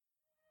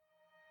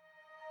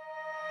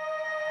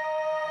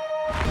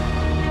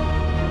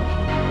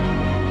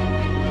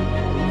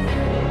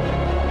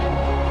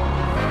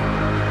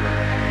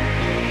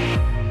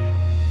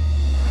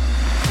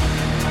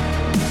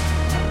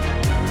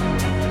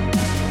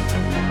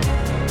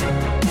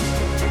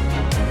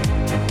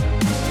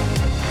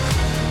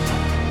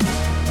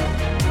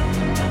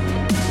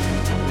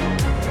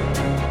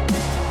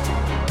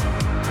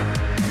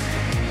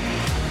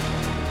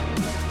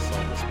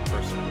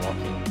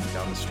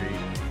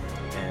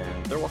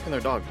and they're walking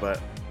their dog,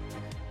 but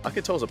I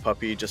could tell it was a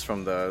puppy just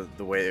from the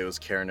way it was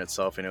carrying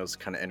itself, and it was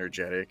kind of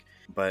energetic,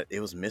 but it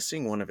was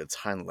missing one of its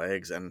hind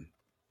legs. And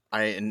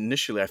I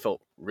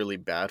felt really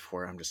bad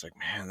for it. I'm just like,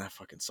 man, that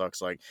fucking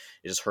sucks. Like,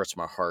 it just hurts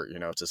my heart,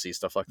 to see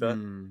stuff like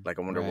that. Like,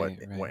 I wonder what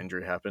Right.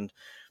 injury happened.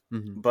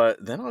 Hmm.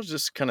 But then I was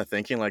just kind of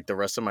thinking, like, the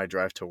rest of my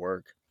drive to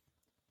work,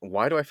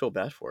 why do I feel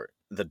bad for it?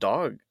 The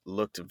dog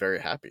looked very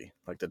happy.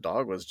 Like, the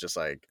dog was just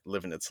like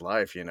living its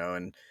life,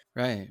 and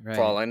Right.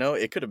 for all Right. I know,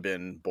 it could have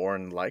been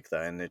born like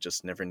that, and it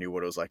just never knew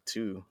what it was like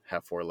to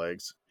have four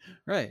legs.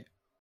 Right.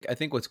 I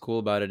think what's cool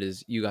about it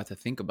is you got to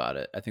think about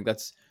it. I think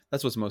that's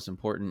what's most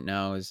important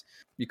now is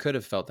you could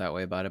have felt that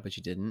way about it, but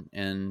you didn't.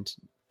 And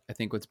I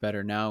think what's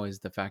better now is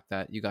the fact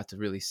that you got to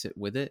really sit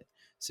with it,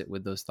 sit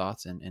with those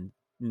thoughts, and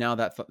now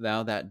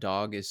that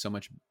dog is so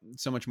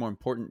much more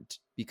important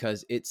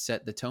because it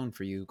set the tone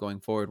for you going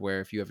forward.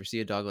 Where if you ever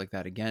see a dog like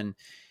that again,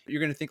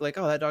 you're gonna think like,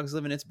 oh, that dog's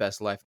living its best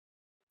life.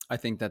 I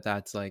think that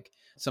that's like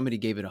somebody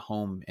gave it a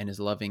home and is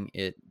loving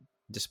it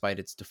despite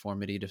its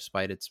deformity,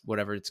 despite its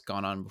whatever it's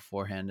gone on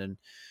beforehand, and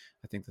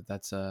I think that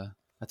that's a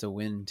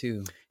win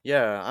too.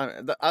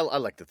 Yeah, I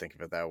like to think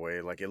of it that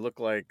way. Like, it looked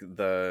like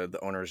the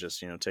owner's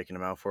just taking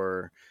him out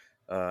for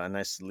a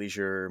nice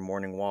leisure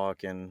morning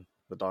walk, and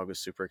the dog was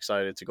super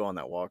excited to go on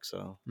that walk.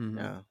 So Mm-hmm.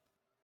 yeah,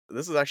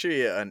 this is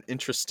actually an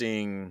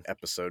interesting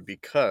episode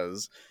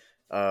because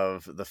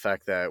of the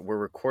fact that we're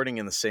recording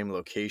in the same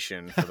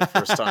location for the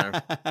first time.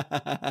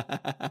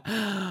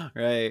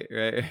 Right,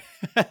 right.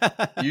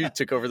 You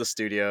took over the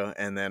studio,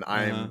 and then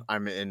Uh-huh.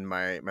 I'm in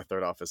my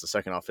third office. The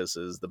second office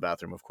is the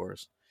bathroom, of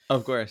course.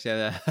 Of course,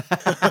 yeah.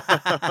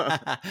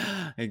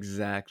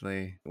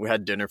 Exactly. We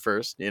had dinner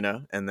first, and Yeah,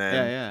 then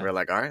yeah. we're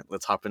like, all right,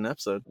 let's hop in the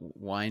episode.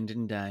 Wined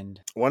and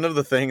dined. One of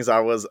the things I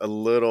was a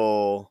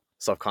little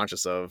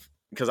self-conscious of,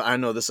 because I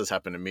know this has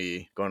happened to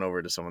me going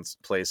over to someone's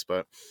place,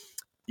 but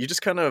you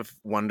just kind of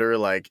wonder,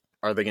 like,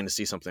 are they going to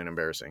see something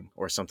embarrassing,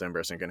 or something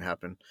embarrassing going to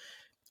happen?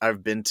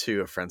 I've been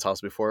to a friend's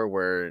house before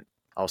where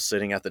I was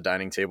sitting at the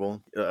dining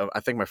table. I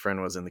think my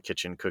friend was in the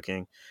kitchen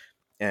cooking,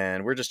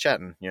 and we're just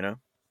chatting. Yeah.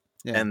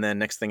 And then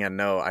next thing I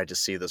know, I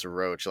just see this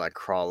roach like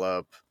crawl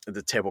up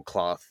the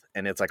tablecloth,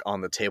 and it's like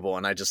on the table,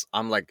 and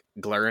I'm like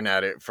glaring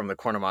at it from the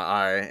corner of my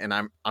eye, and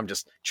I'm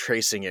just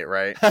tracing it,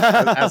 right,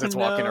 as it's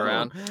walking No.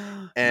 around.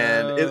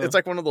 And it's No.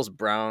 like one of those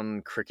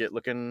brown cricket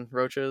looking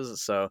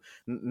roaches. So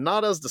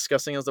not as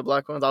disgusting as the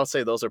black ones. I'll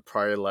say those are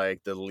probably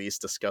like the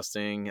least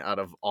disgusting out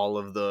of all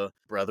of the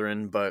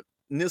brethren. But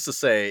needless to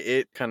say,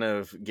 it kind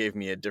of gave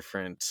me a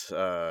different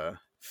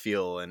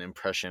feel and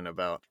impression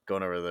about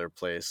going over to their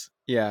place.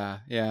 Yeah,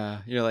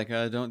 yeah. You're like,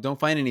 don't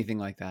find anything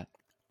like that.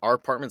 Our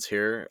apartments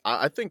here,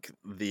 I think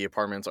the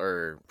apartments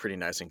are pretty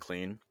nice and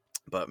clean,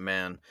 but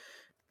man,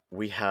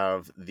 we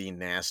have the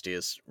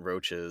nastiest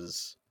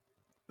roaches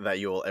that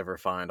you will ever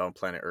find on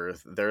planet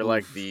Earth. They're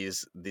like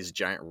Oof. these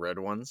giant red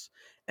ones,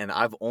 and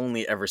I've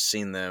only ever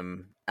seen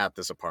them at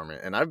this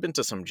apartment. And I've been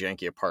to some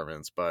janky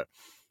apartments, but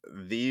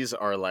these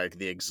are like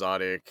the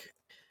exotic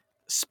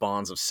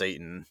spawns of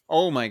Satan,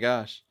 Oh my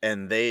gosh.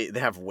 and they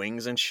have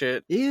wings and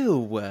shit.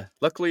 Ew.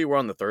 Luckily, we're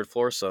on the third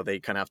floor, so they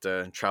kind of have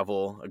to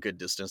travel a good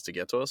distance to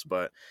get to us.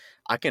 But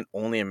I can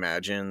only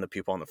imagine the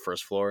people on the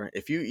first floor.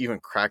 If you even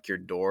crack your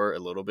door a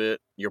little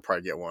bit, you'll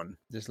probably get one.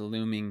 Just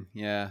looming.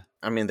 Yeah.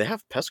 I mean, they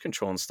have pest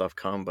control and stuff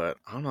come, but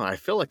I don't know. I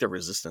feel like they're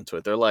resistant to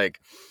it.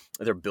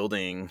 They're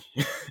building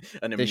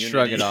an They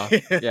shrug it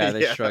immunity. off. Yeah,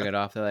 they Yeah. shrug it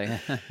off. They're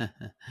like,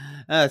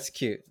 that's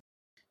cute.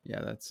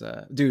 Yeah, that's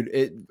dude,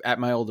 it at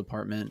my old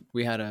apartment,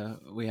 we had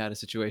a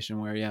situation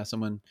where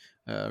someone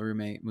a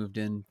roommate moved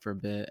in for a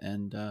bit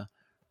and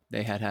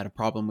they had a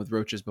problem with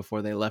roaches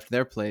before they left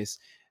their place,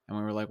 and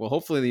we were like, well,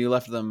 hopefully you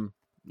left them,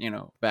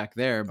 back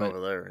there, but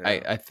Over there, I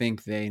yeah. I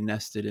think they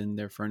nested in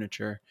their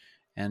furniture,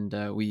 and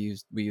we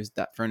used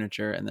that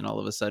furniture, and then all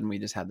of a sudden we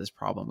just had this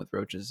problem with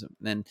roaches,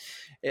 and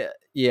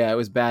it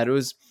was bad.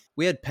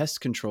 We had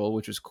pest control,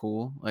 which was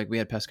cool. Like, we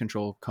had pest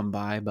control come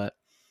by, but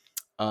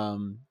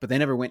they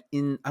never went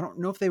in. I don't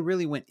know if they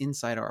really went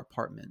inside our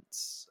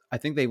apartments. I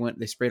think they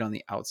sprayed on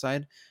the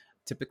outside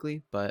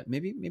typically, but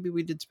maybe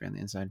we did spray on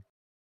the inside.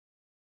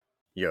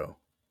 Yo,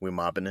 we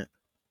mobbing it.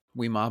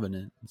 We mobbing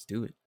it. Let's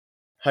do it.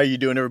 How you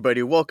doing,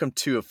 everybody? Welcome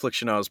to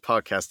Affliction Hours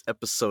Podcast,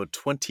 episode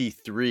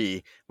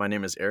 23. My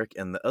name is Eric,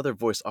 and the other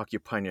voice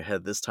occupying your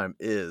head this time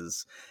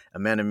is a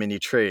man of many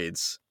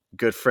trades,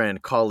 good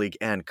friend, colleague,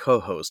 and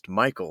co-host,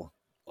 Michael.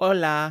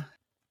 Hola.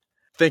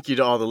 Thank you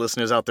to all the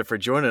listeners out there for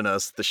joining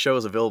us. The show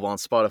is available on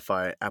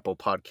Spotify, Apple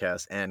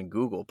Podcasts, and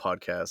Google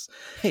Podcasts.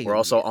 Hey. We're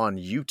also on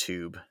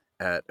YouTube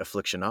at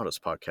Afflictionados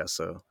Podcast,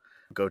 so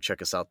go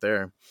check us out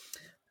there.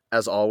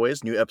 As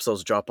always, new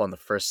episodes drop on the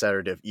first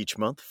Saturday of each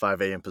month,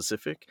 5 a.m.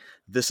 Pacific.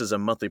 This is a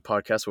monthly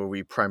podcast where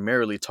we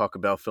primarily talk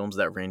about films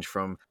that range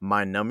from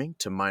mind-numbing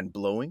to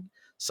mind-blowing.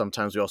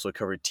 Sometimes we also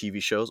cover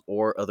TV shows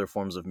or other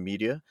forms of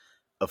media.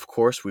 Of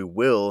course, we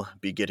will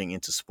be getting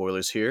into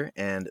spoilers here,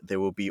 and there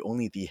will be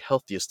only the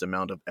healthiest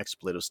amount of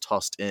expletives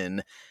tossed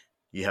in.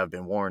 You have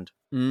been warned.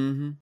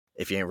 Mm-hmm.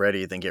 If you ain't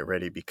ready, then get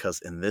ready,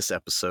 because in this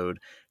episode,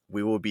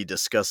 we will be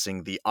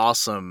discussing the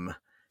awesome,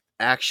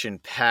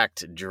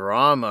 action-packed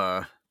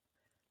drama.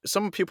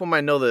 Some people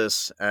might know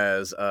this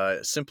as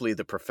simply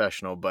The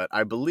Professional, but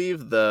I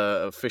believe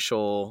the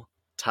official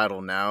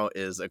title now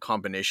is a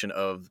combination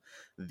of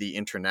the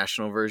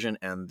international version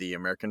and the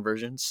American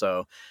version.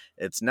 So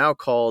it's now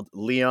called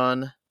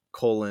Léon: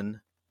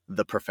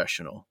 The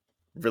Professional.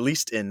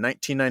 Released in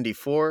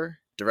 1994,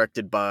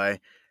 directed by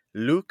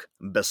Luc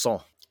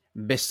Besson.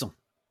 Besson,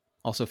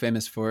 also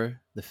famous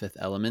for The Fifth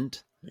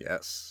Element.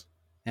 Yes.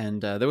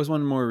 And there was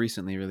one more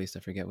recently released. I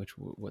forget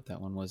what that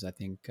one was. I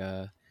think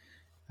Cara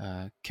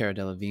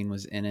Delevingne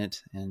was in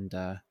it, and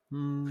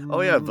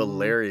Oh yeah,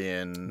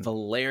 Valerian.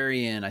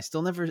 Valerian. I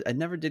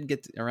never did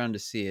get around to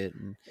see it.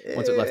 And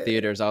once it left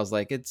theaters, I was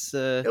like, it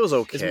was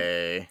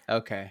okay.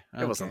 Okay.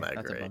 It wasn't that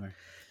That's great. a bummer.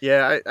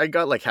 Yeah, I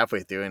got like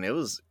halfway through, and it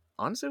was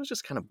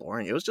just kind of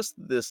boring. It was just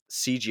this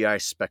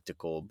CGI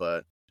spectacle,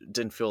 but it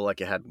didn't feel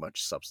like it had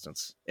much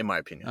substance, in my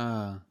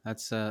opinion.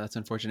 That's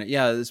unfortunate.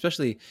 Yeah,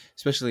 especially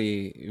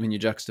when you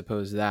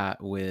juxtapose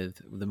that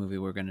with the movie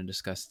we're going to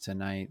discuss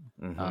tonight.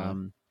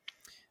 Mm-hmm.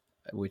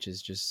 Which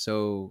is just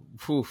so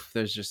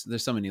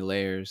there's so many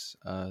layers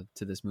to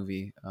this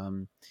movie,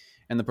 and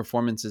the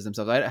performances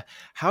themselves.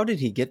 How did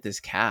he get this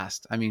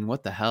cast? I mean,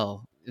 what the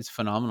hell? It's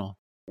phenomenal.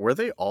 Were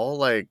they all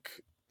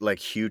like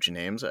huge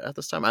names at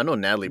this time? I know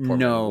Natalie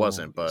Portman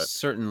wasn't, but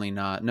certainly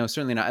not. No,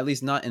 certainly not. At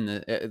least not in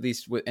the at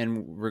least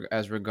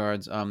as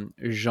regards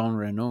Jean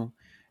Reno.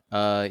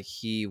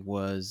 He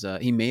was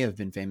he may have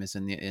been famous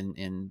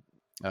in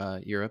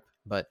Europe,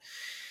 but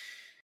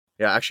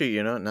yeah,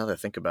 actually, now that I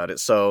think about it,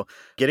 so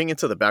getting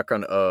into the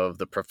background of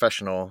The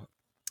Professional,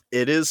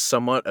 it is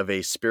somewhat of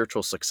a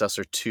spiritual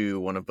successor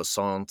to one of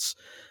Besson's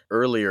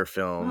earlier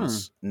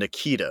films,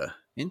 Nikita.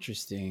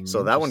 Interesting.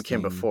 So that one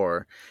came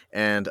before,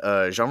 and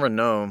Jean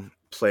Reno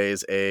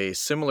plays a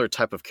similar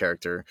type of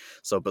character.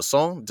 So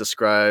Besson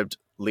described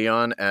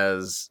Leon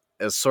as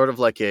sort of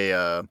like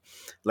a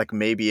like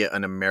maybe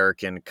an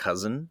American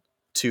cousin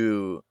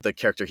to the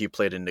character he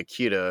played in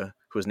Nikita,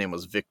 whose name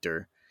was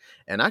Victor.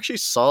 And I actually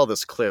saw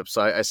this clip.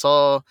 So I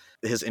saw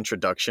his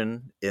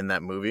introduction in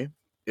that movie.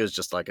 It was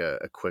just like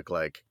a quick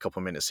like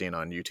couple minute scene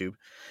on YouTube.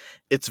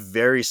 It's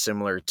very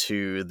similar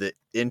to the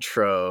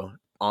intro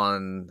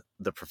on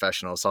The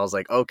Professional. So I was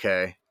like,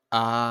 okay.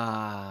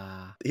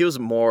 He was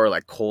more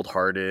like cold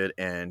hearted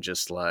and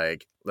just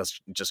like, let's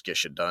just get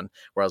shit done.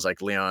 Whereas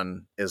like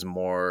Leon he's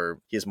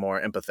more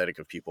empathetic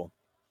of people.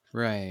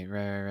 Right.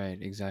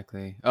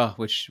 Exactly. Oh,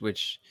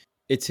 which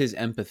it's his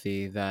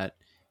empathy that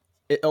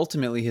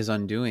ultimately his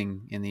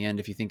undoing in the end,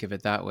 if you think of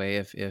it that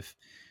way.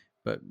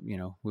 But I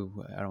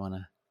don't want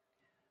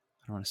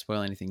to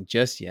spoil anything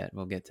just yet.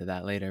 We'll get to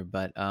that later.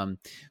 But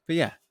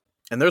yeah.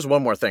 And there's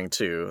one more thing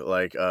too,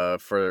 like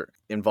for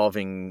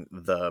involving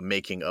the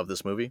making of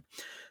this movie.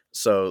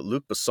 So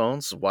Luc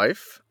Besson's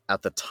wife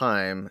at the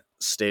time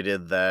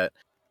stated that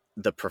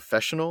The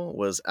Professional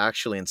was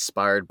actually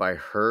inspired by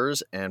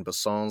hers and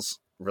Besson's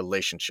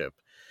relationship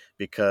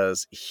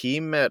because he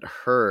met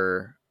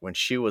her when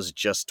she was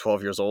just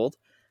 12 years old,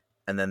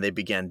 and then they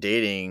began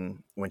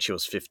dating when she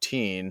was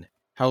 15.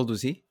 How old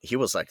was he? He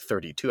was like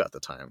 32 at the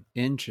time.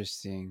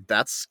 Interesting.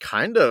 That's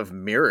kind of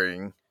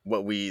mirroring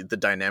the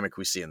dynamic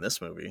we see in this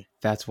movie.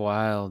 That's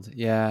wild.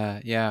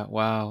 Yeah.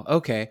 Wow.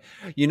 Okay.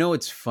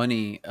 It's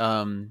funny.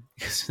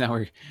 Because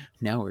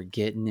now we're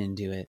getting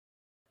into it.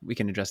 We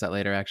can address that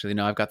later. Actually,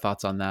 no, I've got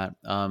thoughts on that.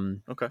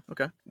 Okay.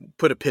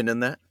 Put a pin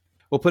in that.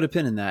 We'll put a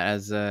pin in that,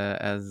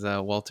 as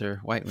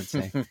Walter White would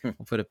say. We'll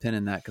put a pin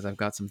in that because I've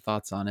got some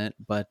thoughts on it.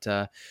 But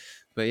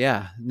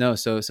yeah, no.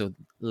 So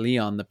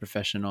Leon, the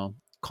Professional,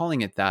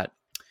 calling it that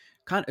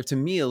kind of, to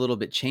me, a little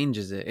bit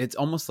changes it. It's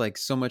almost like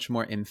so much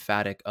more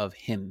emphatic of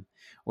him,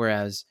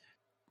 whereas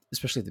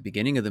especially at the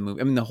beginning of the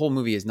movie, I mean, the whole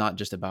movie is not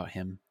just about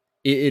him.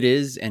 It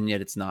is, and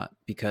yet it's not,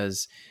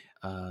 because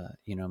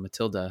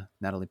Matilda,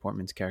 Natalie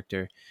Portman's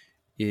character,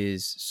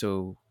 is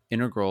so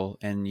integral,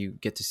 and you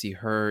get to see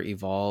her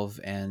evolve,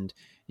 and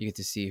you get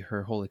to see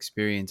her whole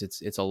experience.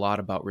 It's a lot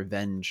about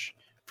revenge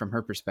from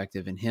her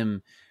perspective, and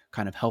him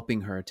kind of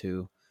helping her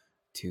to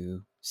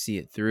see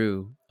it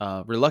through,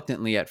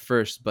 reluctantly at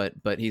first, but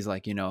he's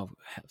like,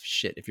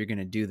 shit, if you're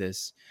gonna do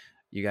this,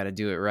 you got to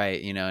do it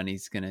right, and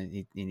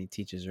he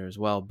teaches her as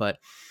well. But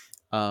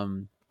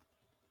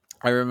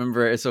I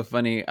remember, it's so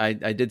funny, I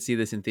did see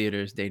this in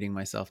theaters, dating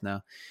myself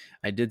now.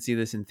 I did see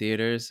this in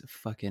theaters,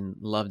 fucking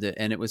loved it.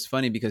 And it was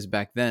funny because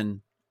back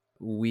then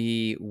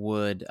we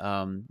would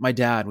my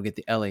dad would get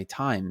the LA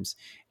Times,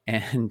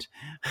 and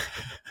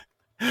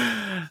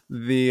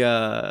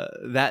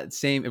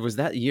it was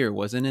that year,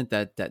 wasn't it,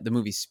 that the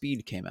movie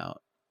Speed came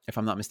out, if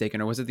I'm not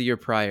mistaken, or was it the year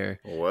prior?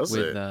 Was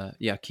with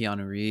it?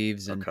 Keanu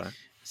Reeves and Okay.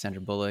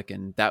 Sandra Bullock,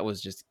 and that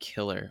was just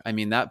killer. I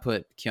mean, that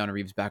put Keanu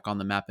Reeves back on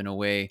the map in a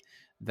way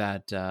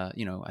that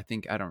I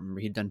think, I don't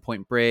remember, he'd done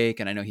Point Break,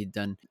 and I know he'd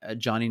done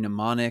Johnny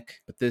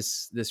Mnemonic, but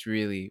this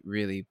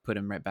really put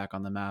him right back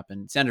on the map.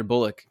 And Sandra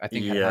Bullock, I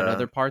think, had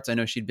other parts. I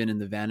know she'd been in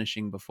The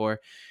Vanishing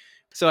before.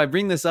 So I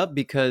bring this up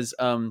because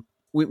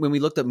when we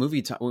looked up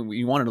movie time, when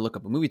you wanted to look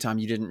up a movie time,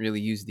 you didn't really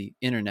use the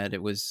internet.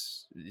 It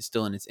was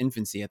still in its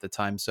infancy at the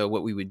time. So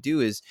what we would do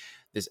is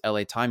this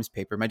LA Times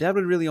paper. My dad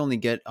would really only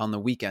get on the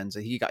weekends.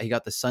 He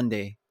got the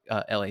Sunday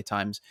LA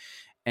Times,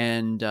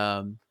 and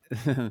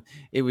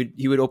he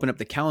would open up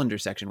the calendar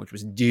section, which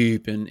was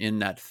deep in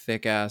that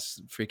thick ass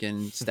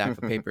freaking stack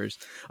of papers.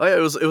 Oh yeah,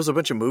 it was a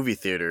bunch of movie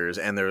theaters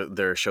and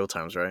their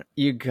showtimes, right?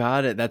 You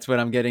got it. That's what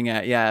I'm getting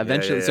at. Yeah.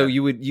 Eventually, so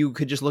Yeah. you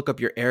could just look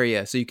up your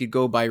area. So you could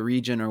go by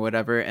region or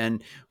whatever,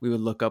 and we would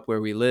look up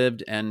where we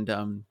lived,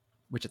 and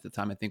which at the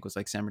time I think was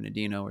like San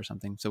Bernardino or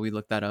something. So we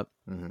looked that up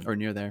or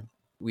near there.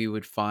 We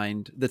would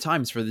find the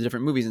times for the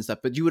different movies and stuff.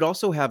 But you would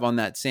also have on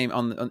that same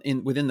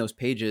within those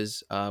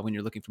pages when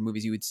you're looking for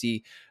movies, you would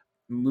see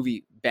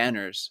movie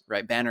banners,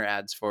 right? Banner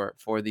ads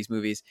for these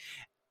movies.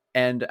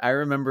 And I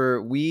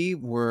remember we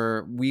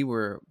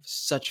were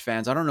such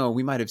fans. I don't know,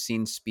 we might have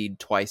seen Speed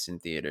twice in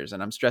theaters,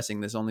 and I'm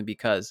stressing this only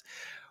because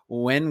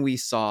when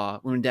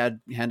Dad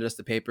handed us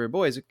the paper,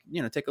 boys,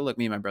 take a look.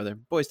 Me and my brother,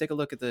 boys, take a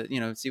look at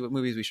see what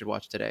movies we should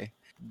watch today.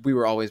 We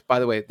were always, by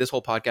the way, this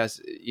whole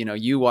podcast,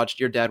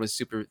 your dad was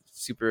super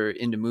super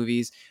into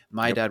movies.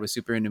 My dad was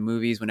super into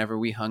movies. Whenever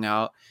we hung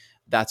out,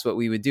 that's what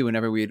we would do.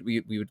 Whenever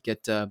we would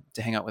get to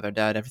hang out with our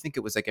dad. I think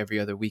it was like every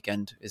other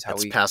weekend is how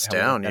it's we passed how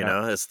we down. worked that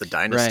out. It's the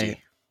dynasty. Right.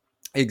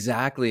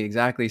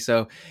 Exactly.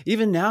 So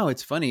even now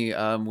it's funny.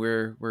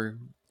 We're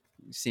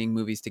seeing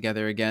movies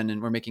together again,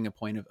 and we're making a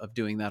point of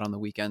doing that on the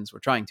weekends. We're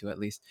trying to, at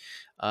least.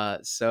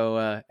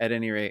 So at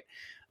any rate,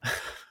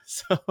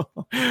 so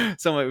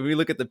we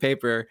look at the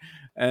paper,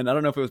 and I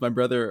don't know if it was my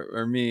brother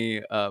or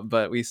me,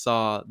 but we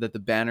saw that the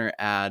banner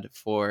ad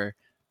for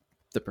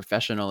The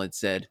Professional, it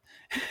said,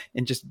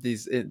 in just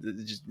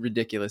just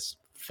ridiculous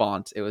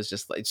font. It was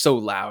just like so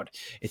loud.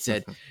 It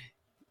said,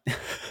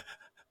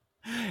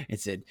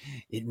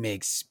 it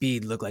makes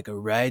Speed look like a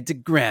ride to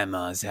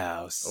grandma's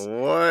house.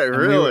 What? And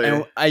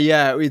Really?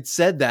 yeah, it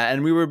said that,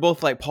 and we were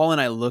both like, Paul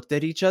and I looked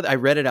at each other. I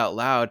read it out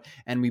loud,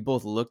 and we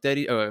both looked at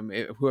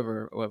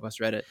whoever of us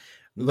read it.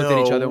 We looked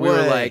at each other, and we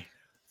were like,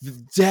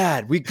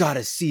 Dad, we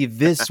gotta see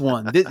this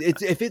one.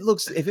 If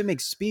it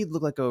makes Speed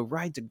look like a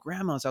ride to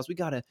grandma's house, we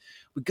gotta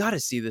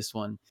see this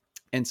one.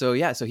 And so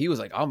he was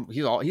like,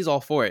 he's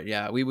all for it.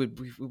 Yeah, we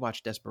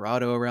watched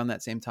Desperado around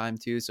that same time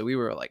too. So we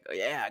were like, oh,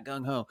 yeah,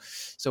 gung ho.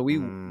 So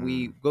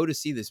we go to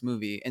see this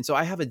movie, and so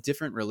I have a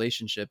different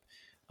relationship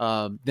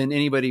than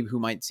anybody who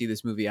might see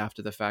this movie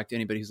after the fact.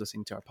 Anybody who's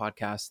listening to our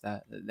podcast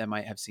that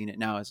might have seen it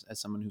now as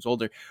someone who's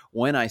older.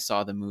 When I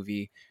saw the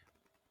movie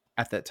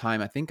at that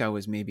time, I think I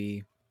was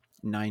maybe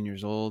 9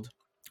 years old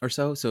or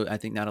so. So I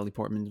think Natalie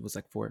Portman was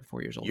like 4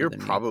 years older. You're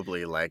than probably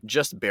me. like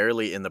just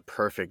barely in the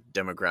perfect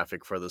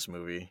demographic for this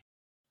movie.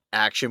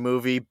 Action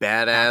movie,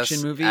 badass,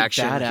 action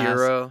badass,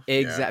 hero.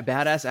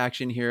 Badass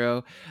action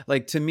hero.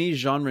 Like, to me,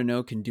 Jean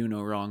Reno can do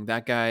no wrong.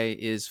 That guy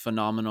is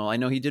phenomenal. I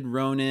know he did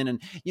Ronin,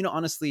 and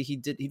honestly, he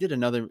did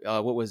another.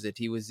 What was it?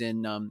 He was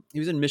in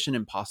Mission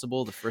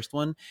Impossible, the first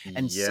one,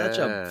 and such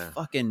a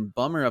fucking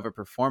bummer of a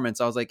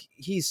performance. I was like,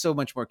 he's so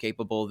much more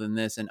capable than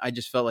this, and I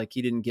just felt like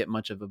he didn't get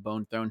much of a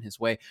bone thrown his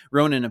way.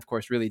 Ronin, of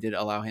course, really did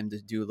allow him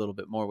to do a little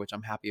bit more, which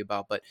I'm happy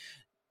about. But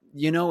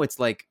it's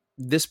like,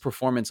 this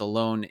performance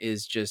alone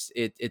is just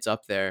it's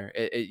up there.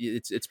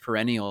 It's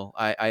perennial.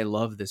 I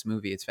love this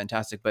movie. It's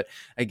fantastic. But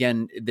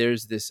again,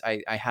 there's this,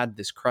 I had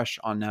this crush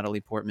on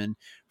Natalie Portman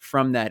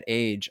from that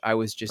age. I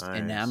was just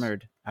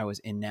enamored. I was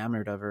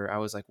enamored of her. I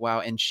was like, wow.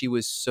 And she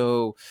was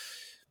so,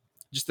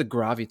 just the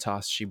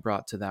gravitas she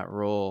brought to that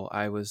role.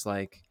 I was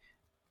like,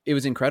 it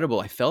was incredible.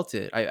 I felt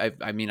it.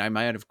 I mean, I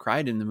might have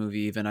cried in the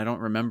movie even. I don't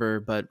remember,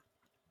 but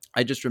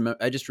I just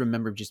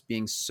remember just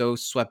being so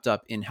swept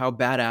up in how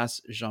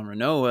badass Jean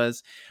Reno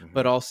was,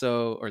 but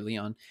also, or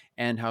Leon,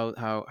 and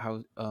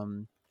how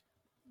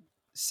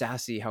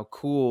sassy, how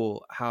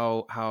cool,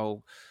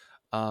 how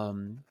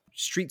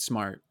street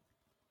smart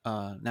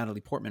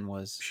Natalie Portman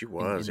was. She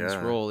was in this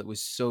role. It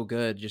was so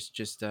good.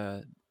 Just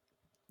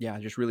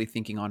really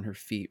thinking on her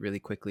feet really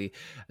quickly,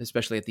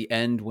 especially at the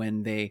end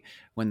when they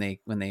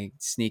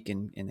sneak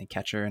and they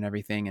catch her and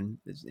everything,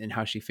 and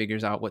how she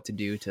figures out what to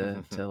do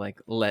to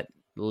like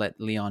let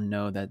Leon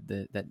know that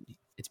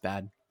it's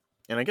bad.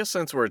 And I guess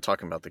since we're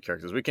talking about the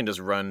characters, we can just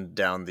run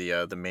down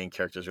the main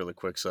characters really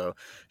quick. So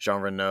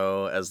Jean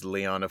Reno as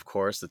Leon, of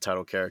course, the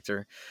title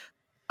character.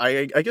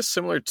 I guess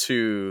similar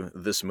to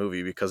this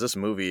movie, because this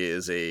movie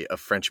is a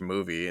French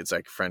movie. It's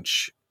like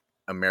French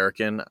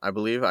American, I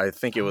believe. I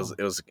think it was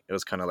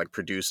kind of like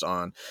produced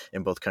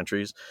in both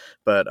countries.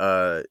 But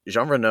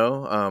Jean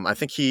Reno, I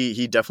think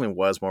he definitely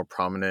was more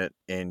prominent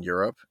in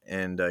Europe,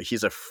 and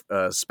he's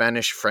a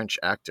Spanish French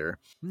actor.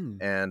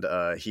 And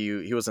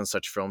he was in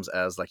such films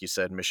as, like you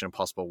said, Mission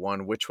Impossible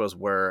 1, which was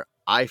where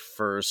I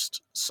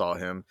first saw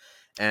him.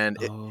 And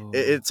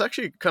it's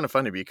actually kind of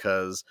funny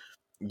because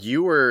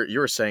you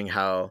were saying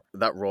how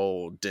that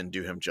role didn't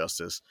do him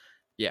justice.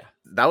 Yeah,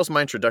 that was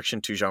my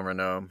introduction to Jean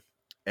Reno,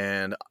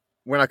 and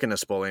we're not going to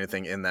spoil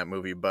anything in that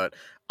movie, but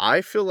I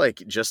feel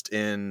like just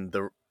in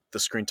the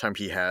screen time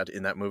he had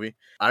in that movie,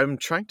 I'm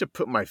trying to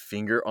put my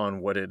finger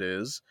on what it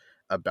is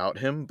about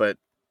him, but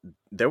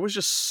there was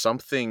just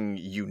something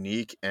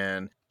unique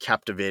and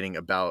captivating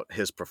about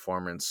his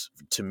performance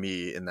to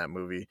me in that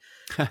movie.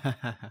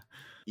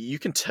 You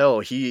can tell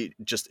he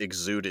just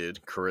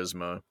exuded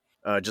charisma,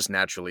 just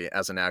naturally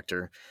as an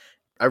actor.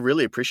 I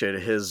really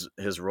appreciated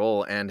his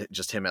role and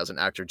just him as an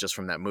actor just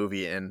from that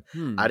movie. And I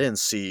Hmm. didn't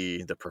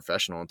see The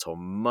Professional until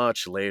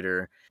much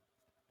later.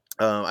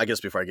 I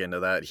guess before I get into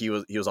that, he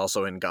was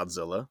also in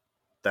Godzilla,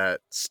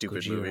 that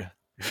stupid movie. Gojira.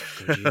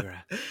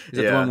 Gojira. Is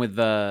that the one Yeah.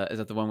 with is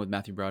that the one with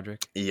Matthew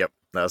Broderick? Yep,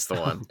 that's the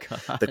Oh one.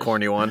 The gosh.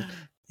 corny one.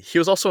 He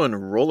was also in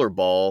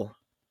Rollerball,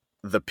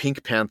 The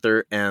Pink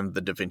Panther, and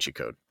The Da Vinci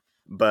Code.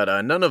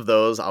 But none of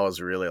those I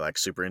was really like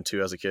super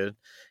into as a kid,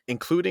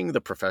 including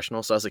The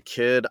Professional. So as a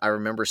kid, I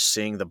remember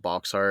seeing the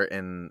box art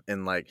and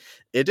like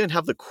it didn't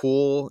have the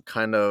cool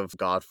kind of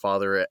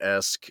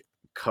Godfather-esque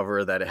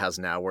cover that it has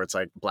now, where it's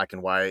like black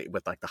and white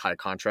with like the high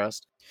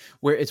contrast.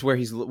 Where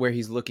he's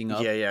looking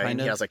up, Yeah, yeah, and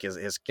kind he of, has like his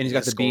and he's got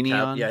his the skull beanie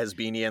cap, yeah, on. his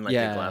beanie and like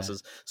the Yeah.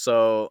 glasses.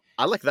 So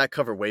I like that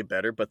cover way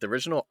better. But the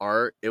original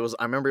art, I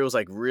remember it was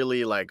like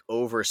really like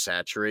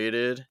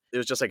oversaturated. It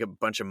was just like a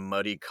bunch of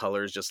muddy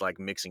colors just like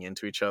mixing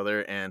into each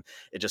other, and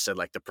it just said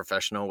like The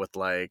Professional with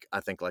like I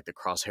think like the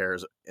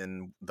crosshairs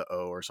in the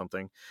O or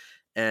something.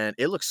 And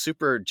it looks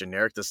super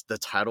generic. The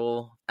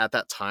title at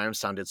that time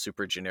sounded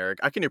super generic.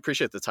 I can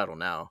appreciate the title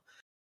now.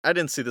 I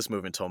didn't see this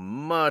movie until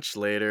much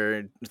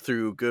later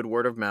through good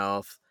word of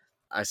mouth.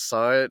 I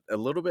saw it a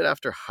little bit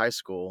after high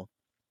school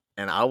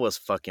and I was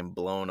fucking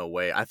blown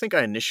away. I think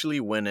I initially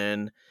went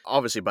in,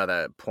 obviously by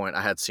that point,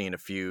 I had seen a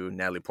few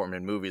Natalie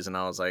Portman movies and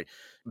I was like,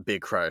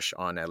 big crush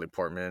on Natalie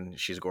Portman.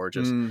 She's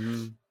gorgeous.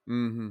 Mm-hmm.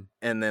 Mm-hmm.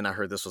 And then I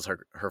heard this was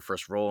her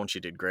first role and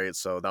she did great.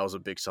 So that was a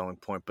big selling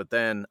point. But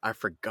then I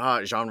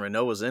forgot Jean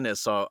Reno was in it.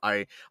 So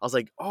I was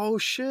like, oh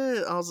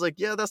shit. I was like,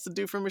 yeah, that's the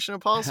dude from Mission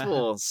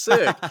Impossible.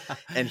 Sick.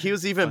 And he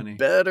was even Funny.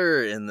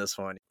 better in this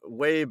one,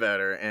 way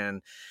better.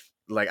 And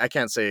like, I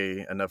can't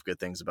say enough good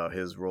things about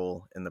his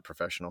role in The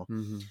Professional.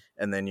 Mm-hmm.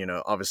 And then,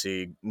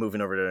 obviously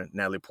moving over to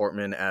Natalie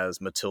Portman as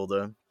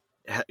Matilda.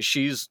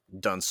 She's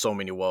done so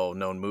many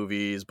well-known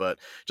movies, but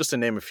just to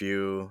name a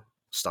few,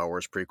 Star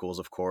Wars prequels,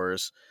 of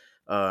course.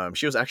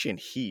 She was actually in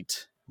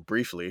Heat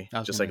briefly, I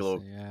was just like gonna a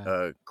say, little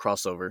yeah.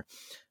 crossover.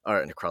 All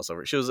right,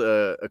 crossover. She was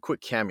a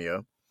quick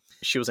cameo.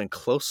 She was in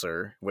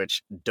Closer,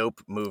 which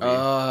dope movie.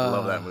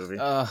 Love that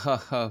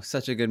movie.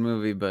 Such a good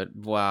movie, but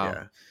wow,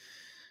 Yeah,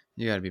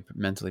 you got to be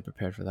mentally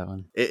prepared for that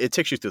one. it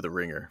takes you through the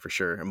ringer for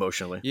sure,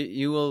 emotionally.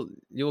 You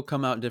will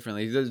come out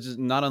differently. There's just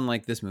not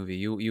unlike this movie.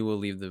 You will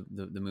leave the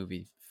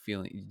movie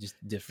feeling just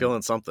different.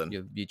 Feeling something.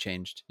 You'll be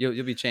changed.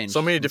 You'll be changed.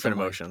 So many in some different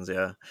way. emotions.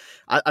 Yeah,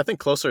 I think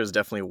Closer is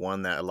definitely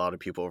one that a lot of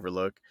people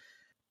overlook.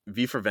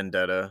 V for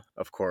Vendetta,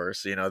 of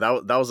course.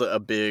 That was a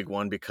big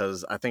one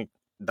because I think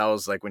that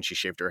was like when she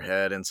shaved her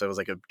head, and so it was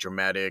like a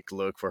dramatic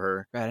look for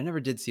her. Right, I never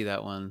did see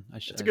that one.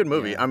 It's a good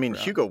movie. Yeah, I mean,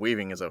 forgot. Hugo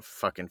Weaving is a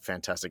fucking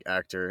fantastic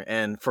actor,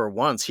 and for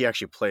once, he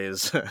actually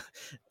plays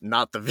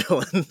not the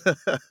villain.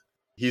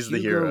 He's the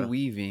Hugo hero.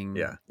 Weaving.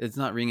 Yeah. It's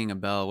not ringing a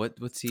bell.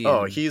 What's he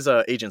Oh, in? he's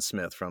Agent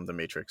Smith from The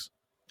Matrix.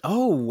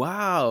 Oh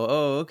wow.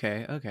 Oh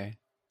okay.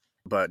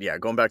 But yeah,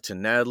 going back to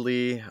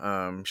Natalie,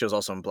 she was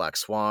also in Black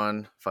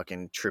Swan,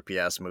 fucking trippy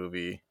ass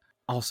movie.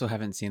 Also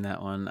haven't seen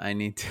that one. I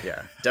need to.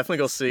 Yeah, definitely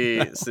go see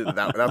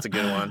that. That's a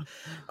good one.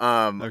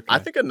 I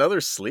Okay. think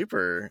another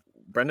sleeper.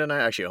 Brenda and I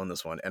actually own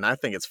this one, and I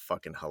think it's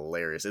fucking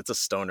hilarious. It's a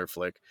stoner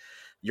flick.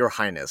 Your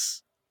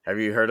Highness. Have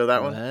you heard of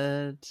that one?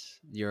 What?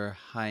 Your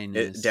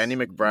Highness. Danny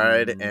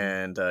McBride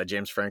and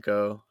James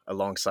Franco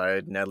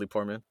alongside Natalie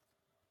Portman.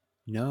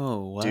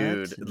 No, what?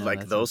 Dude, No,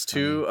 like that those sounds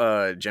two,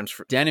 funny.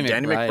 Danny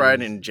Danny McBride McBride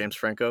is. and James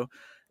Franco,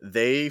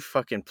 they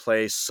fucking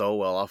play so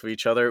well off of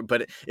each other.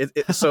 But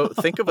so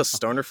think of a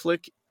stoner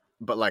flick,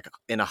 but like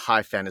in a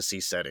high fantasy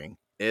setting.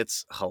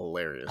 It's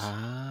hilarious.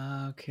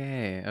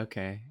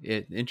 Okay.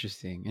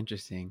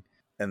 Interesting.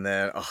 And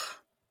then,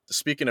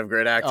 speaking of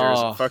great actors,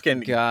 Oh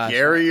fucking gosh.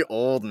 Gary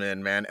Oldman,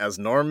 man, as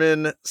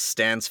Norman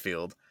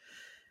Stansfield.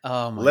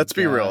 Oh my Let's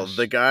be real,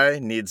 the gosh. guy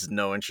needs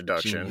no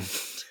introduction.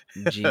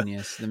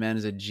 Genius. The man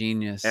is a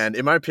genius. And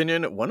in my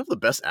opinion, one of the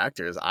best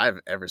actors I've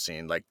ever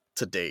seen, like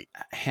to date.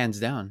 Hands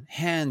down.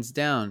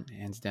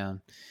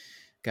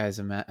 Guy's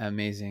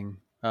amazing.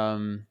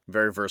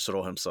 Very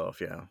versatile himself,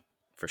 yeah,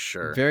 for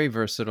sure. Very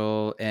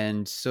versatile,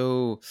 and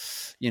so,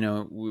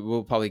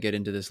 we'll probably get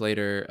into this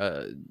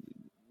later.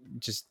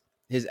 Just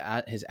his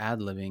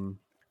ad-libbing.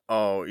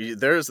 Oh,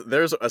 there's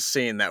a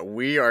scene that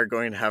we are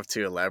going to have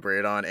to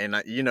elaborate on,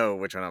 and you know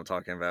which one I'm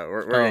talking about.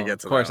 We're gonna get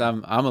to Of course, that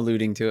one. I'm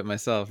alluding to it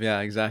myself. Yeah,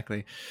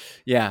 exactly.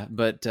 Yeah,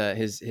 but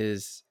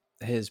his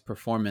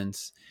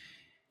performance.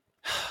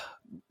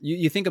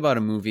 You think about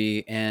a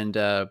movie, and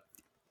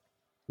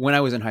when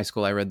I was in high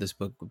school, I read this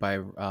book by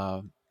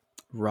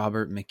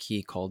Robert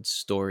McKee called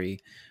Story.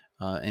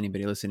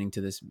 Anybody listening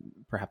to this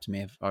perhaps may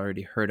have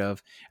already heard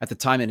of. At the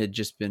time, it had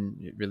just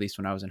been released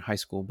when I was in high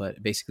school,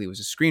 but basically it was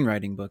a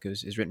screenwriting book. It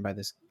was written by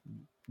this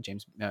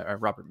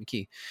Robert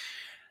McKee.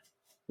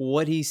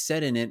 What he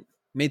said in it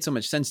made so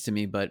much sense to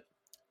me, but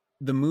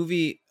a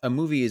movie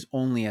is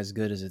only as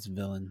good as its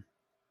villain.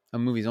 A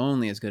movie's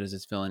only as good as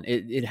its villain.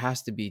 It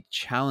has to be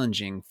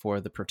challenging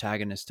for the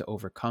protagonist to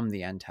overcome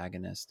the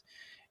antagonist,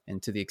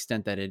 and to the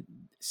extent that it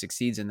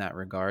succeeds in that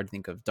regard,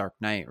 think of Dark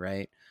Knight,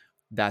 right?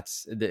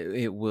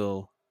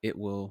 It'll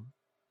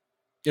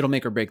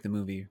make or break the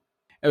movie.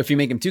 If you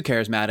make him too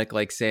charismatic,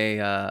 like say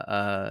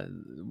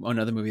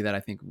another movie that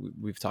I think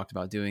we've talked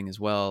about doing as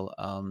well,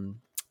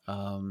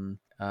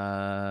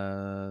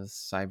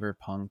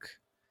 Cyberpunk,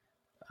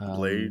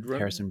 Blade Runner.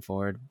 Harrison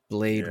Ford,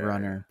 Blade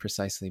Runner,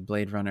 precisely,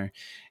 Blade Runner.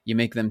 You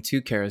make them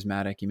too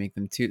charismatic, you make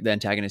them too, the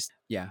antagonist,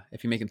 yeah,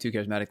 if you make them too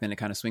charismatic, then it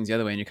kind of swings the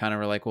other way, and you kind of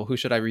are like, well, who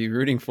should I be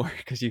rooting for?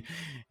 Because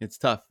it's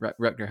tough.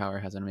 Rutger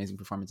Hauer has an amazing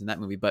performance in that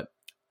movie. But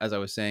as I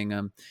was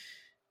saying,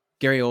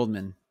 Gary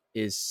Oldman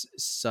is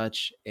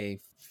such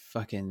a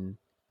fucking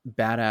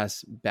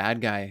badass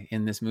bad guy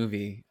in this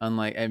movie.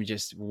 Unlike, I'm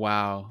just,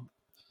 wow.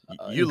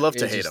 You love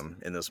to hate him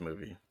in this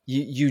movie.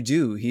 You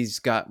do. He's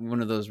got one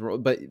of those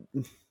roles,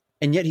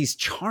 and yet he's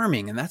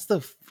charming, and that's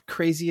the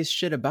craziest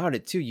shit about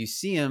it too. You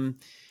see him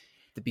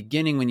at the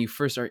beginning when you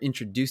first are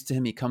introduced to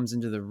him. He comes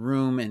into the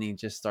room and he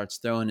just starts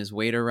throwing his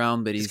weight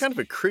around, but he's kind of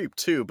a creep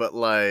too. But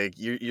like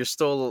you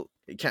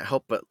can't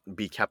help but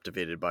be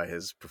captivated by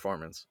his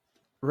performance.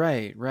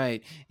 Right.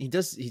 He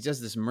does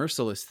this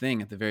merciless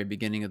thing at the very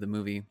beginning of the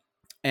movie,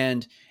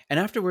 and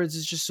afterwards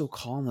is just so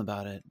calm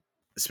about it.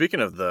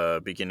 Speaking of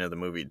the beginning of the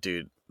movie,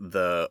 dude,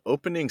 the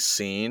opening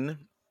scene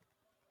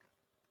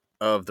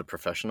of The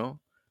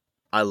Professional,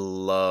 I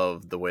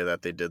love the way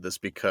that they did this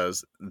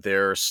because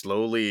they're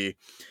slowly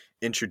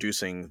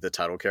introducing the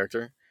title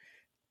character.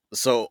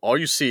 So all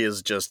you see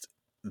is just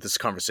this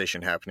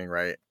conversation happening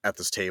right at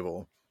this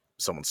table.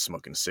 Someone's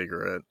smoking a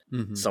cigarette.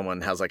 Mm-hmm.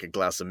 Someone has like a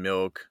glass of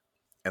milk,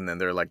 and then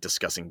they're like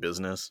discussing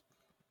business.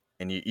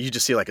 And you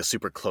just see like a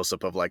super close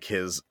up of like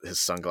his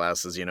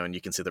sunglasses, and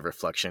you can see the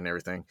reflection and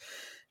everything.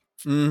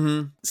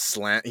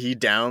 Mm-hmm. He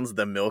downs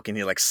the milk and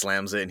he like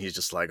slams it, and he's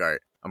just like, all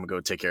right, I'm gonna go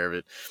take care of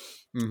it.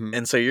 Mm-hmm.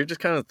 And so you're just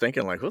kind of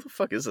thinking like, who the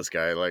fuck is this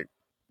guy? Like,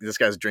 this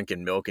guy's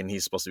drinking milk and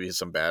he's supposed to be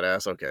some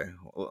badass. Okay,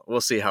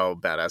 we'll see how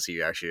badass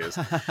he actually is.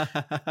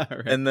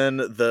 Right. And then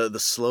the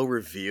slow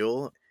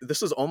reveal,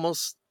 this is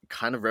almost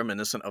kind of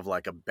reminiscent of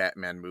like a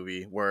Batman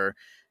movie where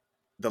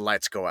the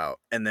lights go out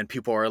and then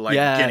people are like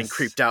getting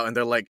creeped out and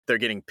they're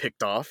getting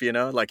picked off,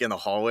 like in the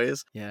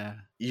hallways. Yeah.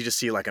 You just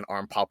see like an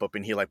arm pop up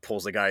and he like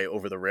pulls the guy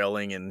over the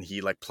railing and he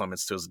like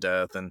plummets to his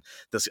death. And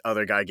this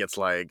other guy gets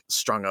like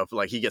strung up,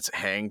 like he gets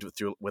hanged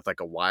with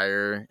like a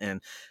wire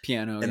and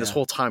piano. And this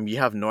whole time you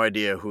have no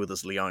idea who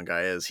this Léon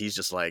guy is. He's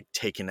just like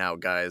taking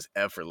out guys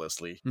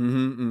effortlessly.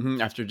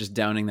 After just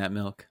downing that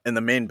milk. And the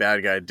main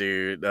bad guy,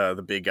 dude,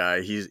 the big guy,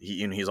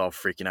 he's all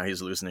freaking out.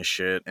 He's losing his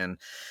shit. And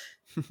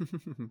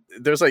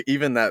there's like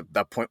even that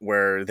point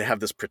where they have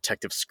this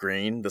protective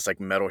screen, this like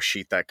metal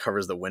sheet that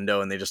covers the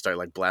window, and they just start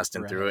like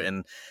blasting through it.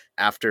 And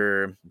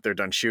after they're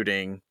done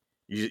shooting,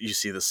 you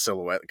see the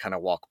silhouette kind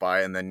of walk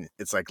by, and then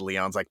it's like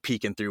Leon's like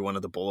peeking through one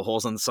of the bullet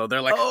holes, and so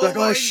they're like,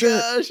 oh shit,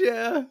 gosh,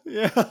 yeah.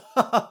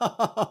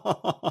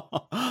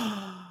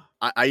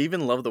 I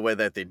even love the way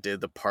that they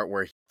did the part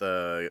where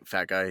the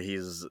fat guy,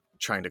 he's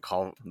trying to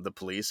call the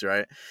police,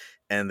 right?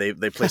 And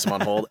they place him on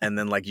hold, and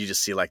then like you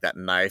just see like that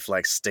knife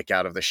like stick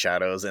out of the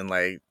shadows and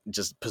like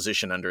just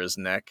position under his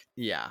neck.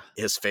 Yeah,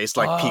 his face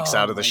like peeks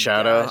out of the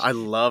shadow. Gosh. I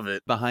love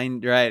it.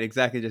 Behind, right?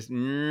 Exactly, just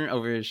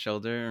over his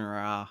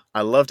shoulder.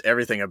 I loved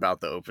everything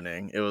about the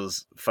opening. It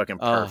was fucking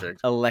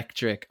perfect.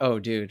 Electric. Oh,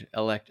 dude,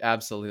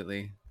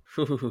 absolutely.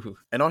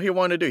 And all he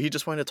wanted to do, he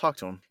just wanted to talk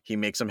to him. He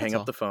makes him hang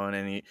up the phone,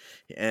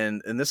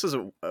 and this is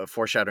a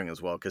foreshadowing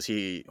as well, because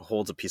he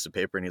holds a piece of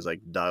paper and he's like,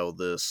 dial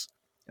this.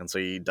 And so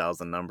he dials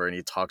the number and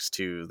he talks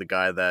to the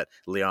guy that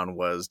Léon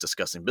was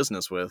discussing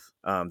business with,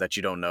 that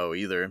you don't know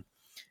either.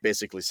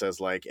 Basically says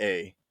like,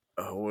 hey,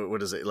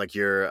 what is it? Like,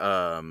 you're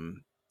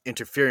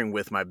interfering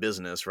with my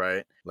business,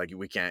 right? Like,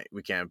 we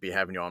can't be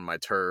having you on my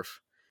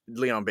turf.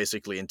 Léon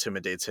basically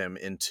intimidates him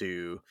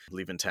into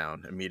leaving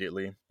town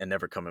immediately and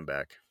never coming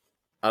back.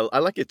 I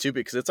like it too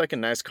because it's like a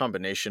nice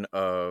combination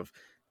of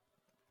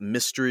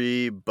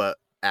mystery but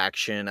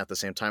action at the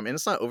same time, and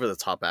it's not over the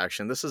top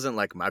action. This isn't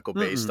like Michael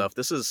Bay stuff.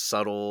 This is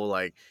subtle,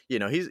 like,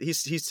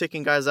 he's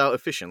taking guys out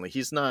efficiently.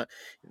 He's not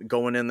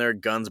going in there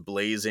guns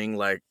blazing.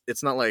 Like,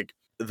 it's not like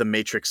the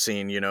Matrix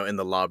scene, in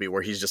the lobby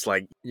where he's just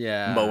like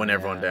mowing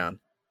everyone down.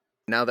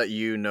 Now that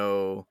you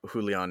know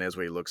who Léon is,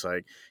 what he looks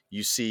like,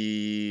 you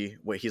see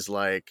what he's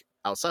like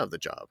outside of the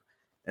job.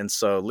 And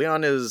so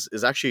Léon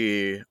is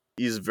actually,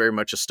 he's very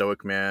much a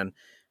stoic man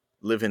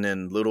living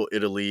in Little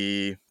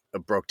Italy, a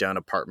broke down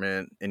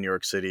apartment in New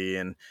York City.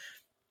 And,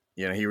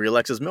 he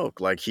reelects his milk.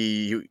 Like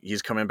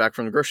he's coming back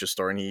from the grocery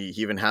store and he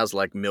even has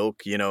like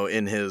milk,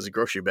 in his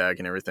grocery bag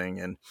and everything.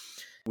 And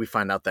we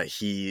find out that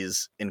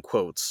he's, in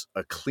quotes,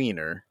 a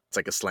cleaner. It's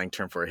like a slang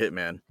term for a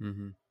hitman.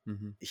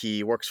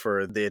 He works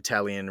for the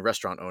Italian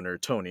restaurant owner,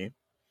 Tony.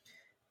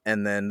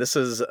 And then this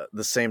is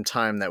the same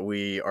time that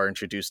we are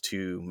introduced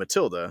to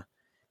Matilda.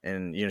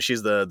 And,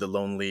 she's the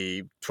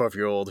lonely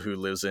 12-year-old who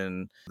lives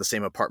in the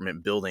same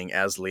apartment building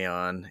as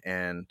Léon.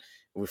 And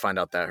we find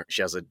out that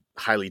she has a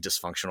highly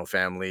dysfunctional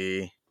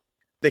family.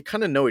 they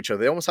kind of know each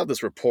other. They almost have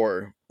this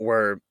rapport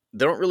where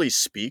they don't really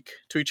speak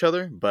to each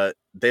other, but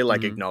they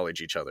like Mhm.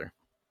 acknowledge each other.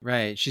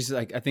 Right. She's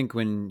like, I think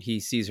when he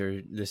sees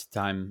her this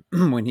time,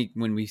 when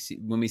we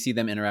see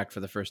them interact for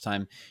the first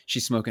time,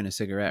 she's smoking a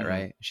cigarette. Mhm.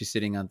 Right. She's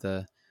sitting on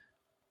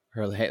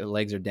her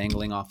legs are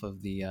dangling off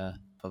of the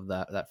of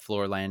that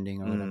floor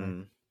landing or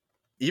whatever.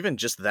 Even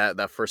just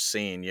that first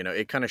scene,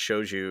 it kind of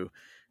shows you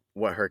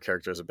what her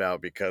character is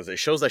about, because it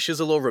shows that she's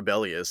a little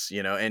rebellious,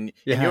 and you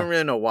Yeah. don't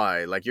really know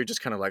why. Like, you're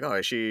just kind of like, oh,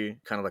 is she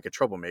kind of like a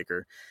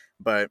troublemaker?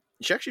 But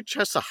she actually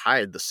tries to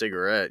hide the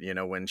cigarette,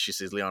 when she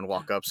sees Leon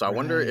walk up. So I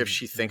wonder if Right.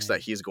 she thinks that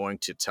Right. he's going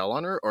to tell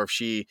on her, or if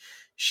she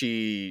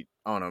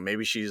I don't know,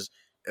 maybe she's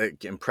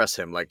impress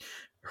him. Like,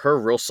 her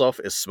real self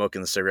is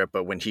smoking the cigarette,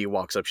 but when he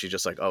walks up, she's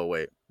just like, oh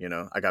wait,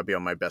 I gotta be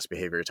on my best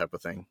behavior type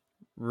of thing.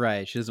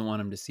 Right. She doesn't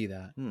want him to see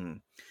that. Hmm.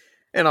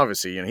 And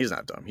obviously, he's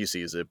not dumb. He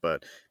sees it,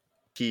 but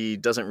he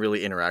doesn't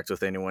really interact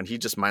with anyone. He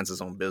just minds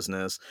his own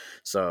business.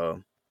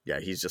 So, yeah,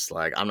 he's just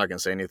like, I'm not going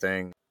to say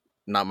anything.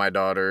 Not my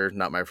daughter,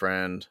 not my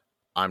friend.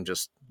 I'm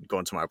just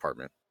going to my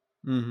apartment.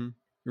 Mm-hmm.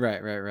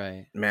 Right. Right.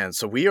 Right. Man,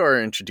 so we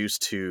are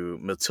introduced to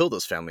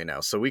Matilda's family now.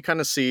 So we kind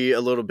of see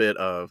a little bit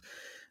of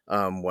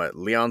what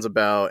Leon's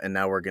about, and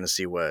now we're going to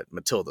see what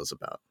Matilda's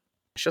about.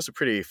 She has a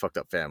pretty fucked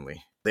up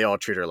family. They all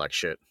treat her like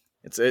shit.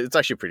 It's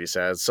actually pretty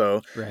sad.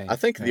 So I Right.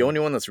 think the Right. only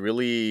one that's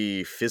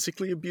really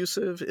physically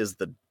abusive is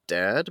the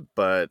dad,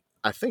 but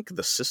I think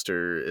the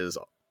sister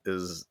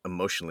is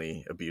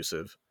emotionally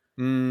abusive.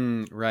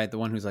 Right. The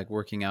one who's like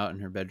working out in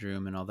her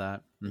bedroom and all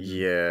that. Mm-hmm.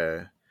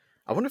 Yeah.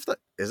 I wonder if that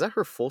is that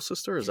her full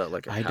sister, or is that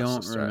like a I half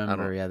don't sister? I don't,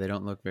 remember. Yeah, they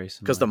don't look very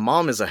because the similar.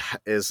 mom is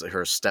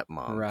her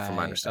stepmom, from my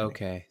Right. understanding.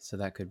 Okay. So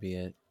that could be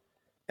it.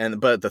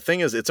 But the thing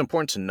is, it's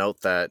important to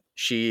note that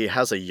she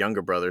has a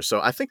younger brother.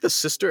 So I think the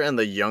sister and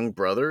the young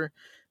brother,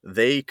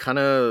 they kind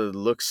of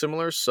look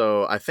similar.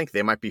 So I think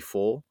they might be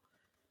full.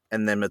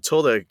 And then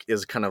Matilda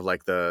is kind of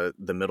like the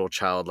middle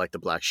child, like the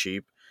black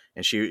sheep,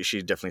 and she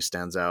definitely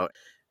stands out.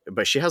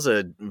 But she has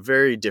a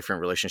very different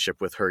relationship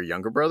with her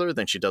younger brother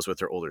than she does with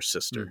her older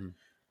sister. Mm-hmm.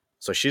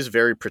 So she's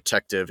very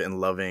protective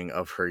and loving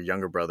of her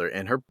younger brother,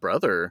 and her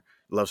brother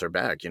loves her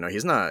back.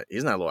 He's not a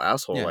little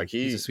asshole. Yeah, like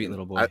he's a he, sweet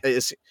little boy.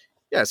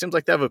 yeah, it seems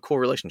like they have a cool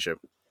relationship.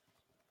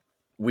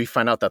 We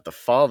find out that the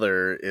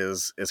father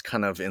is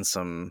kind of in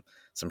some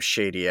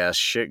shady ass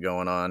shit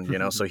going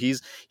on, so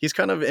he's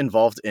kind of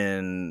involved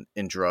in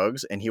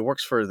drugs, and he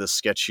works for this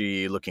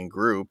sketchy looking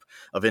group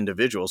of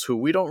individuals who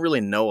we don't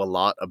really know a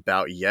lot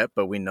about yet,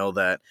 but we know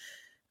that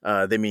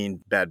they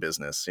mean bad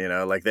business.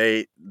 Like,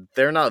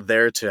 they're not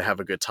there to have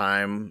a good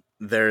time.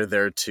 They're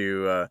there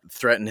to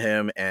threaten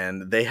him,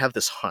 and they have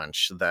this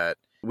hunch that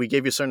we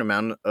gave you a certain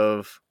amount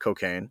of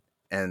cocaine,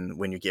 and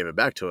when you gave it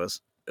back to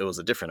us, it was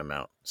a different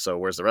amount. So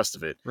where's the rest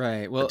of it?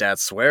 Right. The Well, dad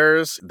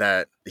swears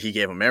that he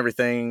gave him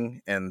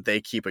everything, and they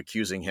keep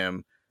accusing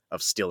him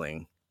of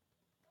stealing.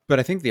 but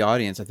I think the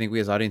audience, I think we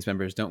as audience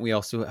members, don't we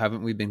also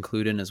haven't we been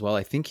clued in as well?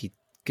 I think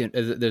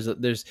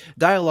there's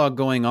dialogue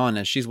going on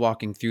as she's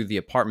walking through the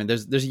apartment.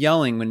 There's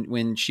yelling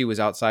when she was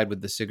outside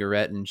with the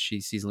cigarette and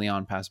she sees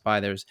Leon pass by.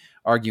 There's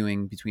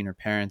arguing between her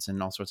parents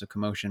and all sorts of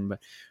commotion. But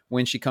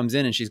when she comes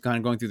in and she's kind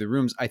of going through the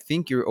rooms, I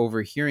think you're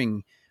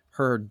overhearing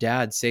her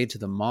dad say to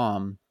the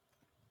mom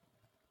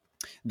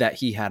that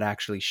he had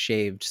actually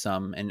shaved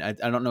some, and I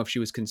don't know if she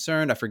was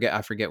concerned. I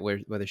forget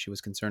whether she was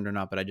concerned or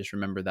not, but I just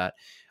remember that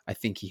I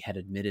think he had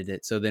admitted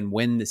it. So then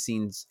when the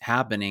scene's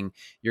happening,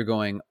 you're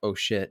going, oh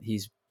shit,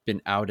 he's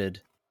been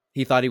outed.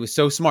 He thought he was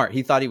so smart.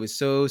 He thought he was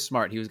so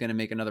smart. He was going to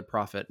make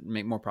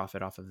make more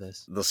profit off of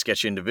this. The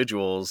sketchy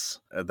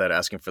individuals that are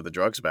asking for the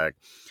drugs back,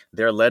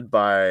 they're led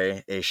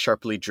by a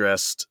sharply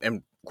dressed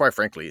and, quite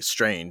frankly,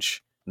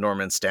 strange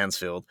Norman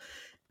Stansfield.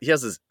 He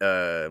has his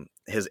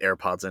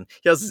AirPods in.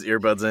 He has his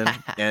earbuds in,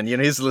 and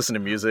he's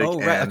listening to music. Oh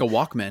right, like a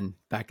Walkman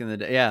back in the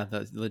day. Yeah,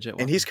 the legit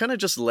Walkman. And he's kind of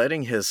just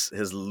letting his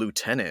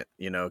lieutenant,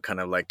 kind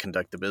of like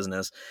conduct the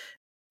business.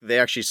 They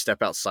actually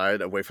step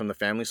outside away from the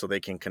family so they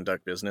can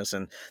conduct business,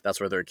 and that's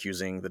where they're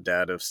accusing the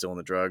dad of stealing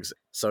the drugs.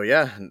 So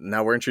yeah,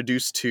 now we're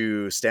introduced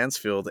to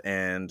Stansfield,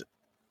 and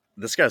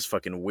this guy's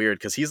fucking weird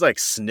because he's like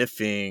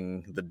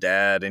sniffing the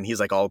dad, and he's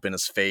like all up in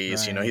his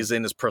face. Right. He's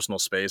in his personal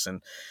space,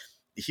 and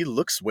he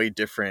looks way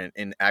different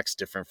and acts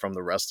different from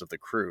the rest of the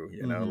crew.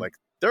 Mhm. Like,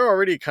 they're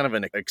already kind of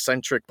an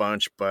eccentric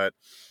bunch, but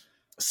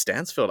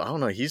Stansfield, I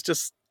don't know, he's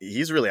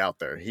really out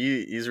there.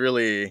 He's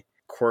really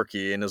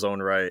quirky in his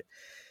own right.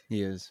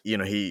 He is.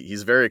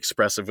 He's very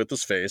expressive with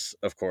his face,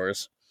 of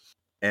course.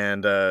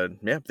 And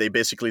yeah, they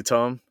basically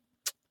tell him,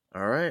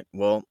 all right,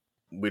 well,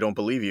 we don't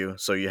believe you,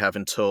 so you have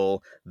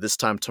until this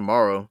time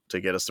tomorrow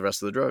to get us the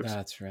rest of the drugs.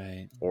 That's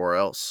right. Or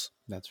else.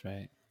 That's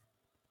right.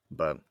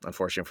 But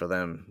unfortunately for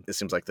them, it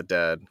seems like the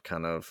dad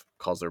kind of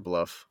calls their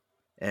bluff.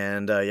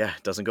 And yeah,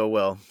 it doesn't go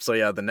well. So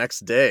yeah, the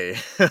next day,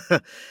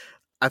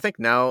 I think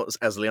now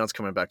as Leon's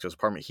coming back to his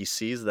apartment, he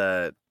sees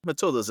that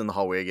Matilda's in the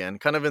hallway again,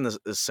 kind of in this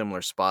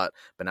similar spot,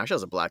 but now she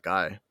has a black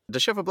eye.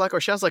 Does she have a black eye?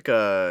 She has like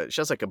a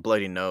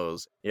bloody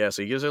nose. Yeah,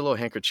 so he gives her a little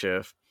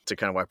handkerchief to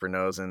kind of wipe her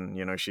nose,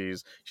 and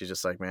she's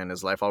just like, man,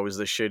 is life always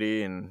this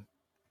shitty? And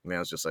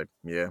Leon's just like,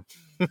 yeah.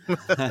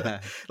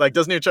 Like,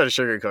 doesn't even try to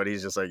sugarcoat it.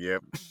 He's just like,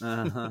 yep.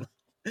 Uh-huh.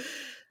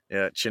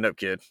 Yeah, chin up,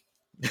 kid.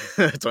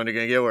 It's only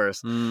going to get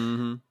worse.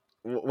 Mm-hmm.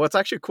 What's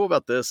actually cool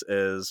about this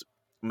is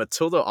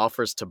Matilda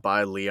offers to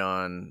buy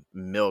Leon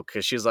milk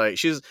because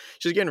she's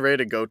getting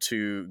ready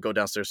to go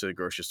downstairs to the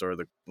grocery store,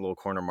 the little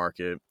corner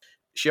market.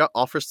 She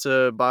offers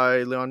to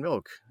buy Leon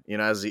milk,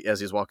 as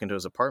he's walking to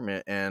his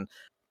apartment, and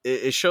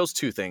it shows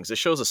two things. It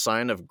shows a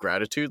sign of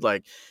gratitude,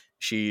 like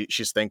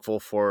she's thankful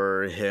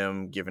for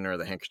him giving her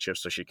the handkerchief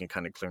so she can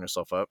kind of clean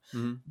herself up.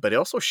 Mm-hmm. But it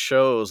also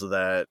shows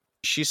that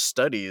she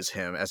studies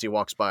him as he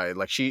walks by.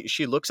 Like she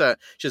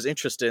has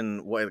interest in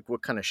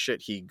what kind of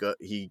shit he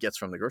gets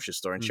from the grocery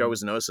store, and she Mm-hmm.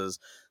 always notices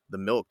the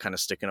milk kind of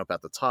sticking up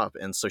at the top,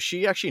 and so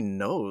she actually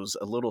knows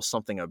a little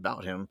something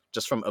about him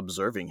just from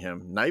observing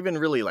him, not even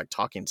really like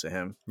talking to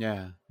him.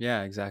 Yeah,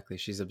 exactly.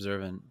 She's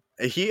observant.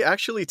 He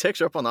actually takes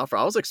her up on the offer.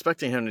 I was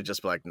expecting him to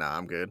just be like, nah,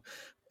 I'm good.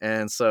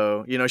 And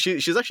so,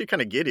 she's actually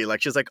kind of giddy.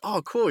 Like, she's like,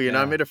 oh, cool. I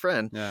Yeah. made a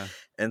friend. Yeah.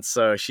 And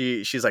so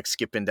she's like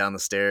skipping down the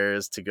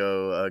stairs to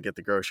go get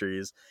the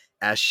groceries.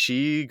 As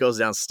she goes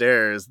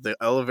downstairs, the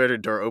elevator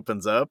door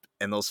opens up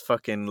and those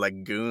fucking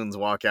like goons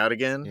walk out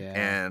again. Yeah.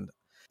 And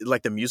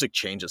like the music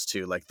changes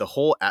too. Like the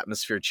whole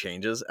atmosphere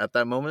changes at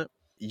that moment.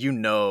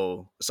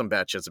 Some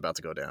bad shit's about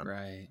to go down.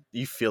 Right.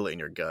 You feel it in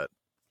your gut.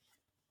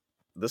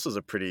 This is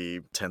a pretty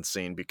tense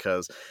scene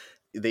because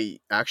they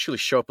actually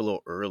show up a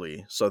little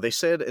early. So they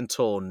said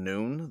until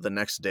noon the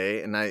next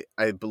day. And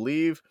I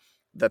believe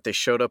that they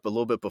showed up a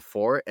little bit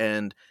before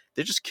and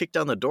they just kick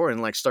down the door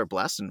and like start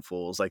blasting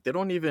fools. Like they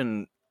don't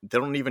even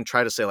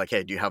try to say like,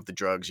 hey, do you have the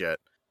drugs yet?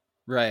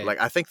 Right. Like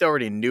I think they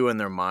already knew in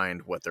their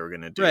mind what they were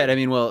going to do. Right. I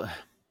mean, well,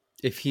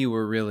 if he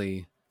were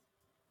really,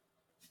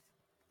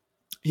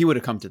 he would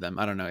have come to them.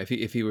 I don't know if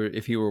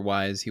he were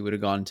wise, he would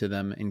have gone to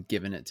them and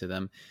given it to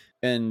them.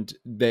 And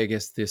I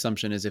guess the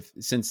assumption is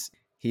since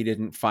he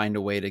didn't find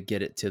a way to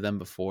get it to them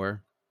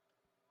before,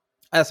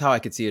 that's how I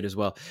could see it as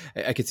well.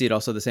 I could see it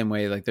also the same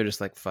way. Like they're just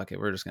like, fuck it,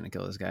 we're just gonna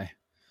kill this guy,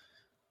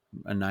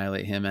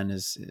 annihilate him and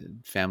his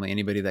family,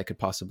 anybody that could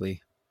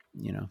possibly,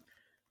 Do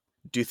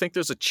you think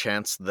there's a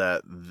chance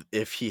that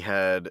if he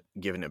had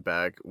given it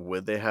back,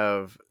 would they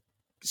have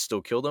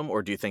still killed him,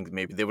 or do you think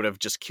maybe they would have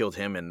just killed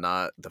him and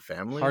not the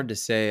family? Hard to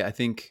say. I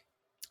think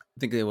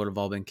they would have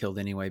all been killed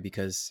anyway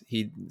because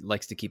he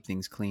likes to keep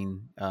things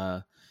clean.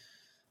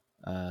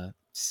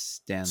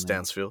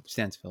 Stansfield,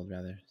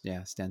 rather.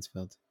 Yeah,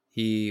 Stansfield.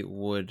 He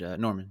would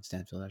Norman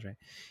Stansfield. That's right.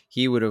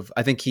 He would have.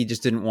 I think he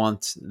just didn't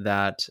want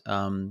that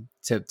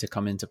to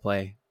come into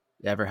play.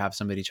 Ever have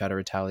somebody try to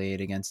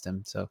retaliate against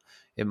him. So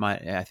it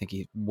might. I think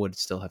he would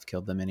still have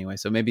killed them anyway.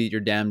 So maybe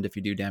you're damned if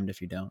you do, damned if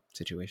you don't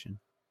situation.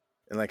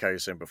 And like how you were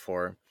saying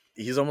before,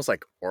 he's almost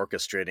like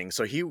orchestrating.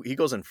 So he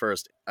goes in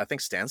first. I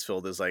think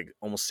Stansfield is like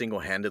almost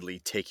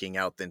single-handedly taking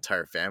out the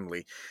entire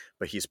family,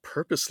 but he's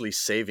purposely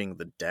saving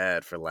the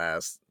dad for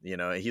last.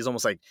 He's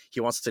almost like he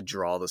wants to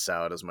draw this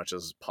out as much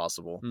as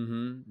possible.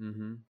 Mm-hmm,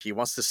 mm-hmm. He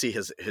wants to see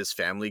his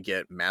family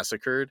get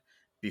massacred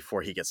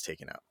before he gets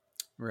taken out.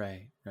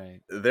 Right.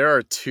 There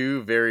are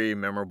two very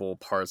memorable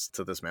parts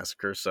to this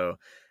massacre. So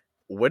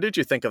what did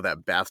you think of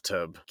that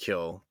bathtub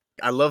kill?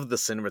 I love the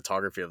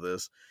cinematography of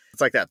this. It's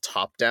like that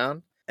top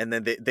down, and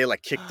then they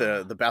like kick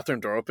the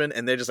bathroom door open,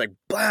 and they just like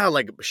blah,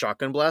 like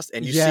shotgun blast,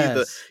 and you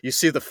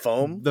see the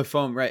foam,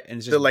 right, and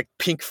it's just the like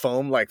pink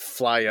foam like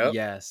fly up.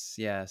 Yes.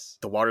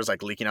 The water's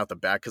like leaking out the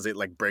back because it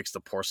like breaks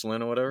the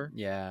porcelain or whatever.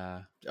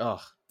 Yeah.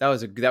 Oh, that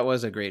was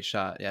a great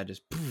shot. Yeah,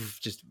 just poof,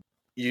 just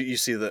you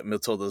see that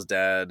Matilda's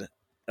dad.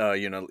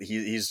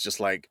 He's just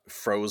like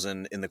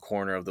frozen in the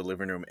corner of the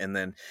living room, and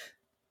then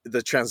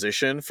the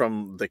transition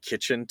from the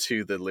kitchen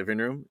to the living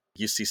room,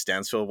 you see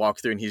Stansfield walk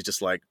through and he's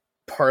just like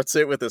parts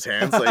it with his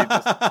hands like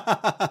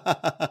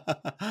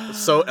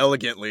so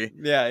elegantly.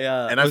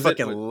 Yeah. And I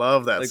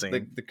love that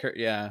scene.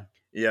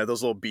 Yeah,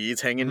 those little beads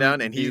hanging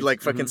down, and he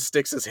like fucking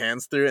sticks his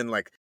hands through and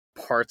like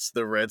parts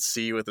the Red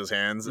Sea with his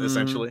hands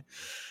essentially.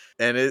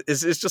 And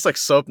it's just like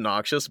so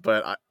obnoxious,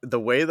 but the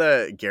way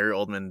that Gary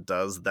Oldman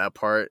does that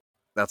part,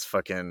 that's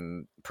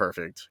fucking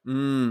perfect.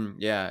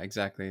 Yeah,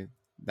 exactly.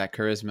 That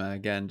charisma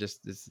again, just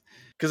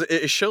because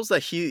it shows that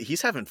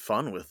he's having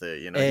fun with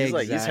it.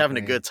 He's having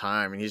a good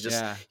time, and he's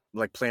just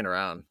like playing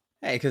around.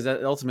 Hey, because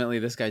ultimately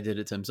this guy did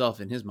it to himself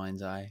in his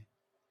mind's eye.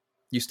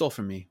 You stole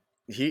from me.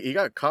 He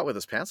got caught with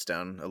his pants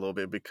down a little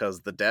bit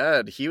because the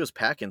dad, he was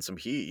packing some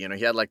heat.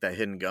 He had like that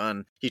hidden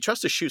gun. He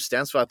tries to shoot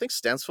Stansfield. I think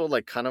Stansfield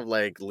like kind of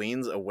like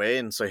leans away,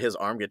 and so his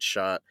arm gets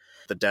shot.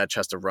 The dad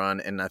tries to run,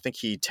 and I think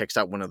he takes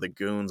out one of the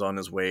goons on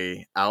his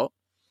way out.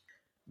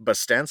 But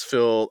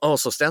Stansfield,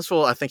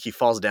 I think he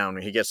falls down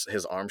when he gets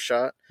his arm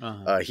shot.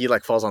 He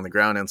like falls on the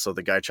ground, and so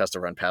the guy tries to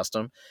run past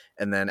him.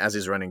 And then as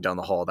he's running down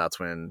the hall, that's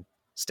when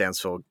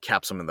Stansfield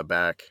caps him in the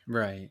back.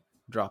 Right,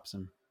 drops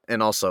him.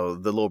 And also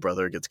the little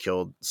brother gets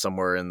killed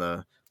somewhere in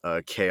the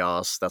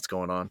chaos that's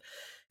going on.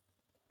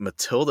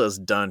 Matilda's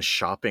done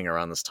shopping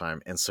around this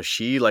time, and so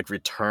she like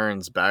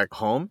returns back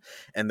home,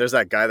 and there's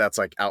that guy that's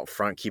like out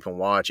front keeping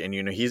watch, and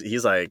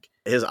he's like,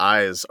 his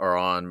eyes are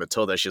on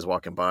Matilda as she's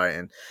walking by,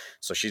 and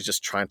so she's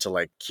just trying to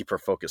like keep her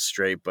focus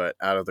straight, but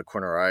out of the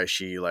corner of her eye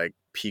she like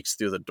peeks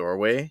through the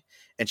doorway,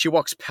 and she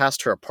walks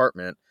past her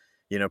apartment,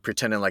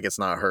 pretending like it's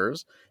not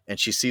hers, and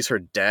she sees her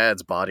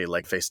dad's body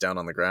like face down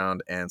on the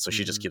ground, and so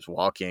she just keeps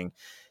walking.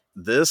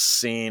 This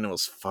scene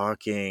was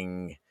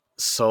fucking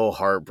so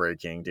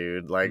heartbreaking,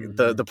 dude. Like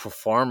the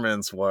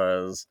performance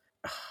was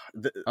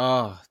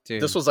Oh,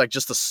 dude. this was like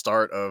just the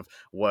start of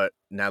what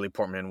Natalie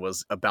Portman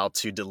was about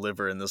to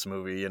deliver in this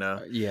movie,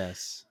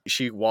 Yes.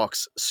 She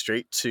walks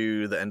straight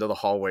to the end of the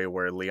hallway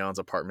where Leon's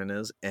apartment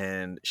is,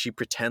 and she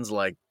pretends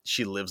like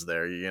she lives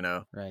there,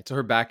 Right. So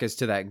her back is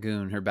to that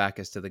goon. Her back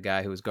is to the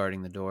guy who was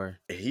guarding the door.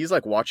 He's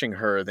like watching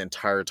her the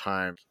entire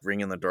time,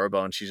 ringing the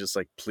doorbell, and she's just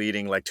like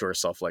pleading like to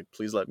herself, like,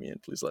 please let me in,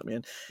 please let me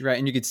in. Right.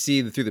 And you could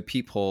see through the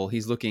peephole,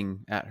 he's looking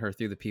at her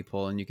through the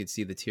peephole, and you could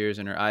see the tears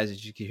in her eyes,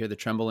 and you could hear the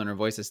tremble in her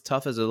voice. As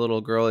tough as a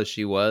little girl as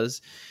she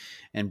was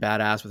and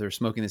badass with her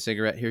smoking the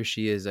cigarette, here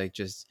she is like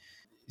just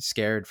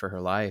scared for her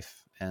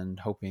life and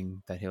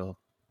hoping that he'll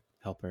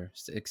help her,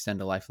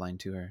 extend a lifeline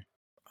to her.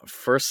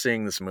 First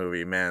seeing this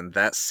movie, man,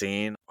 that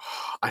scene,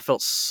 I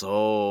felt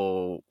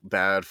so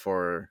bad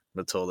for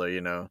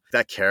Matilda,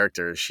 that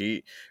character,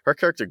 her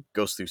character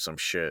goes through some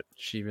shit.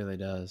 She really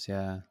does,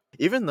 yeah.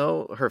 Even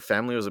though her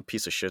family was a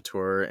piece of shit to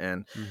her,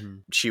 and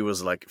she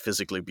was like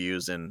physically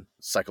abused and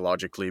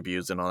psychologically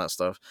abused and all that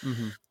stuff,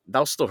 that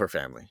was still her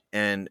family.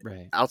 And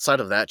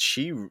outside of that,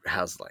 she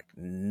has like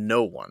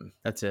no one.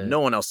 That's it. No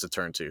one else to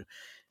turn to.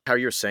 How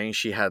you're saying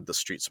she had the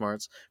street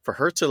smarts, for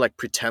her to like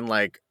pretend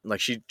like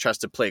she tries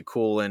to play it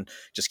cool and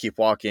just keep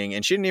walking,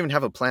 and she didn't even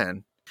have a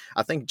plan.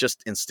 I think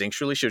just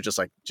instinctually she was just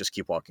like, just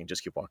keep walking,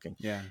 just keep walking.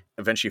 Yeah.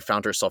 Eventually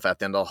found herself at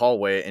the end of the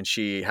hallway, and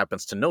she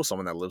happens to know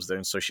someone that lives there,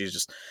 and so she's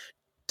just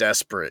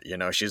desperate,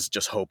 she's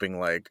just hoping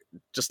like,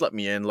 just let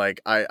me in,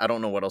 like I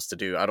don't know what else to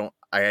do.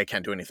 I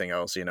can't do anything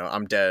else,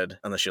 I'm dead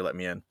unless you let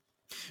me in.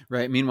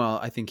 Right. Meanwhile,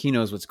 I think he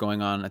knows what's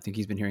going on. I think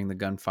he's been hearing the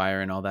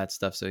gunfire and all that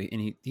stuff. So,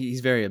 and he's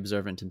very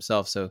observant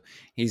himself. So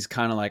he's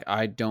kind of like,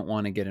 I don't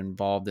want to get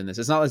involved in this.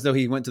 It's not as though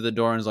he went to the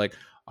door and was like,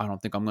 I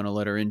don't think I'm going to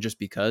let her in just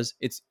because.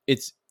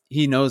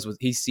 He knows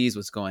he sees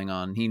what's going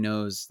on. He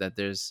knows that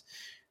there's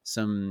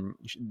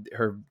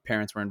her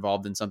parents were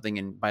involved in something,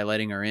 and by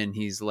letting her in,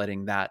 he's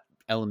letting that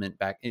element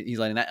back. He's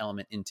letting that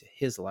element into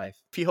his life.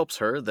 If he helps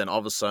her, then all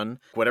of a sudden,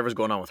 whatever's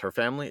going on with her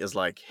family is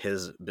like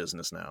his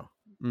business now.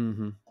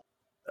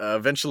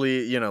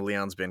 Eventually,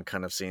 Leon's been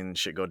kind of seeing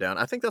shit go down.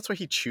 I think that's why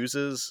he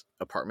chooses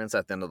apartments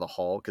at the end of the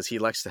hall, because he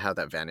likes to have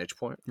that vantage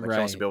point. Like, he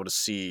wants to be able to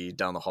see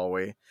down the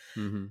hallway.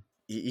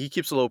 He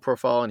keeps a low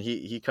profile, and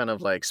he kind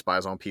of like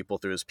spies on people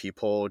through his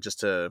peephole just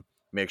to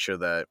make sure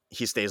that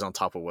he stays on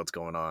top of what's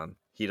going on.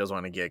 He doesn't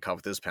want to get caught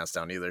with his pants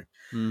down either.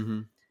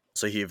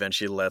 So he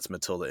eventually lets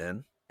Matilda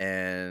in,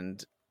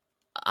 and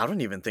I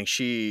don't even think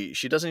she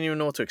doesn't even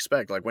know what to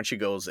expect. Like, when she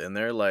goes in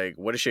there, like,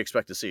 what does she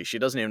expect to see? She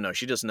doesn't even know.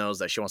 She just knows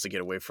that she wants to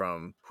get away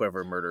from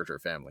whoever murdered her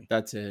family.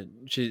 That's it.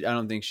 I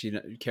don't think she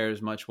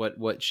cares much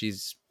what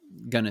she's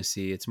gonna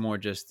see. It's more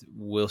just,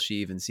 will she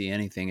even see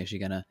anything? Is she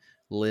gonna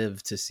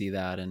live to see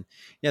that? And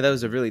yeah, that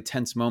was a really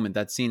tense moment.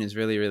 That scene is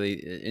really,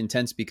 really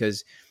intense,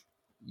 because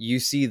you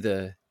see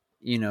the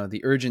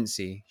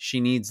urgency.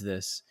 She needs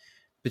this,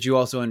 but you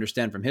also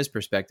understand from his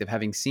perspective,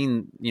 having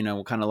seen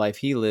what kind of life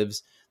he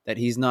lives, that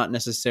he's not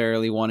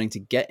necessarily wanting to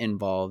get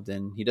involved,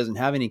 and he doesn't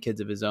have any kids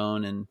of his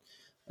own,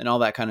 and all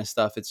that kind of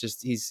stuff. It's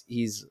just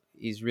he's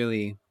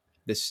really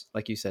this,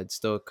 like you said,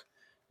 stoic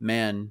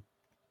man,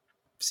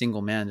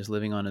 single man, just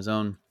living on his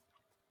own.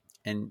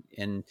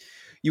 And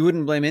you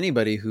wouldn't blame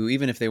anybody who,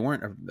 even if they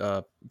weren't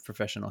a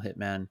professional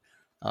hitman,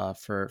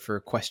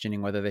 for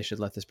questioning whether they should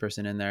let this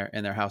person in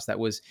their house. That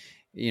was,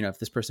 if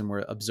this person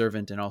were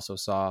observant and also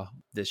saw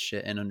this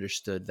shit and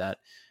understood that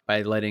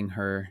by letting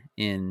her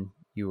in,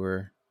 you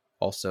were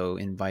also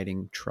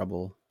inviting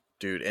trouble.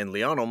 Dude, and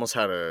Leon almost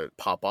had to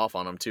pop off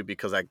on him too,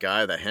 because that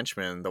guy, that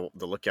henchman,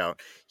 the lookout,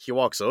 he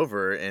walks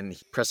over and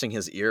pressing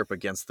his ear up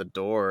against the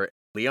door.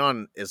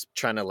 Leon is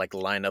trying to like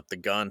line up the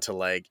gun to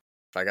like,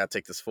 if I gotta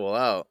take this fool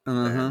out,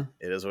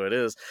 it is what it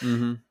is.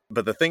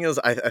 But the thing is,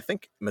 I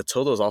think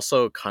Matilda was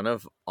also kind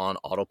of on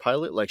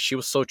autopilot. Like, she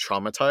was so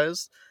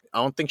traumatized.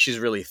 I don't think she's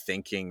really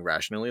thinking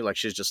rationally. Like,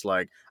 she's just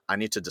like, I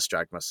need to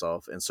distract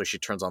myself. And so she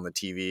turns on the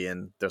TV,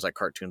 and there's like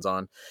cartoons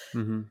on.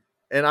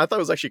 And I thought it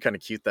was actually kind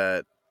of cute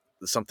that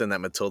something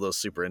that Matilda was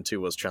super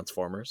into was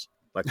Transformers,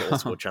 like the old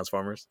school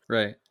Transformers.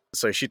 Right.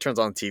 So she turns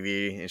on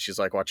TV and she's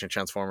like watching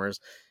Transformers.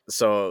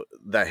 So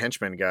that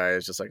henchman guy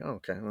is just like, oh,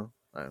 okay, well,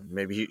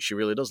 maybe she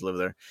really does live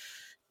there,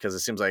 because it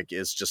seems like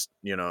it's just,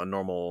 a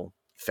normal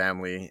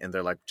family, and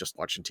they're like just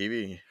watching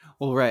TV.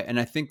 Well, right. And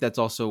I think that's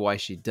also why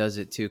she does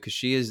it too, because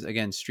she is,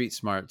 again, street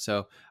smart.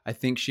 So I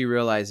think she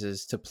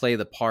realizes, to play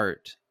the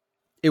part,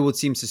 it would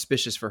seem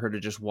suspicious for her to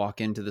just walk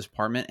into this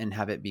apartment and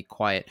have it be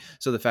quiet.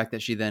 So the fact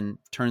that she then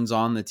turns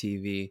on the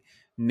TV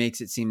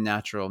makes it seem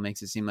natural,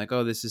 makes it seem like,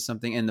 oh, this is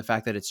something. And the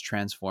fact that it's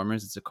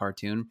Transformers, it's a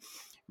cartoon,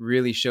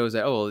 really shows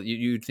that, oh,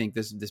 you'd think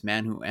this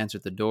man who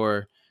answered the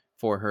door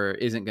for her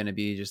isn't going to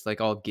be just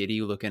like all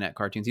giddy looking at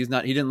cartoons. He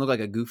didn't look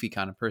like a goofy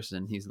kind of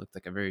person. He's looked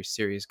like a very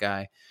serious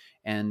guy.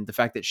 And the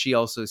fact that she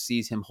also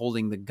sees him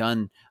holding the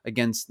gun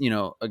against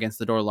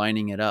the door,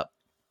 lining it up,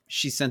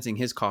 she's sensing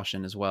his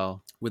caution as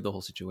well with the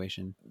whole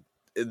situation.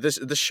 This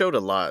showed a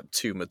lot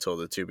to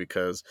Matilda too,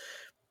 because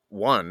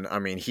one, I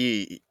mean,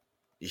 he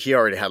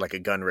already had like a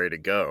gun ready to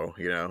go,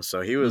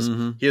 so he was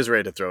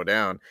ready to throw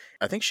down.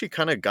 I think she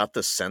kind of got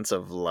the sense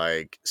of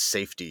like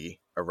safety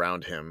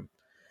around him.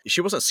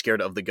 She wasn't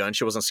scared of the gun.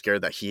 She wasn't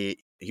scared that he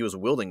was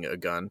wielding a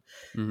gun.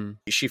 Mm-hmm.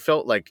 She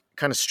felt like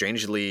kind of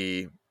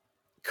strangely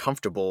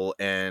comfortable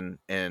and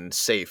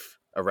safe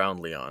around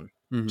Leon,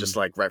 just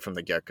like right from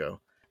the get-go.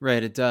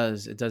 Right. It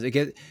does.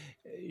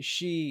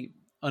 She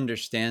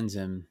understands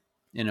him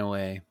in a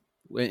way,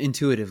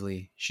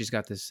 intuitively. She's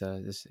got this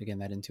again,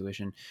 that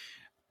intuition,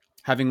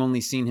 having only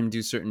seen him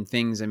do certain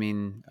things. I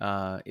mean,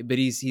 but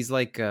he's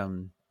like,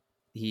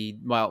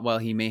 while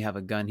he may have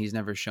a gun, he's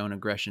never shown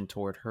aggression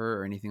toward her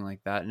or anything like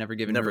that. Never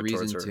given her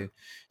reason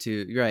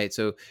to right.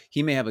 So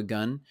he may have a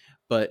gun,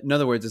 but in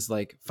other words, it's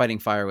like fighting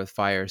fire with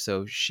fire.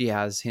 So he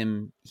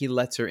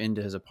lets her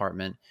into his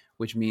apartment,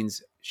 which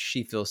means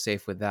she feels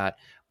safe with that.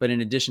 But in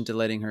addition to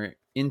letting her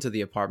into the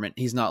apartment,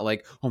 he's not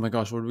like, oh my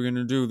gosh, what are we going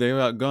to do? They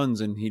got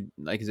guns. And he,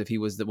 like, as if he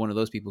was one of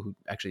those people who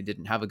actually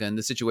didn't have a gun.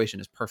 The situation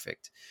is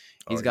perfect.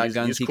 He's got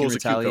guns. He can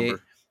retaliate.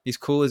 He's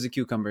cool as a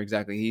cucumber.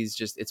 Exactly.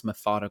 It's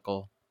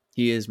methodical.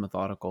 He is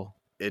methodical.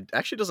 It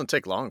actually doesn't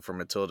take long for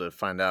Matilda to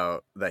find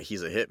out that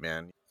he's a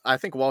hitman. I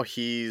think while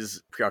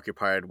he's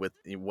preoccupied with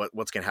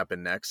what's going to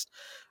happen next,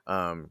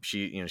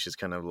 she's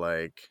kind of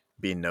like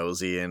being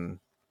nosy and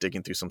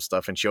digging through some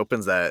stuff, and she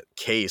opens that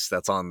case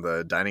that's on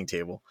the dining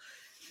table,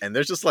 and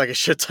there's just like a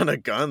shit ton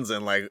of guns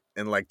and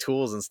like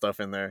tools and stuff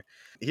in there.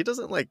 He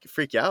doesn't like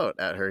freak out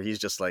at her. He's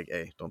just like,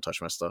 hey, don't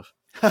touch my stuff.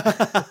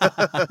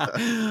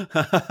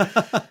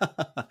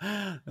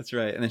 That's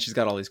right. And then she's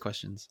got all these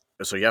questions.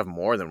 So you have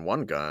more than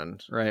one gun.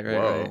 Right.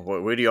 Whoa. Right.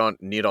 What do you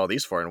need all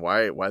these for? And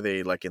why are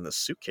they like in the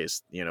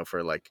suitcase,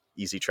 for like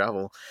easy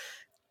travel?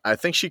 I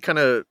think she kind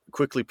of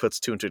quickly puts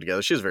two and two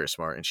together. She's very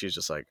smart, and she's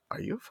just like, are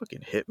you a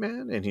fucking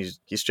hitman? And he's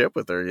straight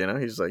with her,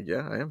 he's like,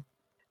 yeah, I am.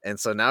 And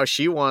so now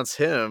she wants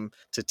him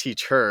to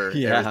teach her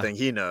everything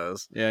he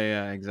knows.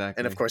 Yeah,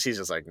 exactly. And of course he's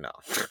just like, no,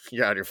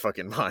 you're out of your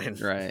fucking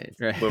mind. Right.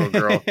 Little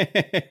girl.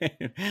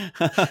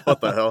 What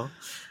the hell?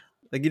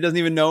 Like, he doesn't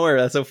even know her.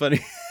 That's so funny.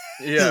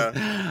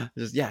 Yeah.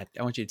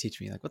 I want you to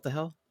teach me. Like, what the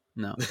hell?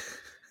 No.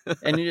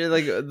 And you're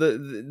like,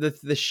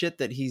 the shit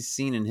that he's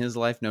seen in his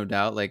life, no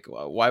doubt. Like,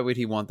 why would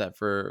he want that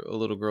for a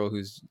little girl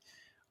who's,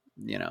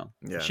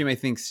 she may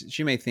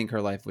think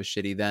her life was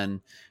shitty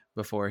then,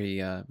 before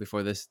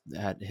this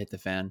had hit the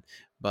fan,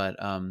 but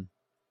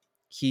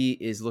he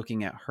is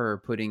looking at her,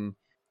 putting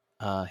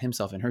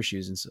himself in her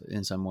shoes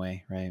in some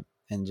way, right?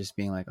 And just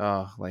being like,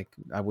 oh, like,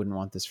 I wouldn't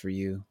want this for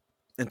you.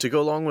 And to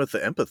go along with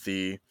the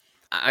empathy,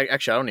 I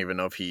don't even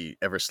know if he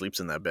ever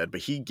sleeps in that bed,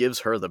 but he gives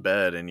her the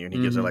bed, and he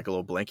gives her like a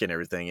little blanket and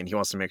everything, and he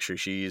wants to make sure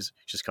she's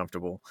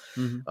comfortable.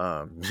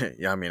 I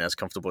mean, as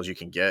comfortable as you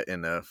can get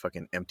in a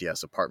fucking empty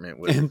ass apartment.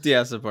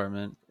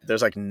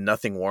 There's like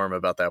nothing warm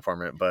about that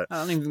apartment, but I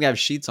don't even think they have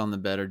sheets on the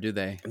bed, or do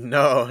they?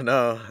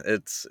 No,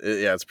 it's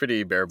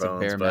pretty bare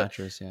bones. It's a bare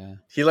mattress. Yeah,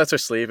 he lets her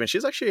sleep, and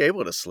she's actually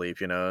able to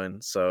sleep,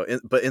 and so,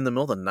 but in the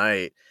middle of the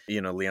night,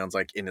 Leon's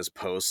like in his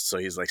post, so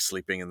he's like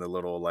sleeping in the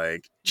little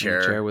like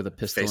chair with a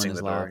pistol facing in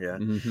his the lap. door. Yeah.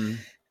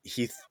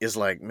 He is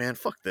like, man,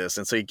 fuck this.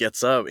 And so he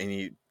gets up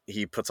and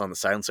he puts on the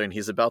silencer, and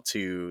he's about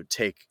to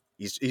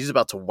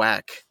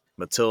whack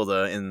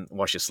Matilda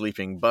while she's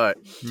sleeping, but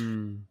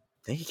I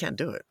think he can't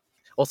do it.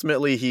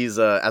 Ultimately, he's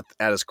at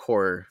his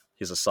core,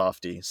 he's a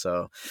softie,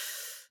 so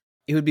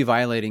he would be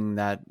violating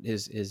that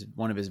is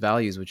one of his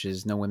values, which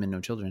is no women,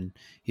 no children.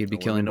 He'd be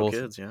killing both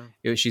kids.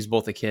 Yeah, she's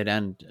both a kid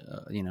and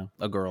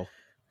a girl.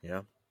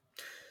 Yeah.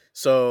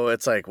 So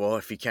it's like, well,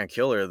 if you can't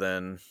kill her,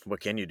 then what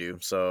can you do?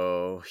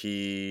 So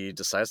he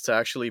decides to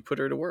actually put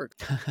her to work.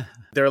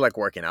 They're like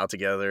working out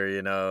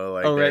together,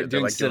 like they're like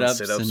doing sit-ups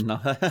and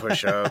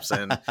push-ups,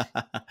 and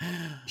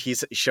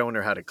he's showing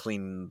her how to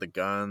clean the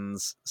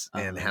guns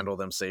and handle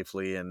them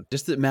safely. And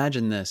just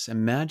imagine this.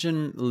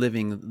 Imagine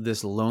living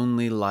this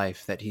lonely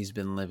life that he's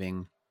been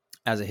living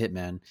as a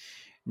hitman,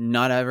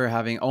 not ever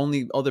having,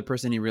 only other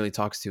person he really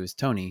talks to is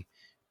Tony.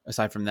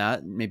 Aside from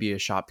that, maybe a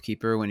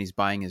shopkeeper when he's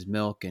buying his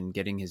milk and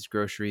getting his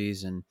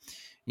groceries. And,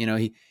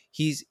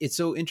 it's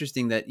so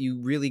interesting that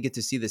you really get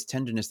to see this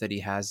tenderness that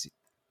he has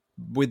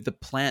with the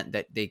plant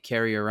that they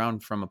carry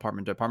around from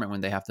apartment to apartment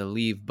when they have to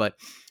leave. But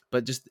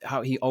just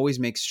how he always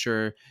makes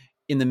sure,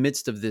 in the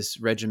midst of this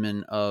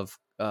regimen of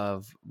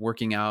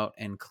working out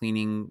and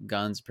cleaning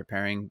guns,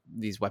 preparing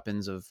these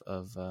weapons of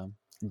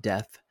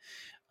death,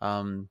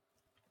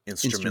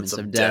 instruments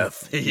of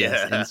death.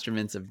 Yes,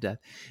 instruments of death.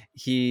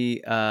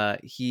 He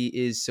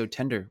is so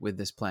tender with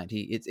this plant.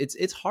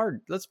 It's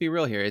hard. Let's be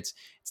real here. It's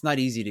not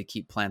easy to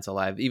keep plants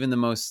alive. Even the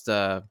most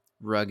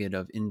rugged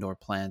of indoor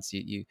plants,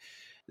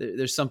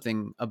 there's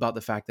something about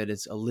the fact that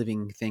it's a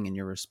living thing and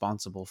you're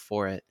responsible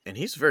for it. And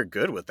he's very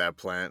good with that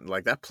plant.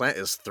 Like, that plant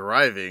is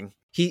thriving.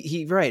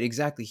 He right,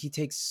 exactly. He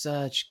takes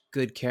such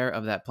good care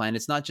of that plant.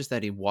 It's not just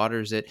that he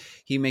waters it.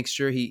 He makes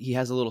sure he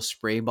has a little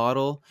spray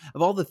bottle.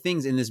 Of all the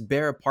things in this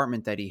bare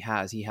apartment that he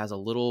has a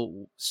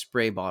little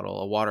spray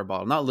bottle, a water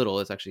bottle. Not little,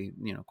 it's actually,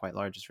 quite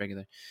large. It's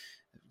regular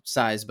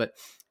size, but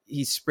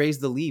he sprays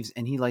the leaves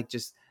and he like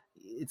just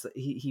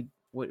he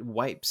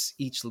wipes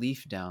each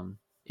leaf down.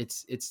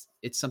 It's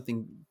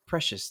something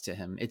precious to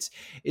him.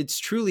 It's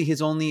truly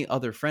his only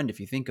other friend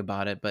if you think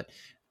about it. But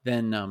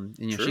then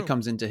she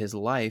comes into his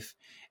life,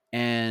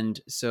 and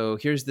so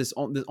here's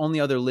the only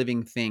other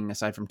living thing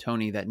aside from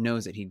Tony that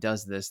knows that he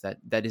does this,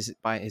 that is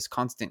by his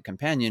constant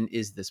companion,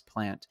 is this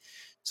plant.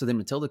 So then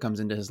Matilda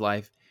comes into his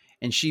life,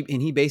 and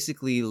he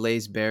basically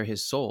lays bare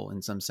his soul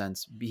in some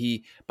sense.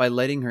 By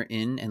letting her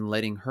in and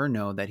letting her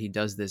know that he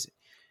does this,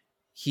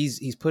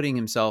 he's putting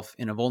himself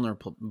in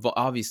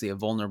obviously a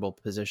vulnerable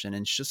position,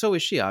 and so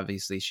is she.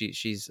 Obviously,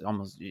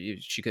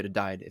 she could have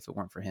died if it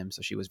weren't for him.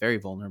 So she was very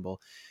vulnerable.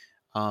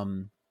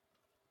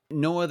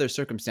 No other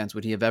circumstance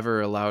would he have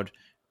ever allowed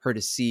her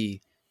to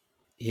see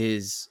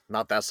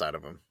not that side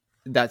of him.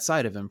 That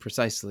side of him,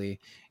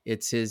 precisely.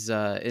 It's his,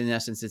 in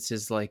essence, it's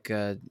his like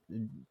a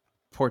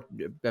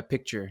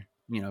picture,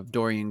 of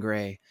Dorian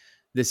Gray.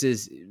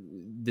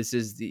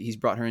 He's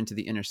brought her into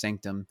the inner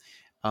sanctum,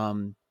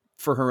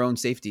 for her own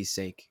safety's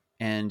sake.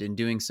 And in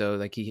doing so,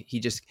 like he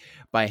just,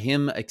 by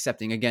him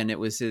accepting, again, it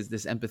was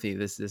this empathy,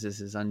 this is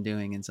his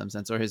undoing in some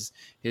sense, or his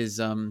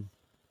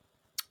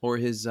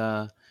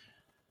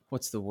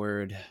what's the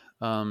word?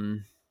 I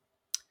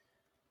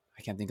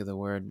can't think of the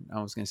word.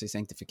 I was going to say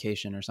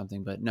sanctification or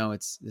something, but no,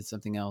 it's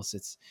something else.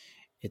 It's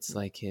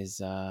like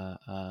his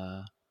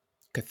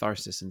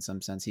catharsis in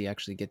some sense. He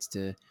actually gets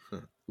to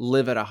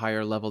live at a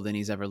higher level than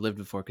he's ever lived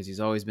before, because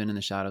he's always been in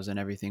the shadows and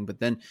everything. But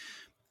then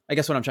I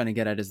guess what I'm trying to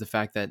get at is the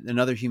fact that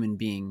another human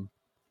being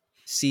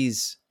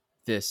sees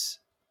this,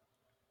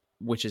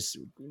 which is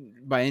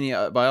by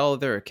all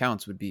other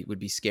accounts would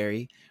be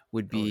scary,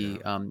 would be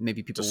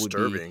maybe people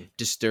disturbing. Would be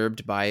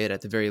disturbed by it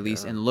at the very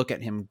least, and look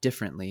at him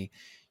differently.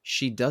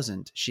 She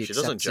doesn't. She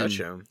doesn't judge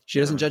him. She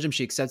doesn't judge him.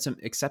 She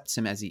accepts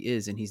him as he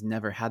is, and he's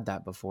never had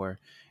that before.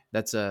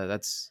 That's a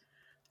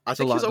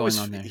lot going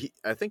on there.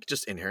 I think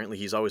just inherently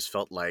he's always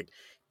felt like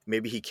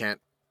maybe he can't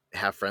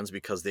have friends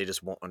because they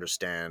just won't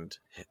understand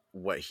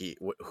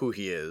who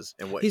he is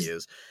and what he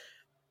is.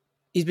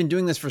 He's been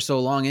doing this for so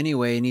long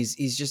anyway, and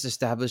he's just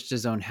established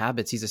his own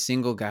habits. He's a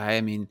single guy.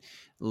 I mean,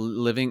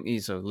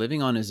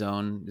 living on his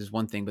own is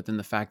one thing, but then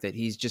the fact that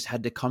he's just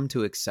had to come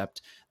to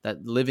accept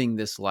that living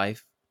this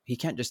life, he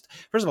can't just,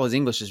 first of all, his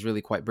English is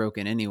really quite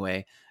broken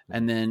anyway.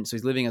 And then, so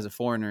he's living as a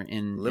foreigner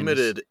in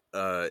limited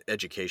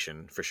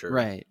education for sure.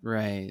 Right.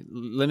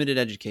 Limited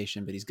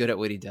education, but he's good at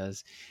what he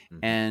does.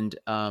 Mm-hmm.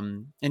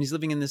 And he's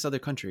living in this other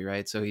country,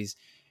 right? So he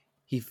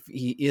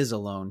is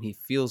alone. He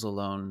feels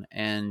alone.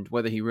 And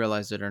whether he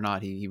realized it or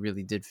not, he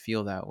really did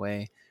feel that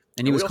way.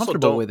 And he was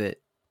comfortable with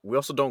it. We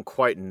also don't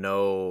quite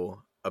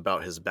know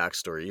about his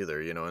backstory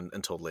either,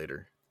 until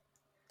later.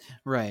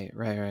 Right.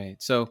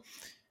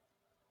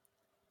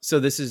 So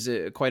this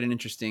is quite an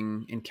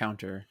interesting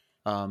encounter,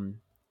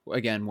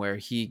 again, where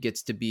he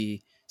gets to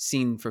be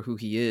seen for who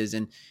he is,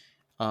 and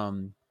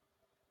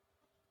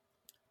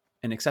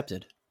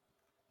accepted,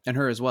 and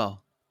her as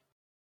well.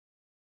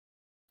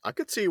 I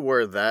could see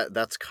where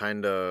that's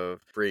kind of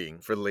freeing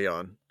for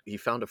Léon. He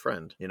found a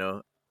friend,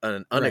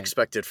 an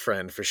unexpected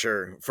friend for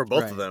sure, for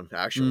both of them,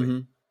 actually. Mm-hmm.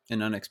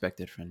 An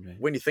unexpected friend, right?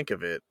 When you think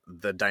of it,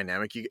 the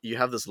dynamic, you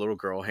have this little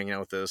girl hanging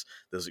out with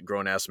this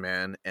grown-ass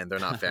man, and they're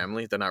not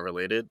family, they're not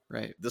related.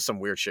 Right. There's some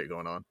weird shit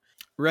going on.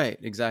 Right,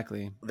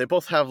 exactly. They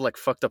both have like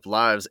fucked up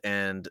lives,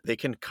 and they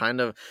can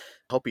kind of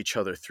help each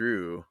other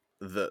through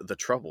the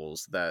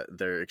troubles that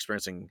they're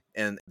experiencing,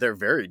 and they're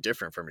very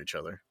different from each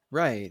other.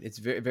 Right. It's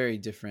very, very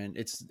different.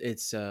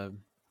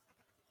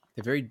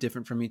 They're very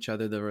different from each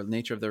other. The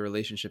nature of their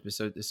relationship is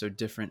so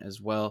different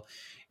as well.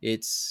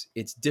 It's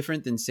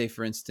different than, say,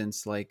 for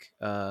instance, like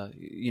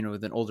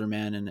with an older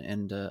man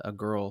and a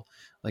girl,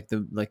 like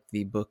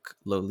the book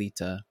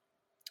Lolita,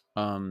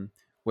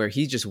 where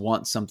he just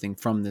wants something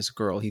from this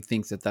girl. He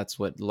thinks that that's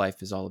what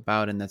life is all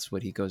about, and that's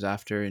what he goes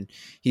after, and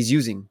he's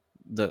using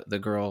the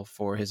girl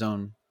for his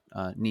own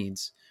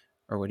needs,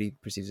 or what he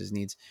perceives as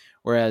needs.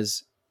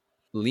 Whereas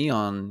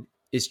Léon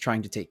is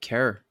trying to take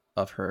care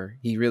of her.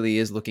 He really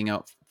is looking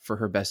out for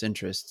her best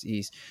interests.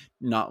 He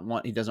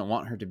doesn't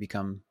want her to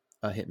become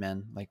a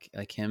hitman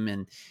like him,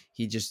 and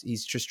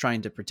he's just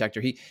trying to protect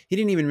her. He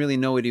didn't even really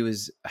know what he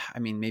was. I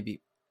mean, maybe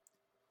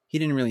he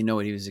didn't really know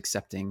what he was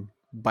accepting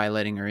by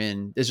letting her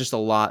in. There's a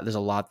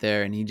lot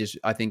there, and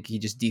I think he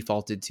just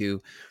defaulted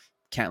to,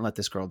 can't let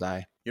this girl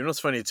die. You know what's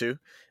funny too?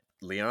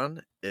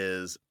 Léon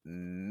is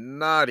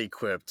not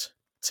equipped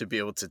to be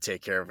able to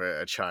take care of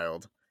a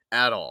child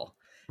at all.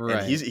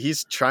 Right. And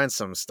he's trying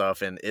some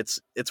stuff, and it's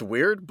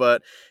weird,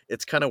 but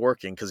it's kind of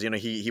working, because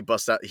he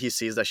busts out. He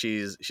sees that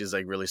she's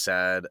like really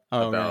sad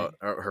about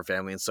her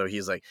family, and so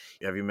he's like,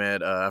 "Have you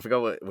met?" I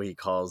forgot what he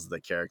calls the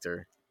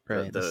character.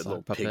 Right, the the sock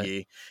little puppet.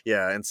 piggy.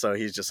 Yeah, and so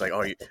he's just like,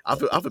 oh, I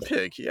have a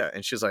pig. Yeah,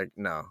 and she's like,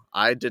 no,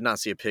 I did not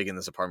see a pig in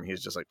this apartment.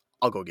 He's just like,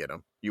 I'll go get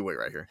him. You wait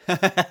right here.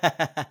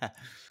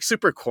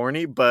 Super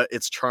corny, but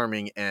it's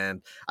charming,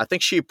 and I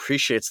think she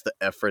appreciates the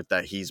effort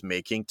that he's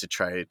making to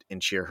try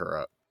and cheer her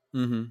up.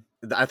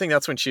 Mm-hmm. I think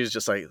that's when she's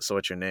just like, so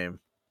what's your name?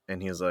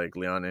 And he's like,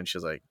 Leon, and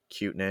she's like,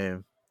 cute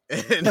name.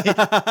 And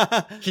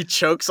he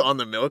chokes on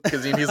the milk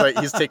because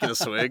he's taking a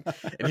swig,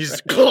 and he's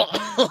just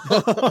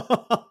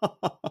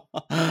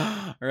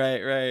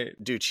right.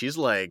 dude, she's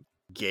like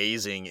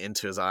gazing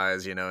into his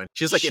eyes, and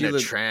she's like in She a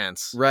looked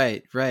trance.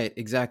 right,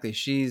 exactly.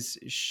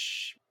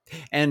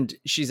 And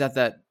she's at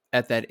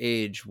that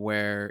age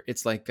where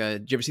it's like,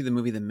 did you ever see the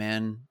movie The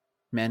Man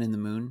in the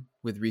Moon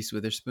with Reese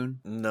Witherspoon?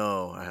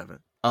 No, I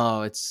haven't.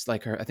 Oh, it's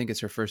like I think it's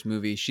her first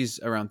movie. She's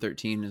around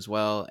 13 as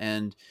well,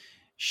 and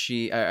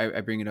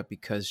I bring it up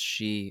because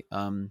she'd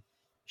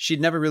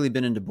never really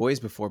been into boys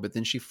before, but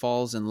then she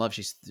falls in love.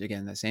 She's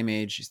again that same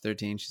age. She's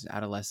 13. She's an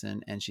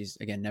adolescent, and she's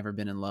again never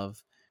been in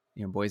love.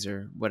 Boys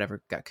are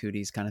whatever, got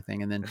cooties kind of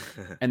thing.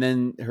 And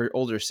then her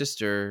older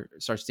sister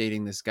starts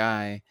dating this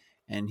guy,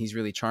 and he's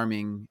really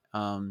charming,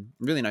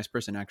 really nice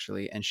person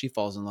actually, and she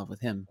falls in love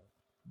with him.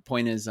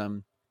 Point is,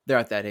 they're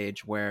at that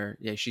age where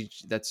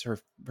that's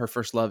her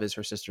first love is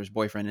her sister's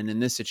boyfriend, and in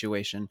this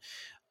situation,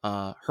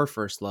 her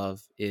first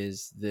love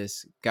is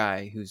this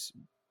guy who's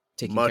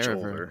taking Much care of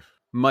older. her.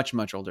 Much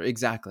older.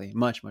 Exactly.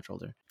 Much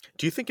older.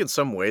 Do you think in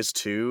some ways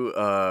too,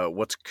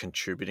 what's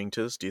contributing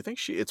to this? Do you think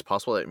it's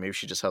possible that maybe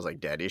she just has like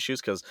daddy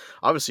issues? Because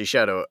obviously she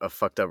had a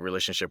fucked up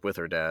relationship with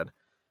her dad.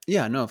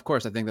 Yeah, no, of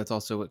course. I think that's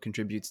also what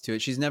contributes to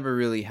it. She's never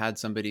really had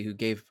somebody who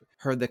gave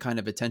her the kind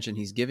of attention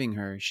he's giving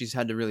her. She's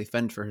had to really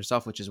fend for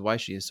herself, which is why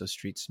she is so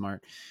street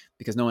smart,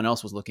 because no one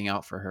else was looking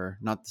out for her.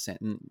 Not the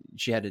same.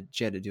 She had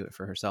to do it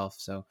for herself.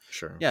 So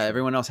Sure. yeah,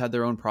 everyone else had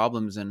their own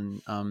problems,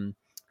 and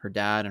her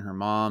dad and her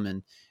mom,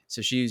 and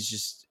so she was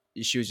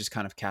just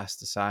kind of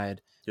cast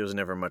aside. He was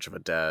never much of a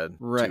dad.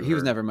 Right. He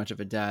was never much of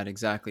a dad.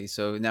 Exactly.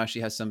 So now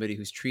she has somebody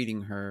who's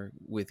treating her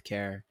with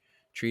care,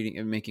 treating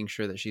and making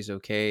sure that she's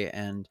okay,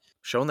 and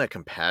showing that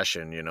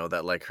compassion,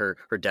 that like her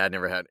dad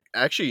never had.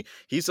 Actually,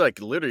 he's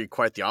like literally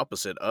quite the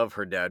opposite of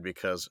her dad,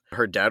 because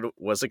her dad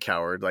was a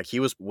coward. Like he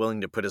was willing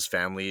to put his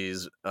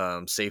family's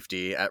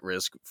safety at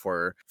risk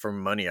for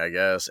money, I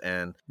guess.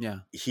 And yeah,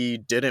 he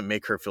didn't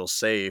make her feel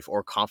safe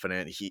or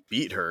confident. He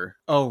beat her.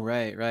 Oh,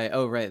 right.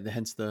 Oh, right.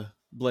 Hence the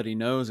bloody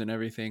nose and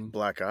everything.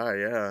 Black eye,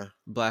 yeah.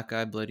 Black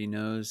eye, bloody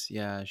nose.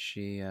 Yeah,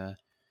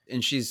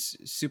 and she's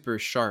super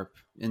sharp,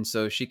 and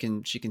so she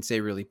can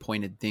say really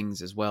pointed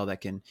things as well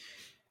that can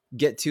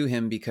get to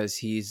him, because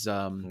he's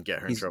get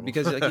her in trouble.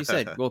 Because like you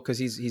said, well, because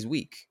he's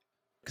weak.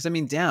 Because I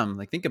mean, damn,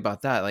 like think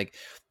about that, like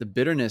the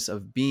bitterness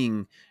of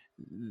being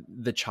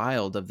the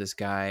child of this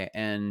guy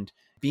and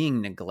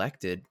being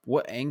neglected.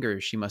 What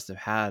anger she must have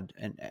had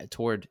and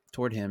toward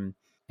him,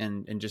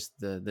 and just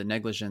the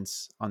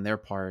negligence on their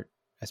part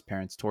as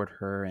parents toward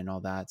her and all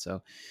that.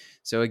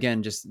 So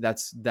again, just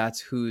that's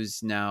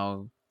who's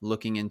now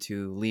looking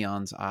into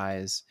Leon's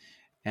eyes.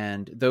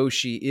 And though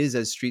she is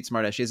as street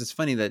smart as she is, it's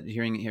funny that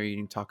hearing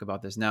you talk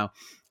about this now,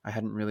 I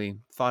hadn't really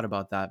thought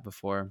about that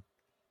before,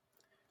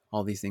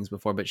 all these things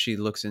before, but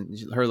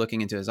her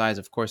looking into his eyes,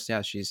 of course,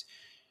 yeah, she's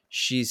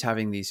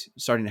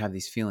starting to have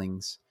these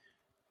feelings.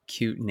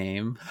 Cute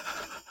name.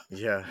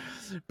 Yeah.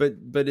 But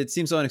it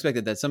seems so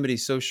unexpected that somebody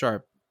so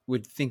sharp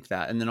would think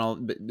that, and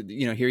then but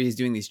here he's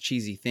doing these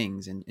cheesy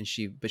things, and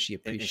she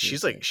appreciates and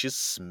she's it. She's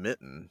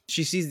smitten.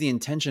 She sees the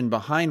intention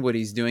behind what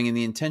he's doing, and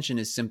the intention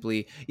is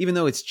simply, even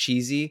though it's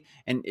cheesy,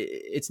 and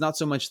it's not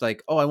so much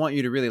like, oh, I want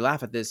you to really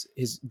laugh at this.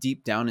 His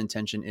deep down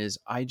intention is,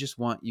 I just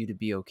want you to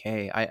be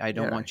okay. I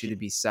don't want you to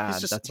be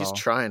sad. He's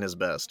trying his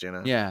best,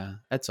 Yeah,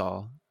 that's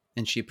all.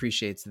 And she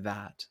appreciates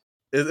that.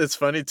 It's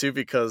funny too,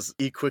 because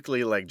he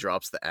quickly like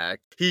drops the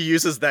act. He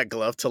uses that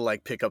glove to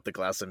like pick up the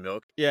glass of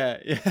milk. Yeah.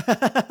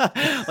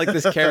 Like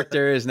this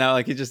character is now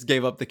like, he just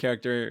gave up the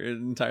character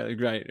entirely.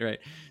 Right.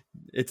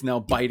 It's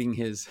now biting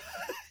his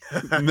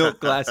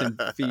milk glass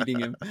and feeding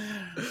him.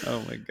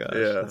 Oh my gosh,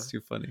 that's too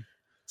funny.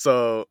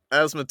 So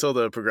as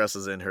Matilda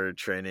progresses in her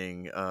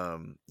training,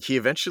 he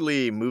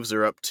eventually moves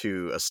her up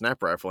to a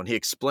sniper rifle, and he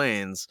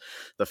explains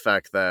the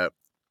fact that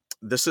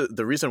this is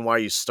the reason why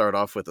you start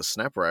off with a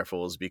sniper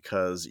rifle, is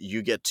because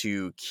you get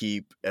to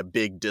keep a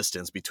big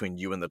distance between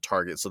you and the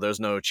target. So there's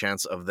no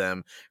chance of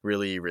them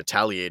really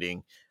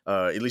retaliating,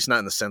 at least not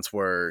in the sense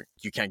where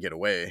you can't get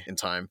away in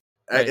time.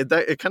 Right.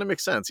 It kind of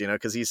makes sense,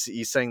 because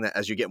he's saying that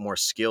as you get more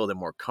skilled and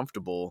more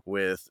comfortable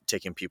with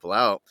taking people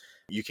out,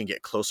 you can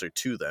get closer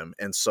to them.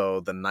 And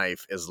so the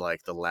knife is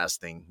like the last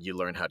thing you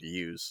learn how to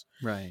use.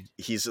 Right.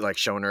 He's like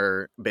showing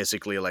her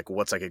basically like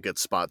what's like a good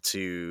spot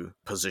to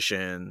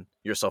position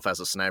yourself as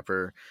a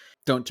sniper.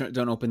 Don't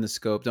open the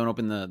scope. Don't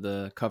open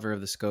the cover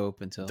of the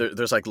scope until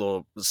there's like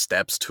little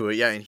steps to it.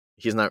 Yeah. And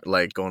he's not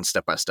like going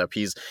step by step.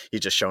 He's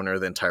just showing her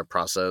the entire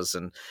process,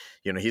 and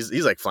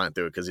he's like flying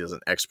through it because he's an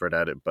expert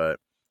at it. But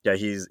Yeah,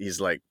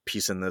 he's like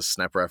piecing this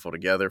sniper rifle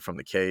together from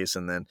the case,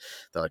 and then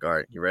they're like, "All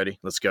right, you ready?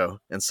 Let's go."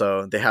 And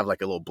so they have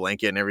like a little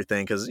blanket and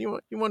everything because you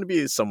want to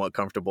be somewhat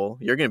comfortable.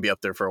 You're going to be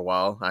up there for a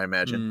while, I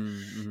imagine,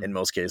 Mm-hmm. in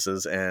most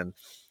cases. And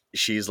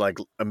she's like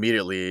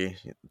immediately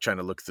trying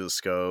to look through the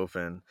scope,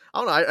 and I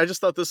don't know. I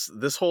just thought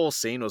this whole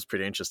scene was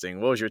pretty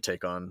interesting. What was your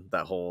take on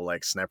that whole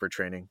like sniper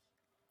training?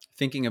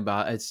 Thinking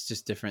about it's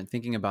just different.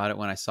 Thinking about it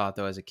when I saw it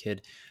though as a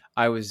kid,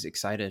 I was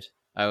excited.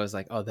 I was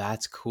like, "Oh,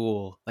 that's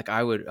cool!" Like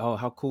I would, "Oh,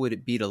 how cool would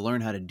it be to learn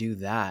how to do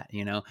that?"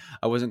 You know,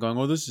 I wasn't going,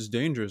 "Oh, this is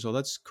dangerous. Oh,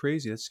 that's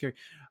crazy. That's scary,"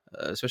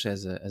 especially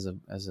as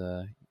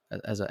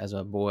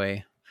a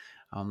boy.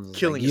 I was like,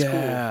 Killing is cool.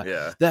 "Yeah,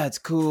 Yeah. that's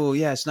cool.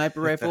 Yeah,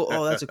 sniper rifle.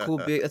 Oh, that's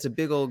a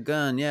big old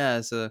gun. Yeah."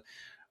 So,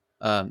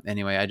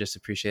 anyway, I just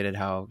appreciated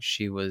how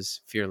she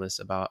was fearless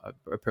about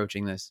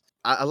approaching this.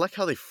 I like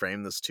how they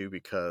frame this too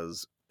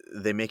because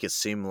they make it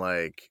seem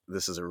like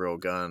this is a real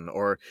gun,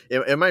 or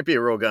it might be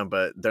a real gun,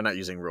 but they're not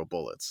using real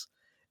bullets.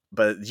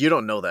 But you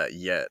don't know that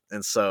yet,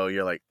 and so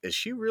you're like, is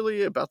she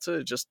really about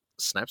to just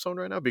snipe someone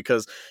right now?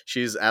 Because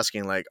she's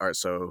asking like, all right,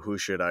 so who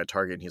should I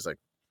target? And he's like,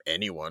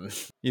 anyone.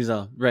 He's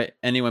all right.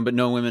 Anyone, but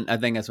no women. I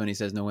think that's when he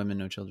says, "No women,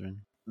 no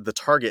children." The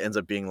target ends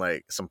up being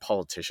like some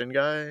politician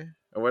guy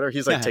or whatever.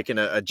 He's like Yeah, taking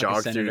a like a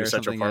jog senator through or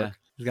Central something. Yeah, Park.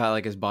 he's got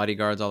like his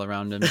bodyguards all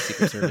around him,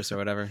 Secret Service or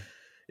whatever.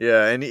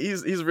 Yeah, and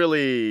he's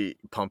really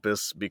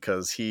pompous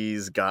because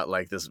he's got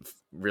like this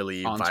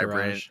really vibrant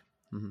Entourage.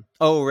 Mm-hmm.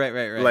 Oh,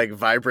 right. like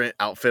vibrant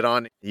outfit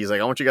on. He's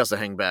like, I want you guys to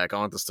hang back. I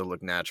want this to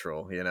look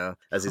natural,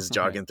 as he's Right.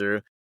 jogging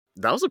through.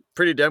 That was a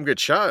pretty damn good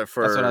shot That's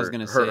what I was for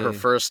gonna her say.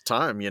 first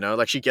time,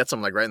 like she gets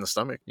him like right in the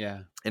stomach.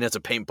 Yeah. And it's a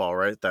paintball,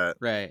 right? That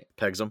Right.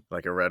 pegs him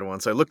like a red one.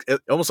 So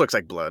it almost looks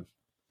like blood.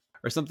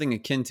 Or something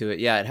akin to it.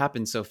 Yeah, it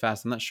happened so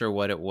fast. I'm not sure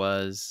what it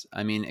was.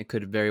 I mean, it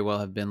could very well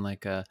have been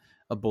like a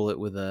bullet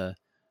with a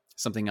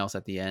something else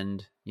at the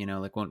end.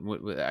 Like one.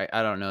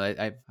 I don't know.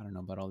 I don't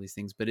know about all these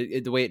things, but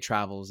the way it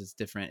travels, it's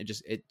different. It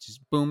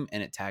just boom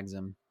and it tags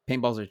them.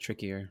 Paintballs are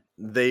trickier.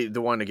 They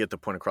want to get the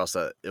point across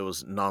that it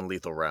was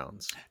non-lethal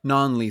rounds.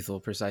 Non-lethal,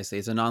 precisely.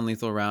 It's a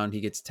non-lethal round.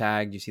 He gets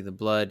tagged. You see the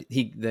blood.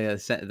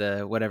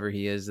 The whatever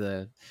he is,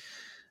 the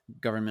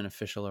government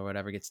official or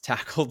whatever, gets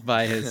tackled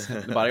by his the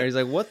bodyguard. He's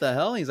like, "What the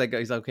hell?" He's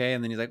okay,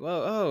 and then he's like,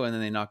 "Whoa, oh!" And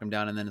then they knock him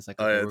down, and then it's like,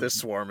 Oh okay, yeah, they're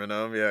swarming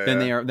them. Yeah,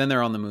 then yeah.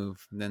 they're on the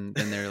move. Then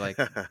they're like,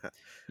 All right,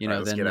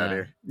 let's then get out of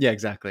here. yeah,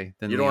 exactly.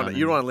 Then You don't want Leon to,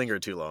 you don't and want to linger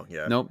too long.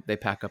 Yeah. nope, they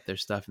pack up their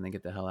stuff and they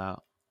get the hell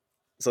out.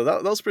 So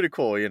that was pretty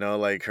cool,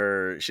 like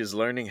she's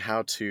learning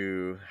how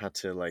to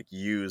like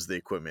use the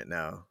equipment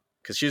now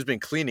because she's been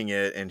cleaning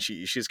it, and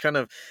she's kind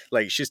of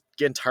like she's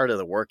getting tired of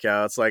the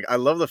workouts. Like I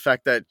love the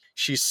fact that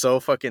she's so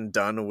fucking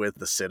done with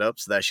the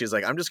sit-ups that she's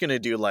like, I'm just gonna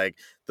do like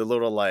the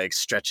little like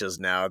stretches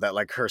now that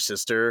like her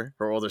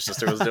older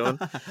sister was doing.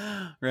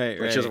 Right,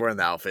 Like she was right. wearing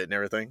the outfit and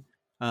everything.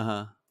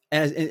 Uh-huh.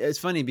 And it's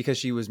funny because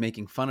she was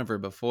making fun of her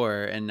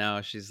before, and now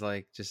she's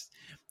like just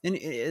and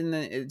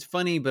it's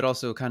funny, but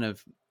also kind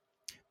of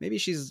maybe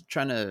she's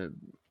trying to,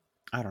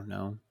 I don't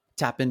know,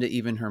 tap into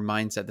even her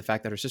mindset, the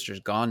fact that her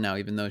sister's gone now,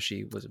 even though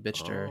she was a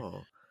bitch to her.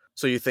 Oh,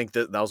 so you think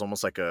that was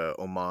almost like a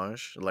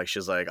homage? Like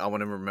she's like, I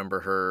want to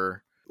remember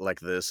her like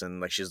this, and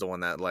like she's the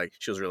one that like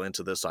she was really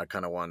into this, so I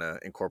kind of want to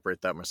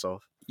incorporate that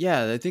myself.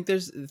 Yeah, I think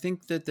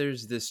that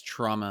there's this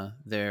trauma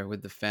there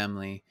with the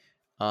family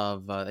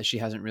of that she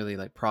hasn't really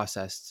like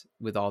processed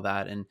with all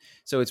that, and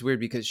so it's weird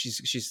because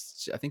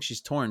she's I think she's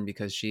torn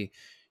because she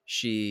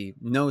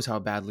knows how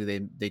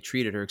badly they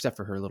treated her, except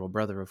for her little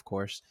brother, of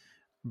course.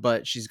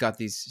 But she's got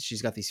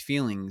these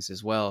feelings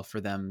as well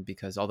for them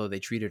because although they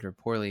treated her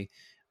poorly,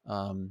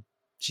 um,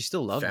 she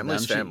still loved them.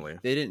 Family's family.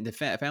 They didn't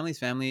family's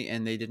family,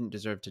 and they didn't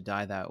deserve to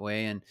die that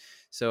way. And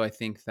so I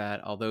think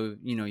that although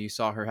you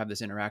saw her have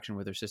this interaction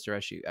with her sister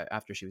as she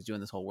after she was doing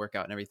this whole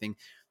workout and everything,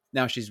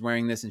 now she's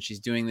wearing this and she's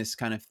doing this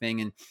kind of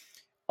thing. And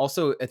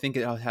also I think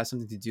it has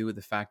something to do with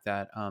the fact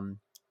that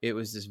it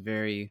was this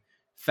very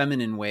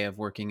feminine way of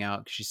working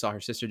out. She saw her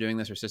sister doing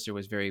this. Her sister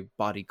was very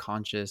body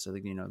conscious, so,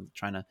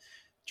 trying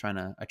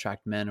to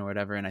attract men or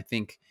whatever. And I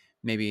think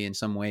maybe in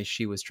some way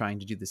she was trying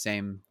to do the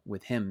same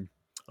with him,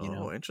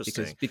 Oh,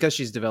 interesting. because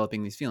she's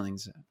developing these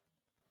feelings.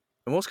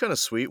 And what's kind of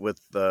sweet with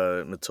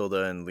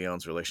Matilda and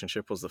Leon's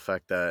relationship was the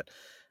fact that,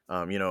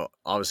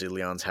 obviously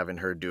Leon's having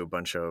her do a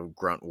bunch of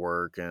grunt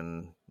work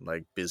and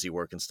like busy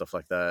work and stuff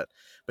like that.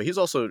 But he's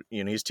also,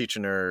 he's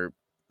teaching her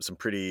some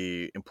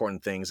pretty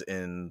important things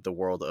in the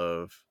world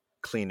of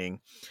cleaning.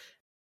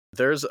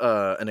 There's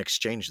an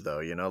exchange though,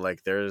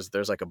 like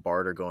there's like a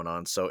barter going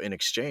on. So in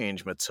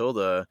exchange,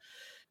 Matilda,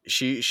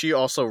 she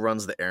also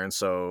runs the errand.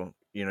 So,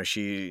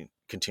 she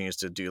continues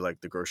to do like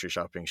the grocery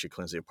shopping. She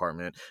cleans the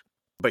apartment,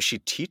 but she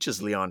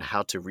teaches Leon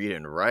how to read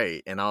and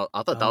write. And I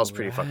thought that Oh, was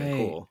pretty fucking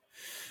cool.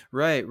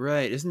 right.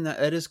 Isn't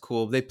that is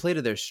cool? They play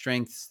to their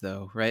strengths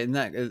though, right? And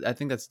that I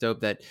think that's dope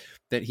that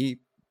he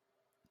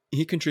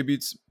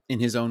contributes in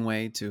his own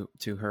way to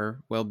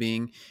her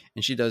well-being,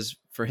 and she does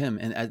for him,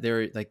 and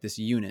they're like this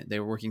unit.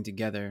 They're working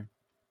together,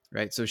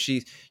 right? So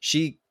she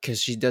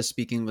because she does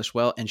speak English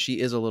well, and she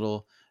is a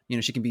little,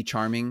 she can be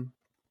charming,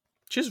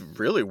 She's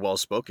really well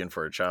spoken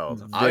for a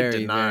child. I did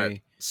Very, not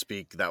very.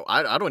 speak that.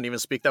 I don't even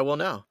speak that well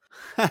now.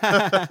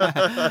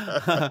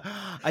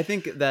 I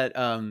think that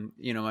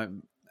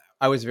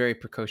I was very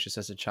precocious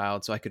as a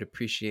child, so I could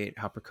appreciate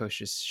how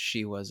precocious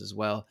she was as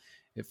well.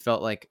 It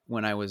felt like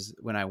when I was,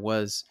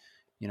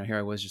 here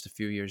I was just a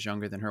few years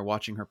younger than her,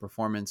 watching her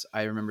performance.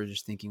 I remember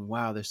just thinking,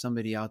 "Wow, there's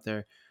somebody out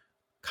there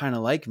kind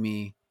of like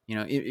me."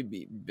 It'd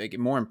be like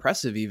more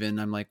impressive even.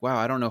 I'm like, wow,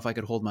 I don't know if I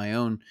could hold my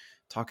own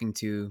talking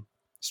to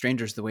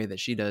strangers the way that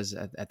she does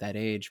at that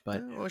age,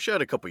 but Well, she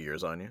had a couple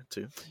years on you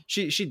too.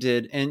 she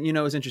did. And it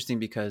was interesting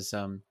because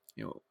my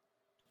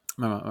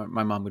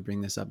mom would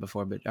bring this up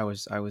before, but I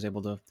was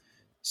able to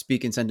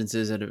speak in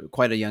sentences at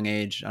quite a young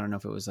age. I don't know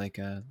if it was like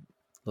a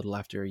little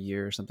after a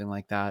year or something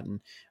like that, and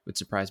would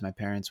surprise my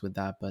parents with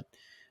that. But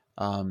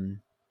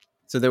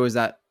so there was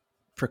that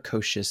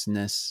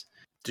precociousness.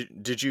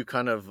 Did you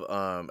kind of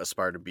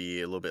aspire to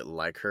be a little bit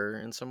like her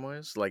in some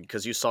ways? Like,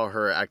 because you saw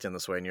her acting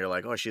this way, and you're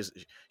like, oh, she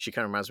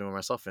kind of reminds me of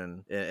myself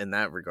in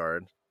that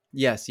regard.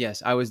 Yes,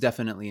 I was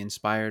definitely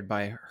inspired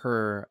by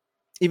her.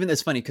 Even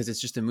it's funny because it's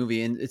just a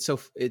movie, and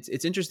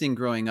it's interesting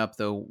growing up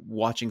though,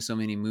 watching so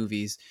many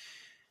movies.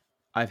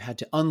 I've had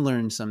to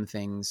unlearn some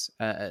things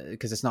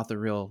because it's not the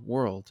real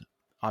world,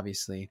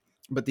 obviously.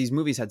 But these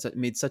movies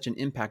made such an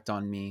impact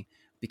on me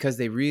because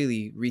they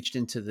really reached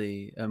into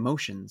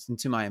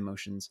my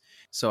emotions.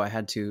 So I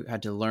had to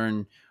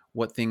learn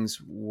what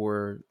things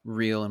were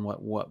real and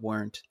what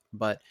weren't.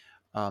 But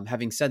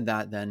having said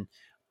that, then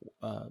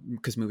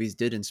because movies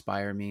did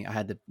inspire me, I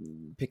had to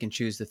pick and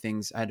choose the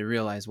things. I had to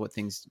realize what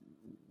things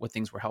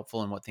were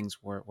helpful and what things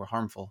were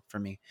harmful for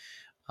me.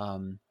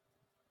 Um,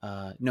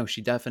 no,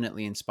 she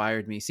definitely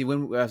inspired me. See,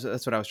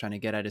 that's what I was trying to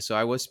get at. Is so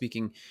I was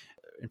speaking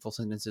in full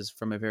sentences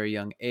from a very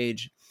young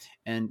age,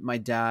 and my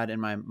dad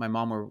and my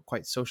mom were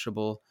quite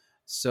sociable.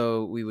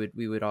 So we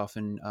would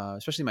often,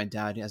 especially my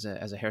dad as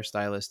a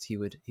hairstylist, he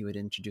would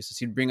introduce us.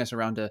 He'd bring us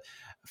around to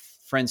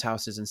friends'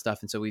 houses and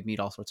stuff, and so we'd meet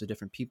all sorts of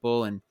different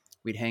people, and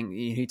we'd hang.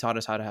 He taught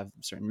us how to have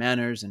certain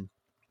manners, and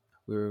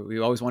we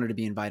always wanted to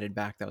be invited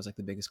back. That was like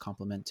the biggest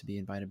compliment, to be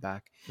invited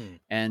back. Hmm.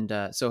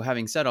 And so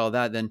having said all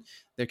that, then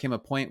there came a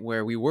point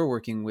where we were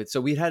working with,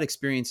 so we'd had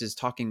experiences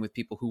talking with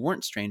people who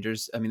weren't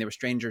strangers. I mean, they were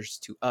strangers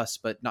to us,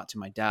 but not to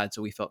my dad.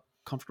 So we felt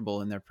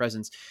comfortable in their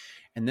presence.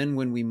 And then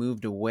when we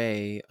moved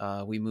away,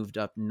 we moved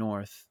up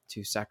north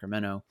to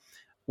Sacramento.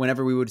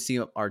 Whenever we would see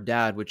our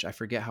dad, which I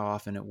forget how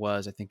often it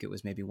was, I think it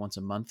was maybe once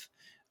a month,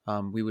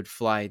 we would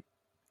fly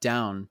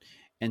down.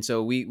 And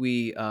so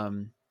we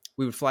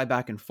would fly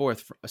back and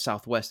forth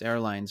Southwest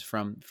Airlines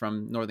from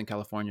Northern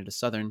California to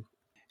Southern,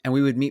 and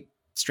we would meet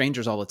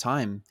strangers all the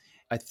time.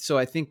 So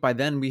I think by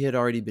then we had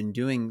already been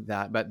doing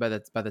that. But by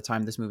the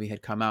time this movie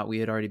had come out, we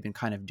had already been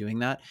kind of doing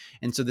that.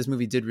 And so this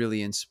movie did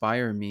really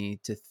inspire me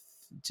to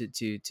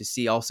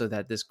see also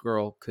that this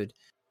girl could,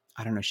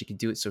 I don't know, she could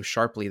do it so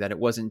sharply that it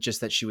wasn't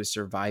just that she was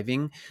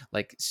surviving,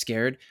 like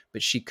scared,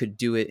 but she could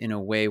do it in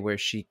a way where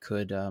she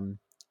could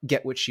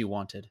get what she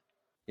wanted.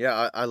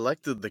 Yeah, I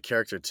like the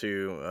character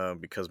too,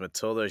 because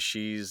Matilda,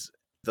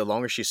 the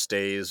longer she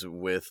stays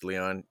with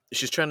Leon,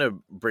 she's trying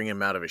to bring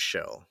him out of his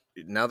shell.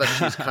 Now that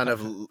she's kind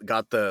of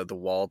got the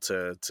wall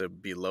to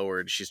be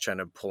lowered, she's trying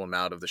to pull him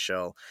out of the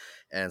shell,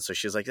 and so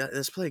she's like,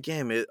 "Let's play a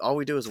game. All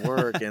we do is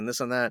work and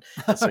this and that."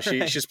 And so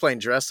Right. she's playing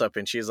dress up,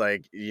 and she's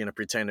like,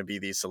 pretending to be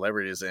these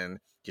celebrities, and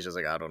he's just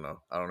like, I don't know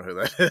who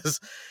that is."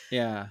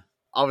 Yeah.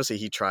 Obviously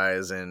he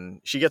tries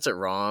and she gets it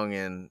wrong,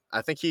 and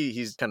I think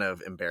he's kind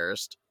of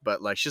embarrassed,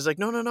 but like she's like,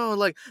 no,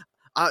 like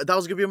that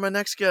was gonna be my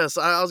next guess.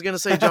 I was gonna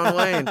say John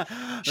Wayne.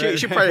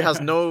 She probably has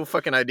no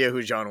fucking idea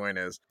who John Wayne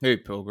is. Hey,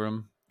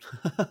 Pilgrim.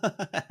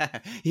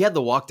 He had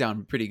the walk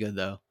down pretty good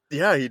though.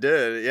 Yeah, he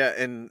did. Yeah,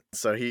 and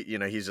so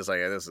he's just like,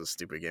 this is a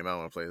stupid game, I don't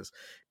want to play this.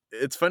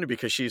 It's funny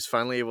because she's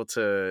finally able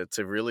to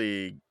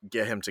really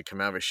get him to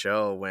come out of his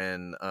shell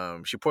when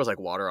she pours like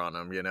water on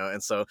him,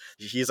 and so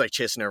he's like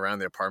chasing her around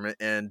the apartment.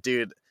 And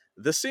dude,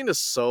 this scene is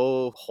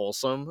so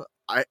wholesome.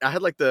 I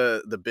had like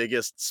the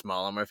biggest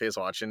smile on my face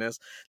watching this.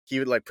 He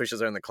would like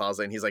pushes her in the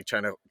closet, and he's like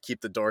trying to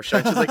keep the door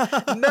shut. She's like,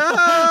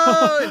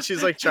 no, and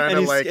she's like trying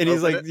to like, and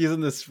he's like it.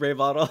 using the spray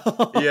bottle.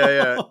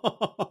 Yeah.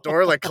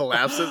 Door like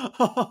collapses.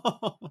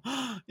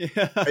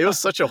 Yeah, it was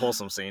such a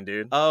wholesome scene,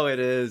 dude. Oh, it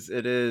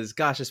is.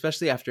 Gosh,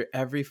 especially after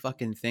every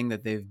fucking thing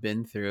that they've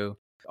been through,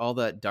 all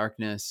that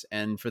darkness,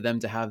 and for them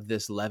to have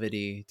this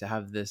levity, to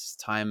have this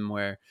time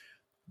where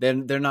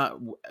they're not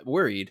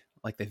worried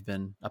like they've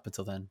been up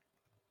until then.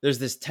 There's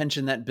this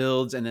tension that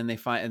builds, and then they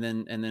find,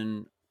 and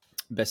then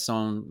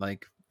Besson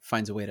like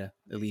finds a way to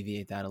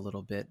alleviate that a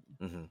little bit.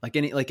 Mm-hmm.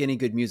 Like any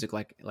good music,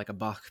 like a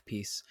Bach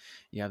piece,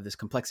 you have this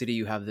complexity,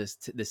 you have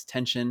this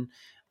tension,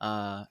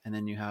 and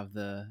then you have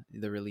the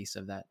release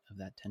of that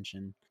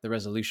tension, the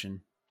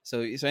resolution.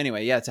 So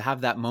anyway, yeah, to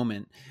have that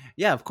moment,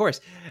 yeah, of course,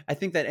 I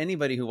think that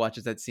anybody who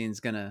watches that scene is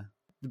gonna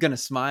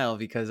smile,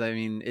 because I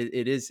mean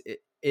it is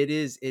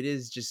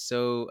just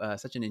so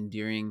such an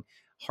endearing,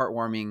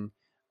 heartwarming,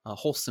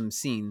 wholesome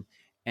scene.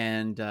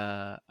 And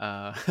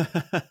I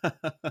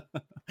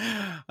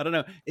don't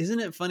don't know. Isn't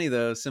it funny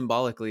though,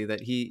 symbolically,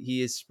 that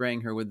he is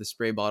spraying her with the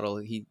spray bottle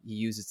he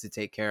uses to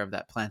take care of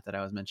that plant that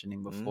I was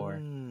mentioning before.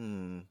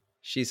 Mm.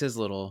 She's his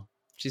little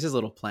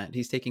plant.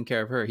 He's taking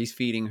care of her. He's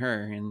feeding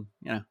her, and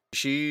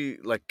She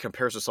like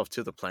compares herself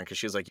to the plant because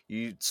she's like,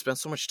 you spend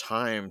so much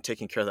time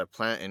taking care of that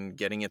plant and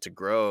getting it to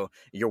grow.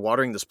 You're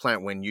watering this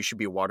plant when you should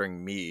be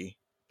watering me.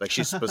 Like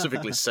she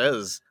specifically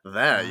says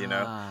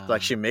that,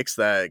 like she makes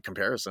that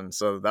comparison.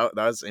 So that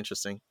was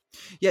interesting.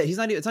 Yeah, he's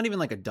not. It's not even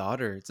like a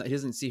daughter. He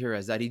doesn't see her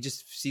as that. He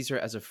just sees her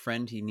as a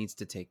friend he needs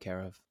to take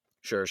care of.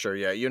 Sure,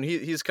 yeah.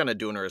 He's kind of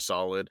doing her a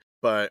solid,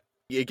 but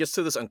it gets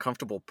to this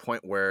uncomfortable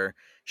point where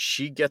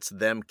she gets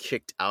them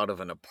kicked out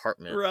of an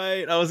apartment.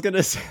 Right. I was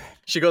gonna say.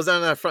 She goes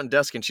down to that front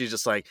desk and she's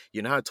just like,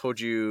 how I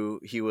told you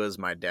he was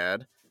my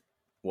dad?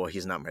 Well,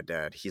 he's not my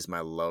dad. He's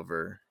my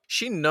lover.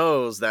 She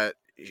knows that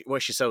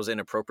what she said was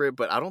inappropriate,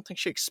 but I don't think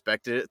she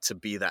expected it to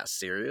be that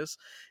serious.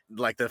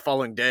 Like the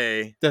following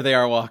day, There they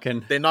are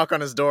walking. They knock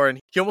on his door and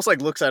he almost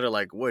like looks at her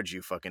like, what'd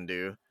you fucking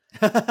do?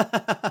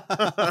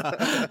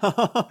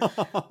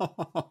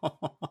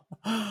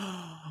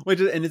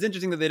 And it's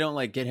interesting that they don't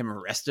like get him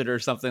arrested or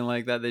something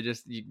like that. They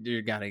just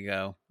you gotta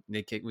go.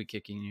 We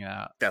kicking you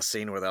out. That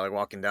scene where they're like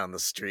walking down the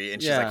street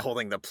and she's like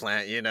holding the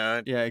plant,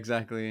 Yeah,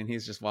 exactly. And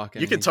he's just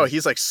walking. You can tell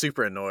he's like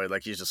super annoyed.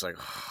 Like he's just like,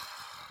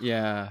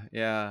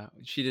 yeah.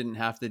 She didn't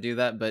have to do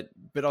that, but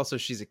also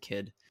she's a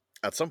kid.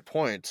 At some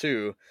point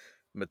too,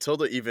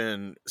 Matilda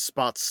even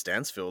spots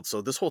Stansfield.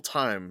 So this whole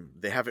time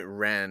they haven't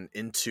ran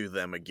into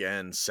them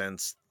again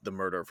since the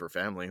murder of her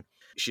family.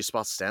 She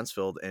spots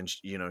Stansfield and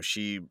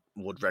she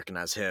would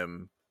recognize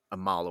him a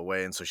mile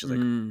away, and so she's like,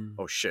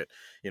 oh shit.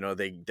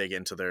 They get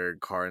into their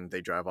car and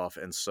they drive off,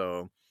 and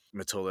so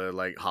Matilda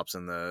like hops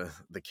in the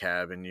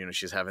cab and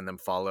she's having them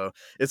follow.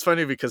 It's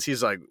funny because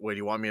he's like, wait,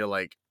 you want me to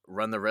like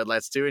run the red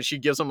lights too? And she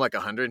gives him like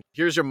 100.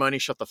 Here's your money,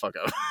 shut the fuck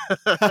up.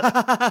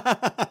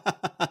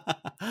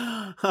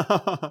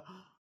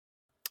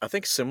 I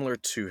think similar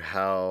to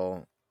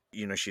how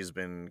she's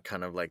been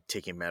kind of like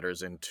taking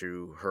matters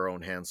into her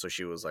own hands. So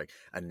she was like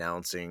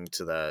announcing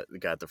to the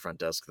guy at the front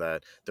desk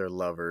that they're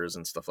lovers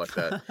and stuff like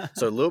that.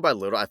 So little by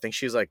little, I think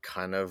she's like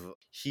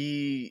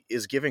he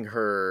is giving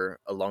her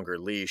a longer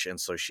leash. And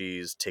so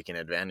she's taking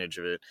advantage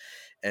of it.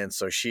 And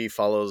so she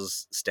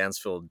follows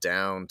Stansfield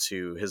down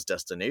to his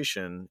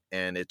destination.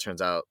 And it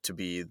turns out to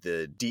be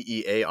the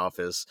DEA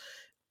office.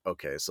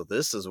 Okay, so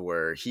this is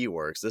where he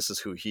works. This is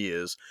who he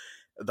is.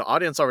 The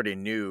audience already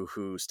knew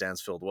who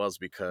Stansfield was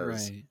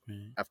because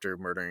after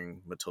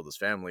murdering Matilda's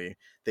family,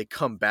 they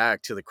come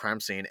back to the crime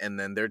scene and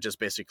then they're just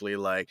basically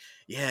like,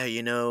 yeah,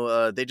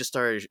 they just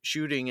started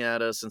shooting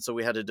at us and so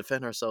we had to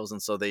defend ourselves,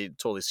 and so they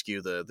totally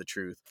skew the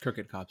truth.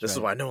 Crooked cops. This is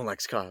why no one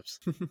likes cops.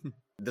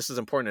 This is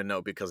important to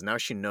note because now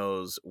she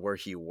knows where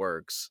he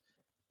works.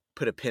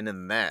 Put a pin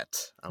in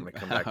that. I'm going to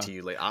come back to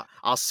you later.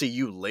 I'll see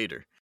you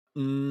later.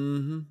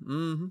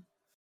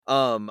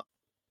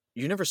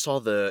 You never saw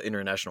the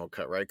international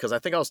cut, right? Because I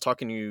think I was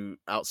talking to you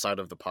outside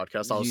of the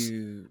podcast. I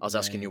was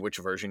asking you which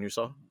version you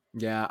saw.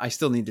 Yeah, I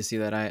still need to see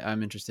that.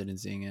 I'm interested in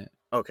seeing it.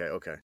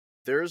 Okay.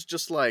 There's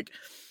just like,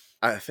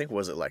 I think,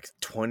 was it like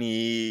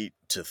 20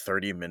 to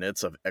 30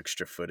 minutes of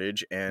extra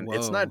footage, and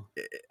It's not,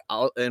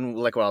 and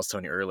like what I was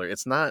telling you earlier,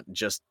 it's not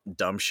just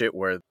dumb shit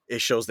where it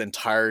shows the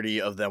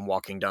entirety of them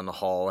walking down the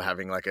hall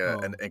having like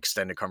an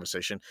extended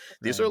conversation.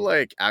 These are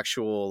like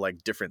actual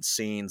like different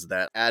scenes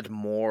that add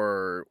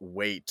more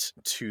weight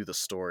to the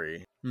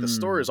story. The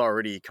story is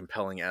already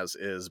compelling as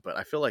is, but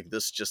I feel like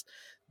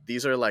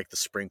these are like the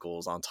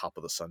sprinkles on top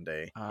of the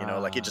sundae.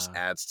 Like it just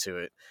adds to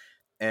it.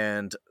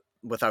 And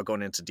without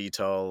going into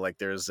detail, like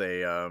there's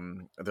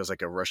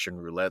like a Russian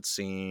roulette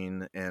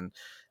scene, and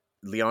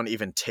Léon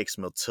even takes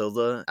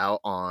Matilda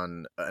out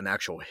on an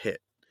actual hit.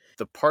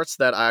 The parts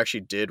that I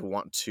actually did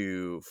want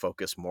to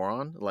focus more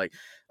on, like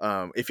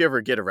if you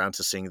ever get around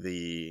to seeing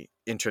the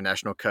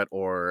international cut,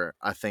 or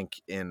I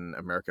think in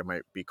America it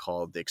might be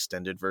called the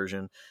extended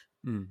version.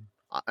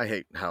 I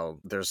hate how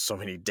there's so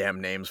many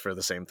damn names for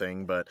the same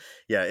thing, but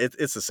yeah,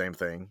 it's the same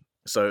thing.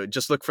 So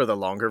just look for the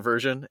longer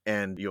version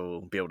and you'll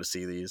be able to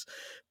see these.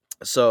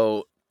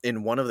 So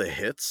in one of the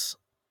hits,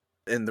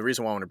 and the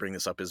reason why I want to bring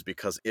this up is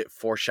because it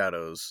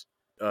foreshadows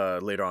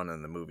later on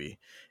in the movie.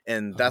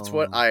 And that's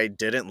what I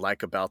didn't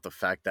like about the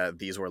fact that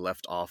these were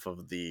left off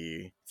of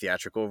the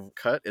theatrical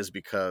cut, is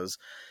because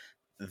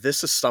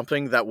this is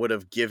something that would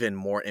have given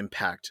more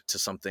impact to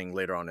something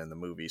later on in the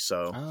movie.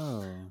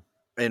 So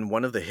in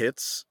one of the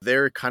hits,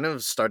 they're kind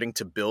of starting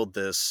to build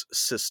this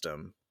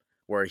system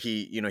where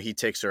he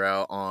takes her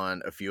out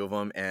on a few of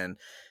them. And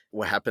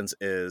what happens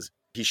is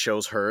he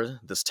shows her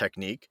this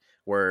technique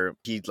where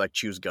he like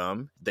chews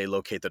gum. They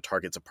locate the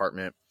target's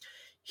apartment.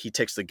 He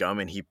takes the gum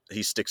and he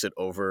sticks it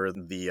over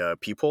the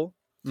peephole.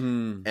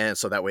 And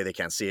so that way they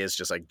can't see it. It's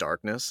just like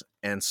darkness.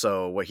 And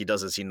so what he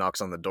does is he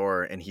knocks on the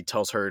door and he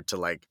tells her to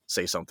like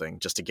say something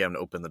just to get him to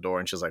open the door.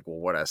 And she's like, well,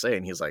 what'd I say?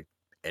 And he's like,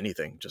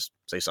 anything, just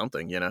say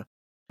something, And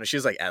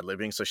she's like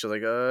ad-libbing. So she's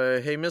like,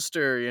 hey,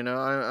 mister,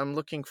 I'm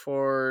looking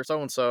for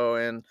so-and-so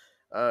and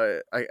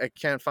I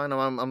can't find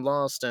him. I'm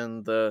lost.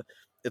 And the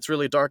it's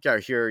really dark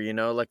out here, you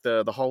know, like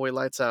the hallway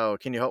lights out.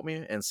 Can you help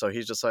me? And so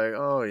he's just like,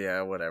 oh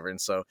yeah, whatever. And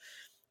so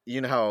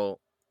you know how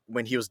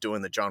when he was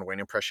doing the John Wayne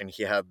impression,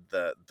 he had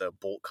the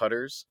bolt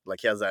cutters,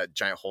 like he has that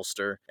giant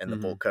holster and the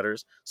Mm-hmm. bolt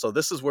cutters. So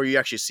this is where you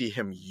actually see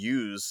him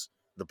use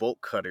the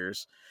bolt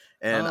cutters,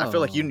 and I feel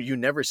like Oh you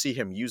never see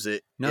him use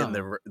it in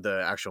no.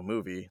 the actual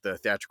movie, the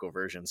theatrical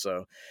version.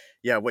 So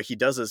yeah, what he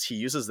does is he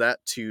uses that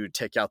to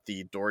take out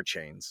the door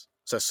chains.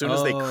 So as soon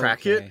as they Oh,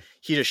 crack it, okay.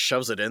 he just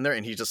shoves it in there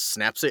and he just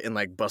snaps it and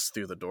like busts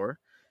through the door.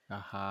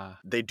 Aha.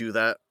 They do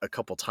that a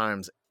couple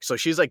times. So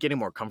she's like getting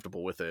more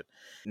comfortable with it.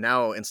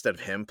 Now instead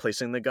of him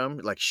placing the gum,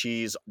 like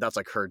that's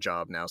like her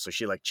job now. So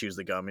she like chews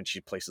the gum and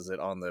she places it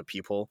on the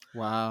peephole.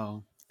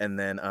 Wow. And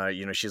then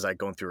you know, she's like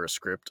going through her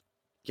script.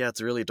 Yeah,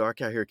 it's really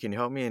dark out here. Can you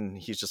help me? And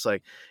he's just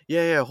like,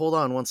 yeah, hold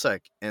on one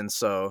sec. And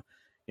so,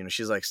 you know,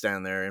 she's like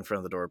standing there in front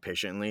of the door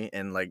patiently,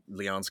 and like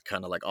Leon's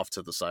kind of like off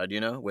to the side, you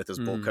know, with his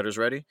bolt cutters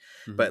ready.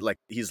 Mm-hmm. But like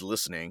he's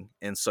listening,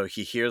 and so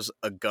he hears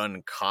a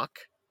gun cock.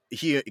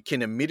 He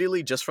can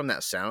immediately, just from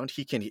that sound,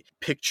 he can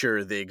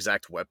picture the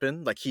exact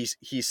weapon. Like he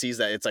sees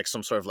that it's like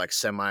some sort of like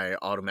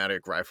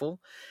semi-automatic rifle,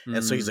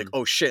 and so he's like,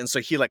 oh shit. And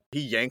so he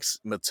yanks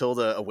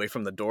Matilda away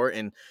from the door,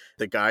 and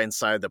the guy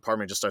inside the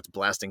apartment just starts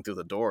blasting through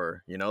the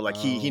door, you know, like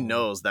he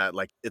knows that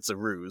like it's a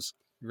ruse.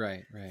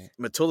 Right.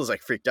 Matilda's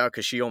like freaked out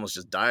because she almost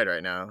just died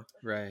right now,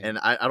 Right. and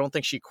I don't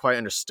think she quite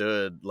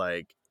understood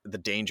like the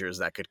dangers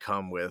that could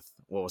come with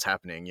what was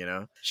happening, you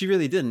know. She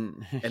really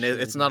didn't. And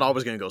it's not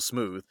always going to go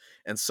smooth.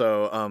 And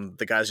so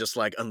the guy's just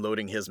like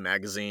unloading his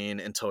magazine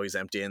until he's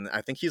empty, and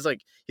I think he's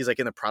like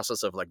in the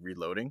process of like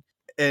reloading.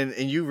 And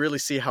you really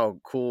see how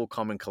cool,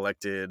 calm, and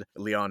collected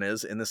Leon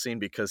is in the scene,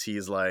 because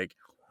he's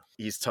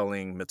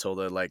telling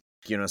Matilda, like,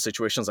 you know, in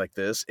situations like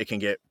this, it can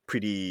get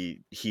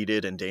pretty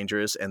heated and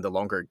dangerous, and the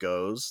longer it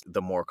goes,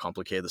 the more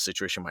complicated the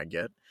situation might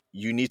get.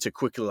 You need to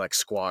quickly like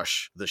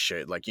squash the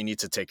shit. Like you need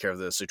to take care of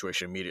the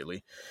situation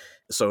immediately.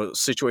 So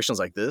situations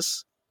like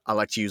this, I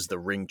like to use the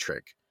ring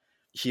trick.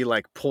 He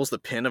like pulls the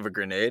pin of a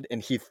grenade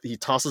and he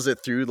tosses it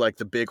through like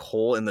the big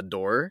hole in the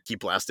door he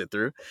blasted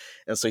through.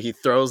 And so he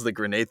throws the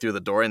grenade through the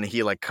door and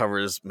he like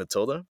covers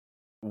Matilda.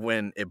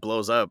 When it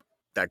blows up,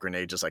 that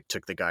grenade just like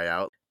took the guy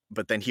out.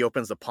 But then he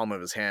opens the palm of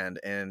his hand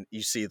and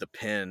you see the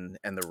pin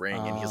and the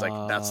ring, and he's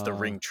like, that's the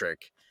ring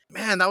trick.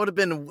 Man, that would have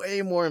been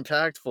way more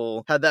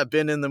impactful had that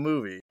been in the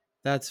movie.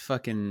 That's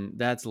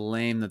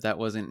lame that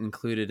wasn't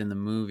included in the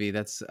movie.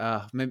 That's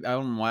maybe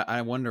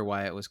I wonder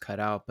why it was cut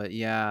out. But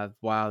yeah,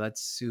 wow,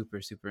 that's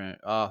super.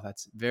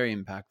 That's very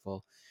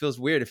impactful. Feels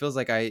weird. It feels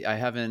like I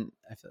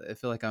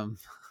feel like I'm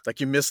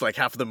like you missed like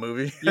half of the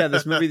movie. Yeah,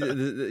 this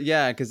movie.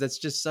 Yeah, because that's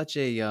just such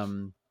a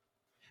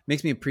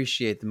makes me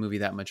appreciate the movie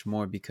that much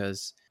more,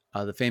 because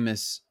the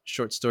famous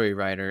short story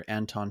writer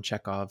Anton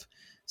Chekhov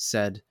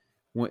said,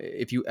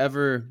 if you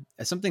ever,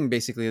 something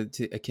basically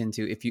akin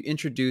to, if you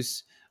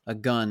introduce a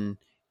gun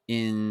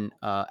in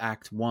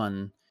Act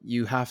 1,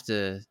 you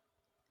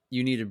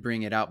need to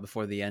bring it out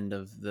before the end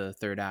of the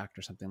third act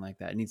or something like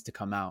that. It needs to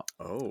come out.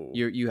 Oh,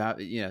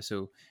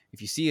 so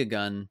if you see a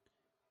gun,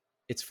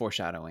 it's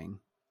foreshadowing.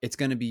 It's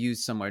going to be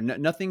used somewhere.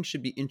 Nothing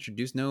should be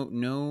introduced. No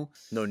new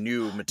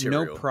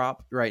material. No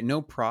prop, right?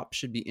 No prop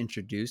should be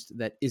introduced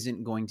that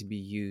isn't going to be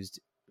used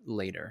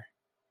later.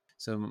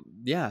 So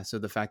yeah, so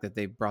the fact that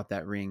they brought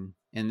that ring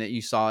and that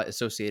you saw it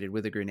associated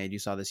with a grenade, you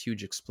saw this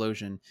huge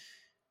explosion.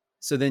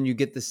 So then you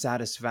get the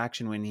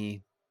satisfaction when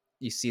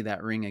you see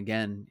that ring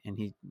again and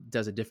he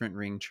does a different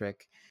ring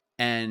trick.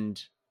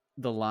 And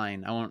the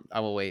line,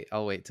 I'll wait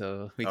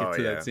till we get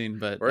to that scene.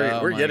 But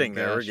we're getting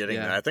there. We're getting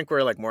there. I think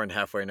we're like more than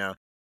halfway now.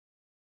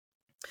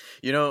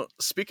 You know,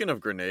 speaking of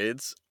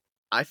grenades,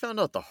 I found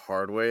out the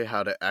hard way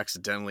how to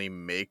accidentally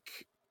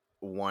make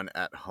one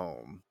at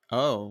home.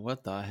 Oh,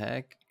 what the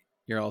heck?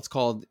 It's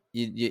called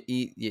you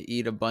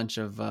eat a bunch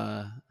of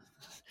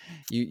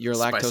you're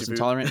lactose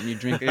intolerant and you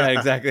drink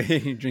exactly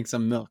you drink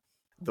some milk.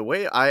 The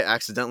way I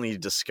accidentally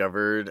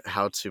discovered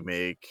how to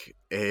make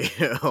a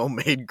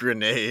homemade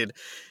grenade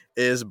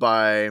is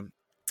by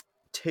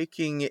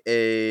taking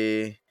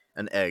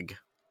an egg.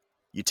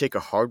 You take a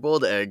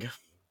hard-boiled egg.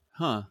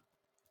 Huh.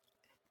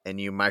 And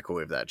you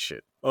microwave that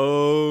shit.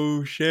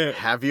 Oh, shit.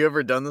 Have you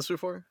ever done this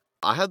before?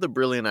 I had the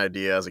brilliant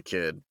idea as a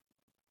kid.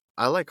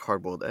 I like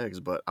hard-boiled eggs,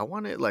 but I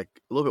want it like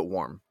a little bit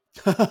warm.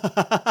 I'm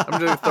just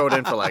going to throw it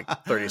in for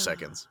like 30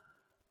 seconds.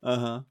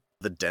 Uh-huh.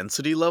 The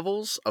density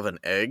levels of an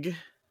egg,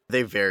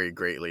 they vary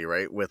greatly,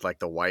 right? With like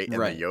the white and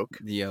the yolk.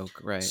 The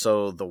yolk, right.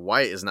 So the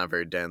white is not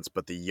very dense,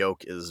 but the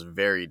yolk is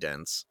very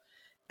dense.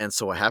 And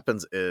so what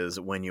happens is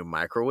when you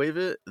microwave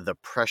it, the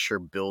pressure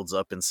builds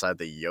up inside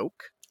the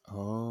yolk.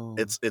 Oh.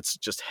 It's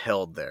just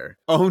held there.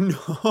 Oh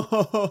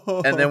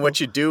no. And then what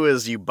you do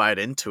is you bite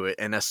into it,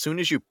 and as soon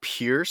as you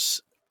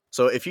pierce,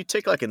 so if you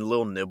take like a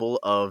little nibble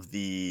of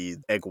the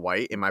egg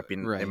white, it might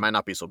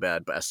not be so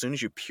bad, but as soon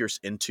as you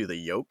pierce into the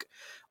yolk,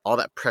 all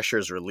that pressure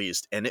is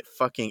released and it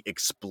fucking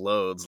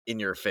explodes in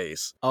your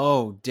face.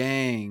 Oh,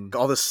 dang.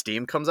 All the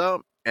steam comes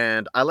out.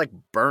 And I like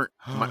burnt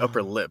my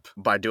upper lip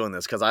by doing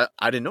this because I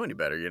didn't know any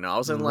better. You know, I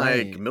was in like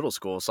Right. middle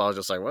school, so I was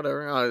just like,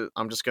 whatever.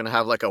 I'm just gonna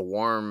have like a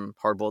warm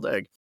hard boiled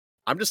egg.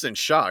 I'm just in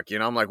shock. You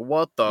know, I'm like,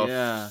 what the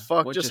Yeah.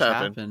 fuck What just just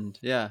happened? happened?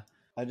 Yeah.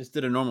 I just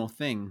did a normal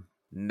thing.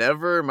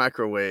 Never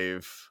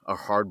microwave a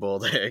hard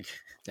boiled egg.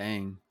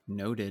 Dang.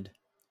 Noted.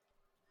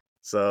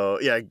 So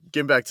yeah,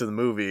 getting back to the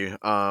movie,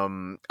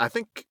 I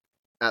think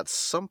at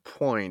some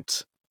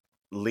point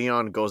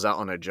Leon goes out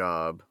on a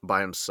job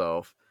by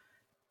himself,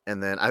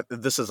 and then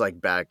this is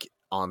like back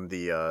on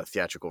the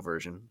theatrical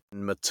version.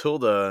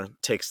 Matilda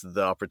takes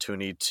the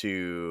opportunity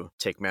to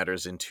take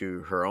matters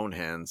into her own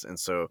hands, and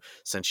so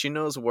since she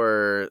knows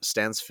where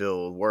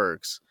Stansfield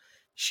works,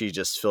 she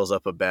just fills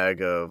up a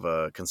bag of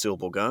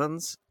concealable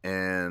guns,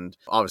 and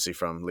obviously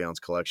from Leon's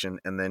collection,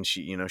 and then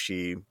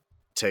she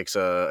takes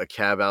a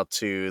cab out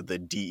to the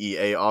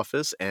DEA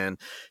office, and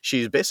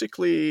she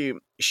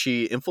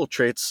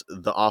infiltrates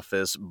the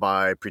office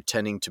by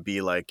pretending to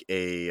be like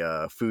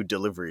a food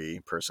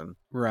delivery person.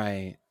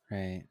 Right.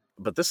 Right.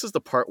 But this is the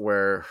part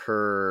where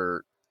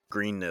her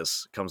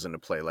greenness comes into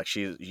play. Like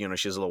she's a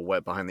little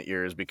wet behind the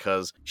ears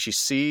because she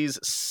sees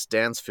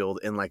Stansfield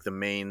in like the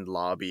main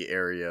lobby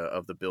area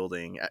of the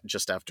building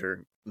just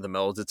after the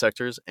metal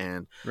detectors,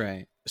 and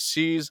Right.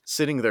 she's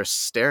sitting there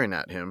staring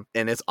at him,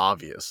 and it's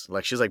obvious.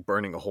 Like she's like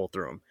burning a hole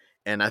through him.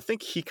 And I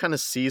think he kind of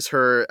sees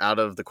her out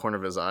of the corner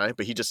of his eye,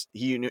 but he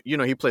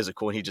plays it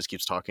cool and he just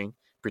keeps talking,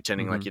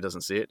 pretending like Mm-hmm. he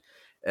doesn't see it.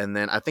 And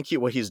then I think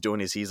what he's doing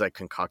is he's like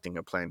concocting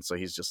a plan. So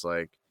he's just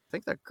like, I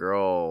think that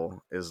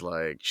girl is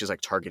like, she's like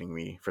targeting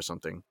me for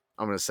something.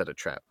 I'm going to set a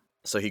trap.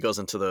 So he goes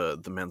into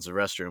the men's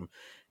restroom.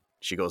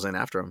 She goes in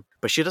after him,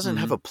 but she doesn't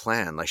have Mm-hmm. a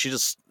plan. Like she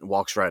just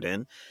walks right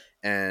in,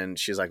 and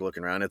she's like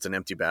looking around. It's an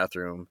empty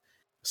bathroom.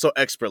 So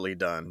expertly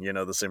done, the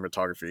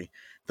cinematography.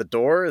 The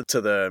door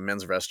to the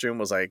men's restroom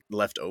was like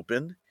left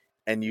open,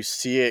 and you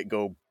see it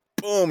go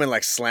boom and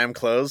like slam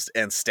closed,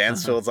 and Uh-huh.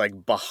 Stansfield's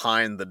like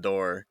behind the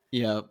door.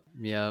 Yep.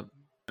 Yep.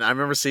 And I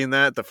remember seeing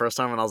that the first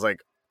time, and I was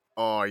like,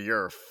 "Oh,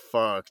 you're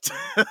fucked."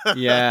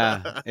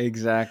 Yeah.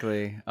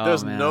 Exactly. Oh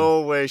There's man.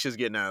 no way she's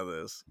getting out of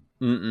this.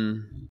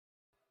 Mm-mm.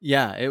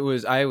 Yeah, I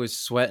was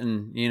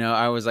sweating,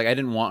 I was like, I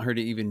didn't want her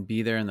to even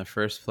be there in the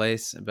first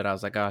place, but I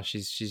was like, oh,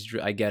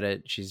 I get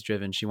it. She's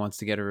driven. She wants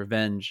to get her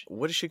revenge.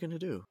 What is she gonna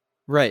do?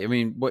 Right. I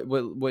mean,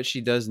 what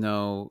she does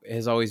know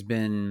has always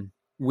been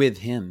with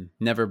him,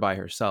 never by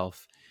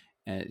herself.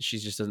 And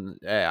she's just doesn't.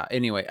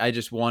 Anyway, I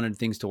just wanted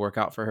things to work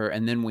out for her.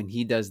 And then when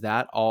he does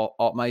that,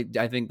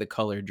 I think the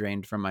color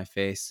drained from my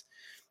face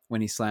when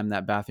he slammed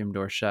that bathroom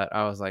door shut.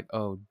 I was like,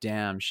 oh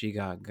damn, she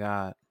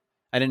got.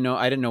 I didn't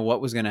know what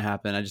was gonna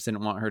happen. I just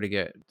didn't want her to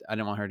get. I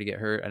didn't want her to get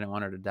hurt. I didn't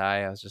want her to die.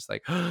 I was just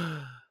like,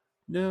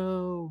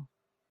 no.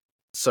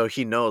 So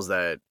he knows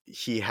that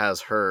he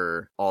has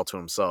her all to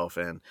himself,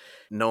 and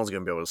no one's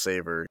gonna be able to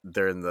save her.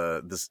 They're in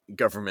this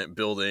government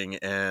building,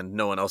 and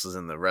no one else is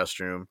in the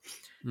restroom.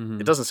 It Mm-hmm.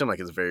 doesn't seem like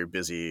it's a very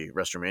busy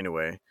restroom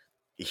anyway.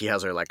 He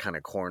has her like kind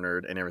of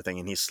cornered and everything,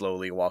 and he's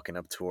slowly walking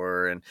up to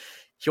her, and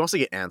he wants to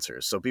get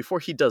answers. So before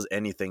he does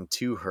anything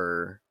to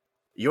her,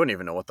 you don't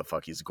even know what the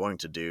fuck he's going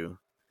to do.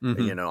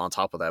 Mm-hmm. On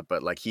top of that,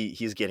 but like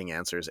he's getting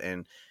answers,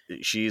 and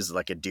she's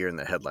like a deer in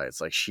the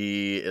headlights. Like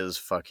she is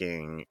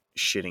fucking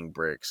shitting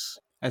bricks.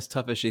 As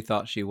tough as she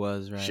thought she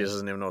was, She right?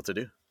 doesn't even know what to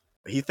do.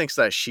 He thinks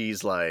that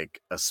she's like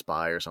a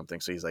spy or something,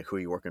 so he's like, who are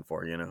you working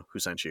for? Who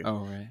sent you? Oh,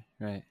 right,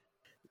 right.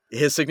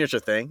 His signature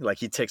thing, like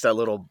he takes that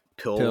little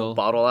pill Pill.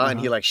 bottle out, Uh and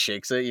he huh. like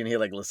shakes it, and he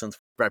like listens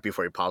right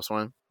before he pops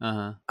one. Uh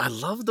huh. I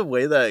love the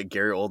way that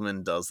Gary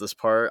Oldman does this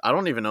part. I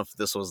don't even know if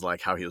this was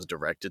like how he was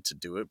directed to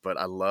do it, but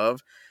I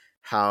love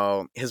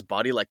how his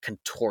body like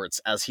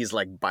contorts as he's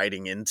like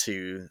biting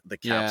into the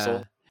Yeah.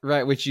 capsule.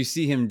 Right, which you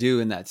see him do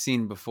in that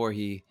scene before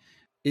he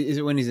is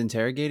it when he's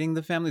interrogating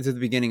the family? It's at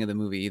the beginning of the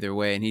movie, either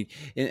way. And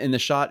and the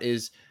shot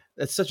is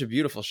that's such a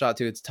beautiful shot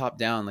too. It's top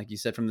down, like you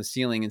said, from the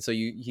ceiling, and so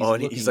he's Oh,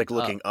 and he's looking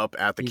like up. looking up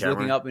at the He's looking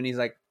camera. up, and he's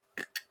like,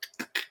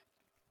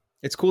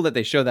 it's cool that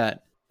they show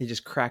that he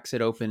just cracks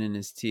it open in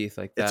his teeth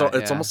like that.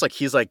 It's Yeah. almost like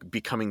he's like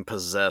becoming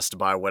possessed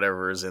by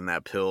whatever is in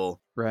that pill.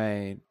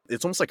 Right.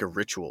 It's almost like a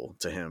ritual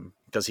to him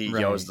because he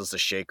always Right. does the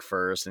shake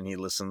first, and he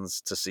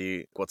listens to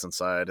see what's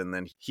inside, and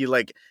then he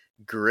like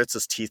grits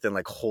his teeth and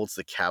like holds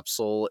the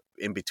capsule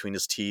in between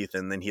his teeth,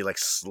 and then he like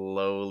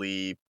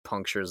slowly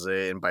punctures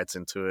it and bites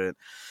into it.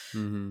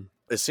 Mm-hmm.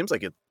 It seems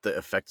like the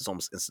effect is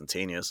almost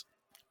instantaneous.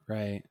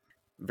 Right.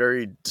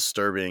 Very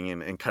disturbing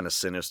and kind of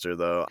sinister,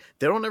 though.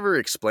 They don't ever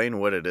explain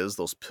what it is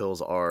those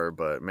pills are,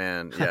 but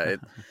man, yeah,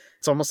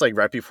 it's almost like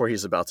right before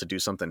he's about to do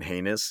something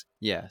heinous.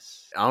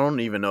 Yes. I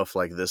don't even know if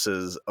like this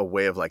is a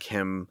way of like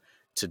him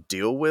to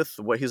deal with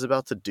what he's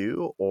about to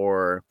do,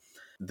 or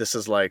this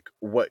is like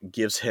what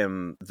gives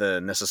him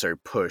the necessary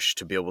push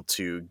to be able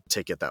to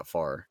take it that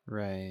far.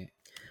 Right.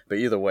 But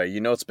either way,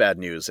 it's bad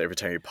news every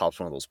time he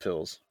pops one of those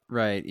pills.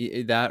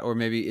 Right. That, or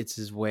maybe it's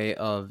his way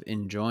of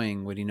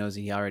enjoying what he knows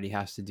he already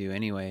has to do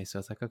anyway. So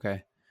it's like,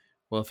 okay,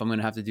 well, if I'm going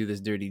to have to do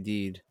this dirty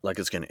deed, Like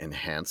it's going to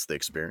enhance the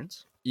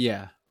experience.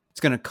 yeah, it's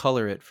going to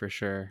color it for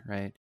sure.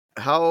 Right.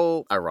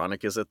 How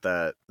ironic is it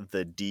that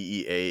the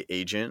DEA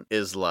agent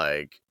is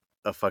like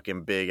a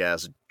fucking big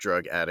ass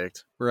drug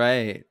addict?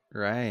 Right,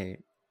 right.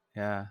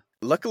 Yeah.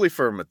 Luckily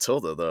for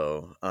Matilda,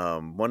 though,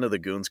 one of the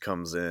goons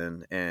comes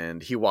in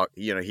and he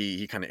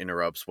kind of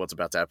interrupts what's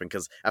about to happen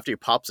because after he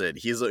pops it,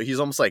 he's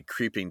almost like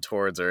creeping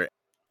towards her.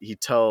 He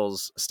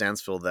tells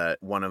Stansfield that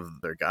one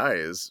of their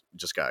guys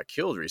just got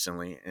killed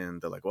recently,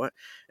 and they're like, "What?"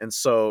 And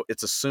so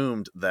it's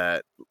assumed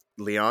that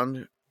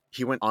Leon,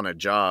 he went on a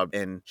job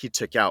and he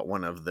took out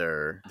one of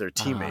their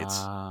teammates.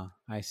 Ah,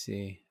 I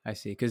see. I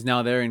see. Because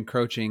now they're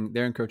encroaching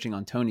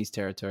on Tony's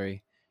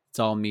territory. It's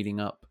all meeting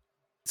up.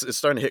 It's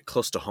starting to hit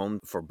close to home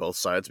for both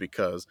sides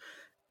because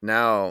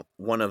now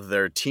one of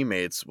their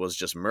teammates was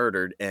just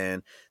murdered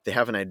and they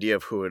have an idea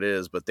of who it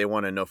is, but they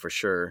want to know for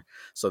sure.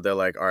 So they're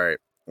like, all right,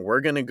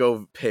 we're going to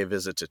go pay a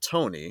visit to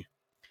Tony.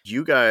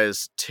 You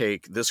guys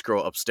take this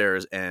girl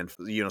upstairs and,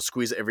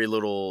 squeeze every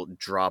little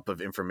drop of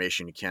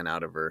information you can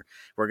out of her.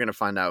 We're going to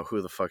find out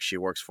who the fuck she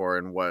works for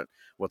and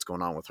what's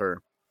going on with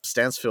her.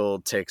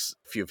 Stansfield takes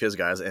a few of his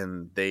guys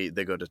and they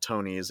go to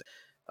Tony's.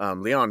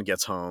 Leon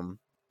gets home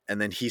and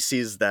then he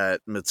sees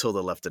that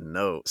Matilda left a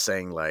note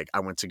saying, like,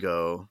 I went to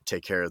go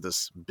take care of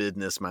this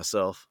business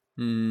myself.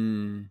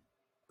 Hmm.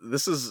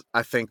 This is,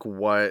 I think,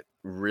 what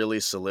really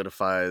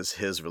solidifies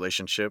his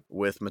relationship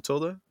with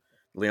Matilda,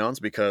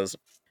 Leon's, because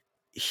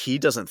he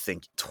doesn't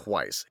think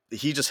twice.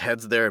 He just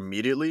heads there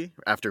immediately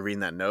after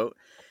reading that note.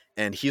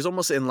 And he's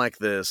almost in like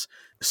this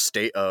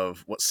state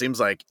of what seems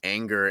like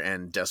anger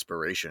and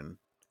desperation.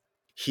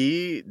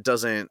 He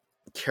doesn't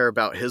care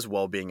about his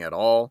well-being at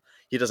all.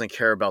 He doesn't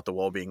care about the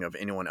well-being of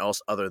anyone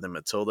else other than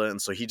Matilda.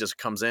 And so he just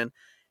comes in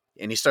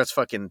and he starts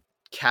fucking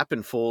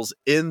capping fools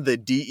in the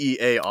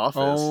DEA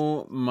office.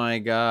 Oh my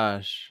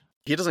gosh.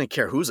 He doesn't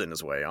care who's in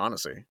his way,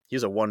 honestly.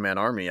 He's a one-man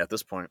army at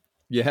this point.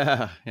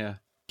 Yeah, yeah.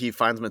 He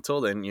finds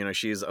Matilda and,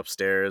 she's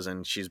upstairs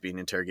and she's being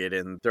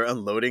interrogated and they're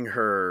unloading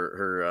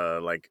her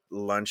like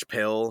lunch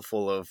pail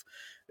full of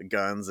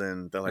guns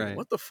and they're like, Right.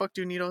 what the fuck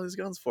do you need all these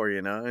guns for,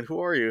 and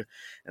who are you?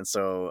 And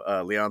so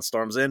Leon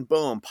storms in,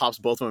 boom, pops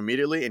both of them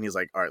immediately and he's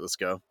like, all right, let's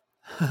go.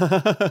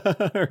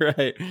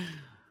 Right.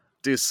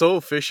 Dude, so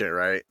efficient,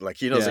 right? Like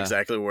he knows Yeah.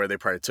 exactly where they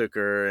probably took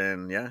her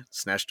and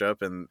snatched her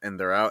up and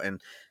they're out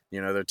and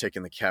they're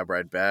taking the cab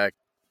ride back.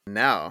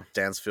 Now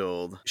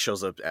Stansfield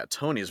shows up at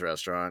Tony's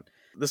restaurant.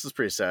 This is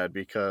pretty sad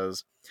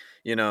because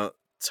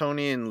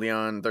Tony and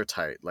Leon, they're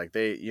tight. Like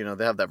they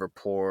have that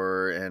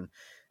rapport and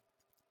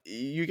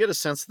you get a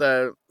sense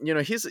that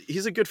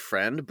he's a good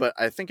friend, but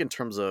I think in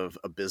terms of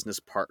a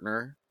business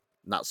partner,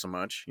 not so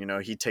much.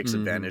 He takes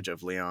advantage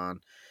of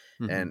Leon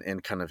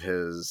and kind of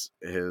his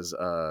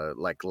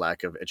like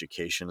lack of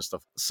education and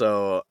stuff.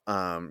 So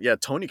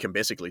Tony can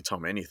basically tell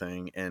him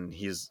anything and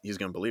he's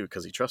gonna believe it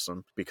because he trusts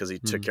him because he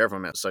took care of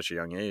him at such a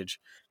young age.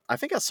 I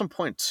think at some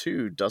point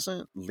too,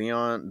 doesn't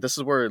Leon, this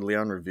is where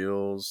Leon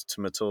reveals to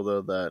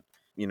Matilda that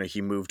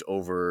he moved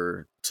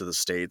over to the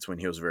States when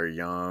he was very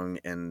young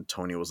and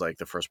Tony was like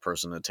the first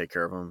person to take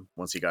care of him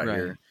once he got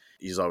here.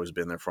 He's always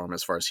been there for him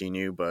as far as he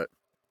knew, but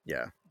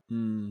yeah.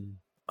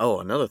 Oh,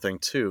 another thing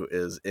too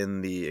is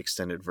in the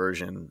extended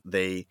version,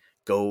 they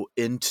go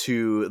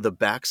into the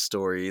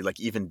backstory, like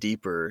even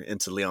deeper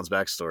into Leon's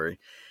backstory.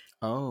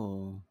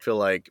 Oh. I feel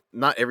like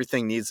not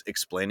everything needs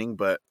explaining,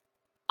 but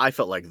I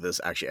felt like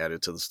this actually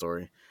added to the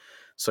story.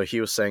 So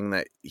he was saying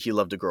that he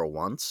loved a girl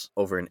once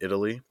over in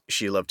Italy.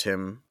 She loved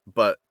him,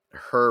 but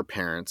her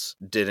parents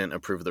didn't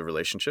approve of the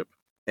relationship.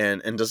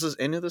 And does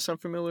any of this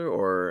sound familiar,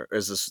 or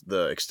is this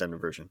the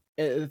extended version?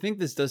 I think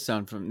this does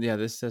sound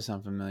this does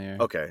sound familiar.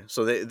 Okay,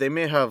 so they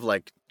may have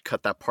like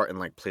cut that part and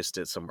like placed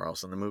it somewhere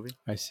else in the movie.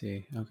 I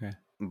see. Okay.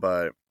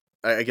 But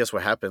I guess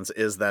what happens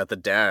is that the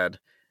dad,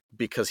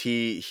 because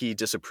he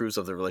disapproves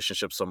of the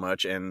relationship so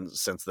much, and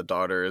since the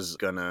daughter is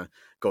gonna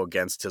go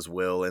against his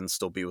will and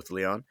still be with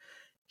Leon,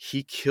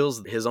 he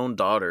kills his own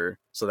daughter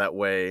so that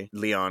way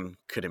Leon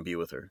couldn't be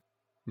with her.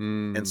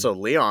 And so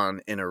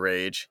Leon, in a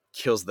rage,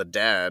 kills the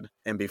dad,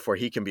 and before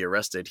he can be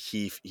arrested,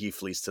 he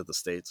flees to the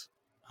States.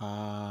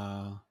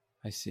 Ah,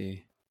 I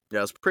see.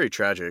 Yeah, it's pretty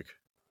tragic.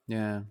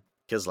 Yeah.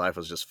 His life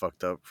was just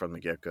fucked up from the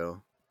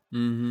get-go.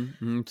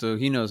 So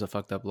he knows a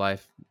fucked up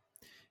life,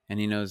 and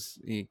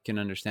he can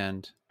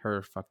understand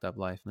her fucked up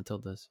life,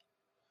 Matilda's.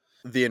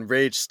 The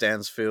enraged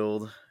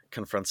Stansfield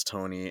confronts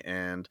Tony,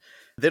 and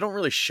they don't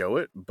really show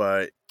it,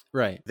 but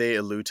they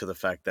allude to the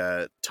fact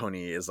that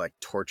Tony is like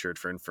tortured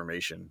for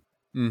information.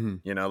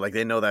 Like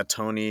they know that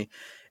Tony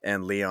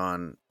and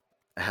Leon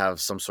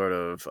have some sort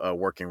of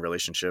working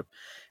relationship.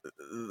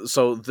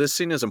 So this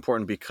scene is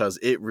important because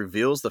it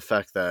reveals the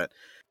fact that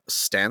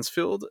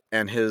Stansfield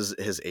and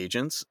his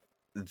agents,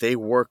 they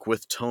work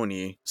with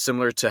Tony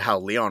similar to how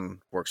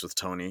Leon works with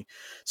Tony.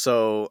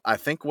 So I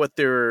think what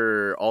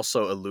they're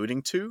also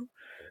alluding to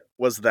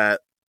was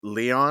that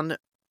Leon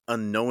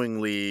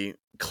unknowingly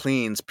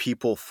cleans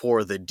people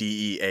for the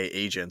DEA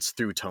agents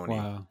through Tony.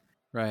 Wow.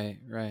 Right.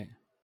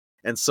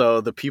 And so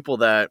the people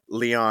that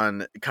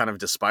Leon kind of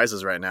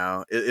despises right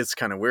now, it's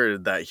kind of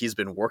weird that he's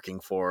been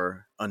working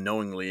for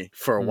unknowingly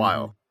for a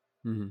while.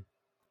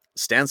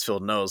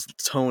 Stansfield knows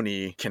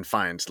Tony can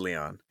find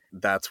Leon.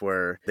 That's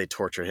where they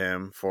torture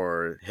him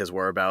for his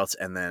whereabouts.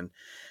 And then,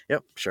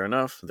 yep, sure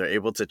enough, they're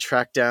able to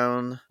track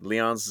down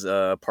Leon's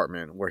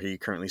apartment where he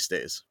currently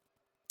stays.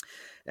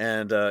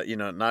 And,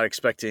 not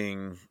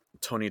expecting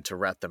Tony to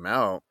rat them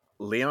out,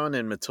 Leon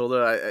and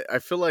Matilda, I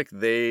feel like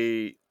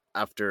they,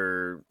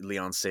 after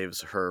Leon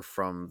saves her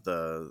from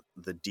the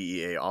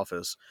DEA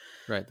office,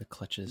 Right, the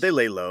clutches. they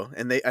lay low,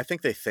 and I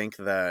think they think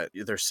that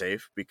they're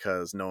safe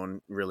because no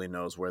one really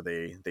knows where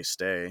they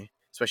stay,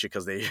 especially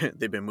because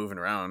they've been moving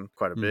around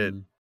quite a bit.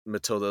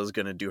 Matilda's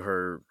gonna do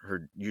her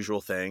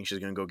usual thing. She's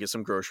gonna go get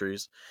some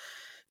groceries.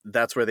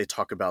 That's where they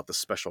talk about the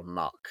special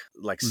knock,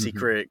 like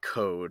secret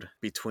code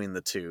between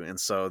the two, and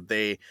so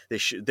they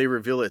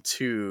reveal it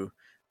to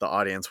the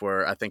audience,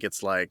 where I think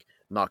it's like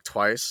knock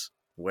twice,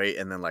 wait,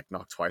 and then like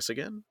knock twice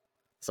again,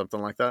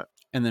 something like that,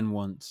 and then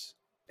once,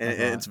 and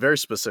it's very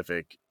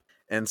specific.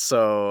 And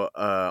so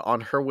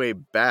on her way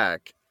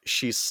back,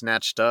 she's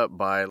snatched up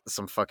by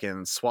some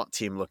fucking SWAT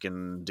team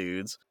looking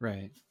dudes.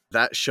 Right.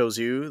 That shows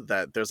you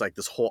that there's like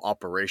this whole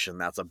operation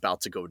that's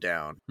about to go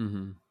down.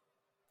 Mm-hmm.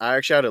 I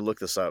actually had to look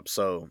this up.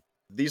 So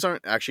these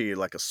aren't actually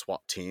like a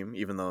SWAT team,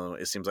 even though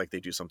it seems like they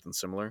do something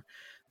similar.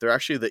 They're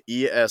actually the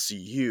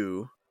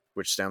ESU,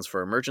 which stands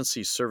for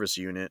Emergency Service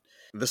Unit.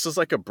 This is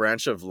like a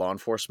branch of law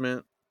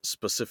enforcement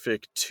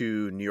specific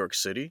to New York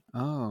City.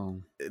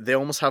 Oh. They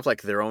almost have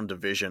like their own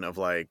division of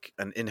like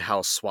an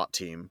in-house SWAT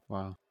team.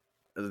 Wow.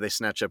 They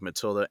snatch up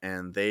Matilda,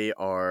 and they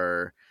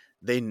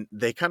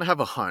kind of have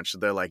a hunch.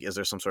 They're like, is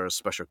there some sort of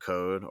special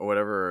code or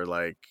whatever? Or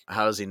like,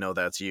 how does he know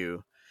that's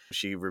you?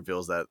 She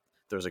reveals that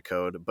there's a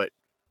code, but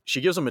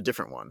she gives him a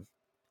different one.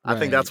 Right. I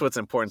think that's what's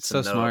important to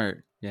know. So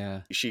smart.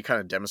 Yeah. She kind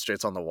of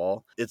demonstrates on the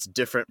wall. It's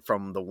different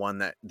from the one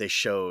that they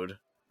showed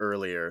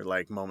earlier,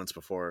 like moments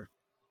before.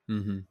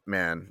 Mm-hmm.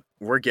 Man,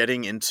 we're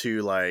getting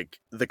into like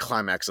the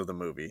climax of the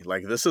movie.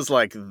 Like, this is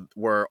like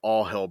where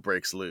all hell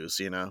breaks loose,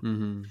 you know?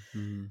 Mm-hmm.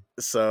 Mm-hmm.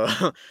 So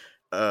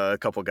a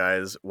couple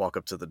guys walk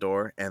up to the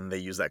door, and they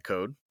use that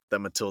code that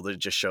Matilda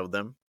just showed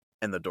them,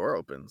 and the door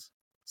opens.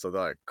 So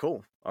they're like,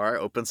 cool. All right,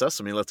 open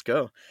sesame, let's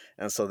go.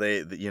 And so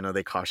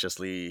they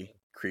cautiously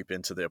creep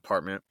into the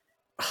apartment.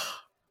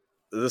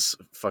 This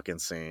fucking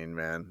scene,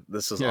 man.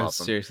 This is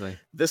awesome. Seriously.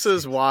 This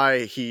is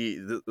why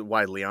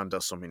why Leon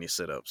does so many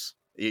sit-ups.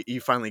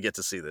 You finally get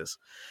to see this.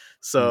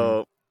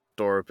 So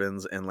door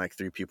opens, and like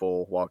 3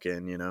 people walk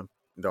in,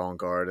 they're on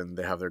guard, and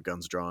they have their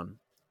guns drawn.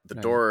 The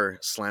door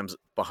slams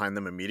behind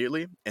them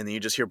immediately, and then you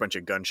just hear a bunch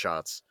of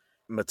gunshots.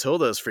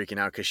 Matilda is freaking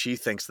out because she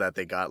thinks that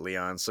they got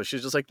Leon, so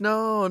she's just like,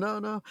 no, no,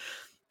 no.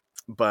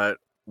 But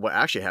what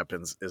actually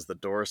happens is the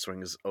door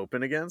swings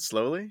open again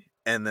slowly,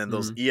 and then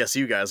those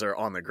ESU guys are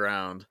on the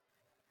ground.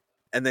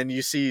 And then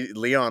you see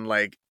Leon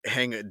like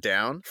hang it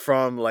down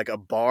from like a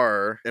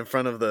bar in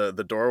front of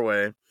the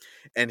doorway,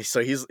 and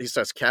so he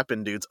starts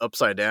capping dudes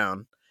upside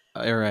down.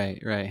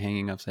 Right,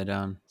 hanging upside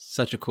down.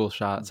 Such a cool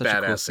shot. Such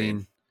Badass a cool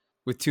scene.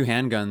 With 2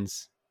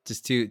 handguns.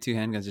 Just two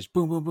handguns, just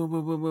boom, boom, boom,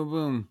 boom, boom, boom,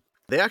 boom.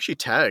 They actually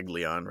tag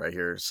Leon right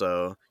here.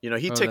 So,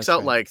 he takes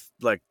out like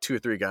 2 or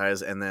 3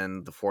 guys, and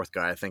then the 4th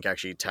guy, I think,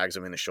 actually tags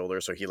him in the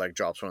shoulder. So he like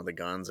drops one of the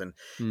guns, and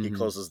he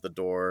closes the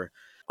door.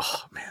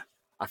 Oh man,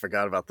 I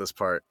forgot about this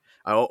part.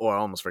 I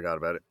almost forgot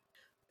about it.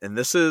 And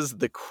this is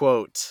the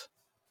quote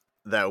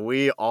that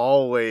we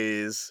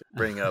always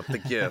bring up, the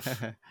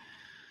GIF.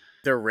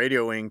 They're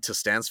radioing to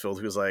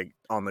Stansfield, who's like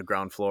on the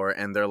ground floor,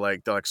 and they're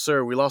like,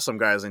 sir, we lost some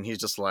guys, and he's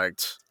just like,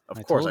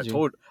 of course, I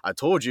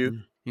told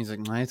you. He's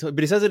like, but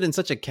he says it in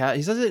such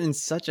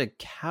a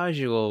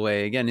casual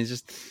way. Again, he's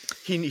just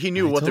he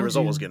knew what the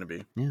result was going to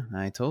be. Yeah,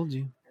 I told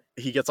you.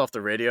 He gets off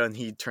the radio, and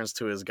he turns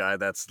to his guy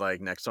that's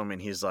like next to him,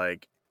 and he's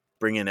like,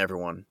 bring in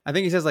everyone. I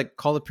think he says like,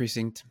 call the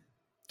precinct,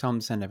 tell him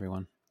to send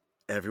everyone.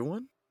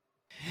 Everyone.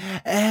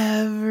 Fucking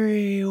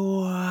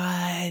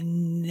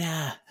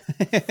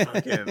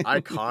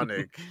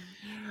iconic.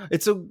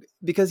 It's so,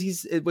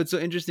 because what's so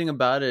interesting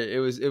about it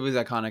was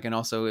iconic, and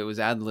also it was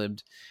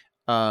ad-libbed,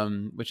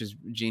 which is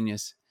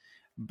genius.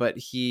 But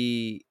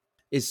he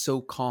is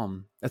so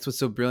calm. That's what's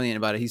so brilliant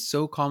about it. He's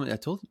so calm. I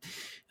told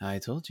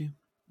you.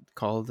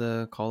 Call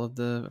I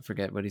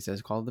forget what he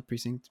says. Call the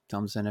precinct. Tell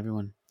him to send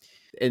everyone.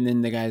 And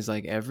then the guy's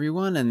like,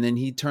 everyone, and then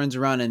he turns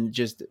around, and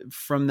just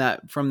from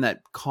that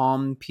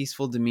calm,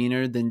 peaceful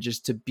demeanor, then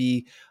just to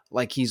be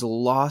like he's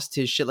lost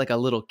his shit, like a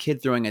little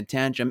kid throwing a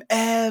tantrum.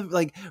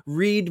 Like,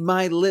 read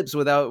my lips,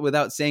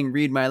 without saying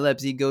read my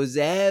lips. He goes,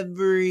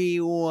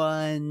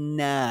 everyone,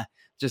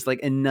 just like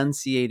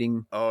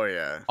enunciating. Oh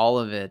yeah, all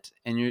of it,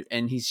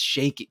 and he's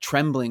shaking,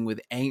 trembling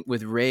with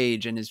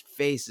rage, and his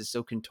face is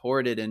so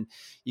contorted, and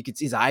you can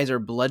see his eyes are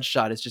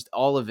bloodshot. It's just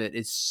all of it.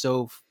 It's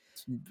so,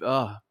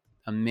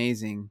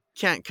 amazing.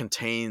 Can't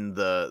contain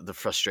the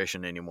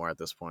frustration anymore at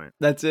this point.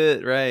 That's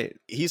it, right?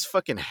 He's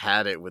fucking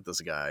had it with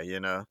this guy,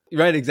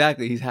 Right,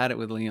 exactly. He's had it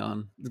with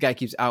Leon. This guy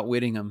keeps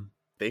outwitting him.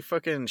 They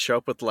fucking show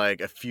up with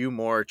like a few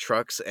more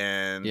trucks,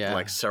 and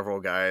like several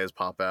guys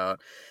pop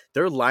out.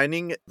 They're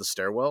lining the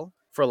stairwell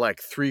for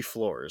like 3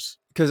 floors.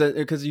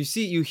 because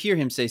you hear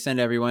him say send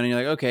everyone, and you're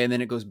like, okay, and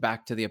then it goes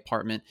back to the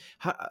apartment.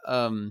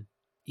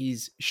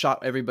 He's shot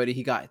everybody.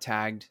 He got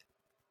tagged,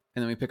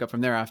 and then we pick up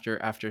from there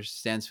after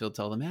Stansfield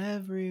told them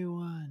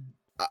everyone.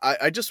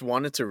 I just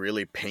wanted to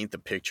really paint the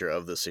picture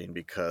of the scene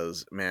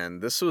because,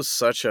 man, this was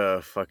such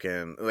a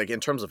fucking, like, in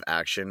terms of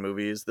action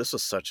movies, this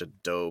was such a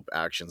dope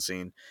action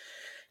scene.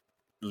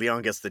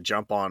 Leon gets the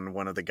jump on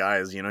one of the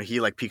guys,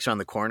 he like peeks around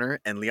the corner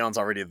and Leon's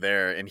already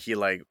there and he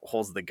like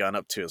holds the gun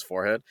up to his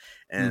forehead.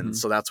 And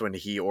so that's when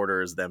he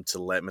orders them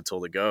to let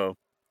Matilda go.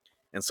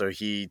 And so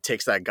he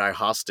takes that guy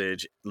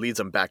hostage, leads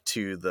him back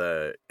to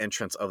the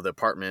entrance of the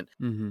apartment,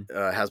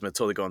 has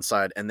Matilda go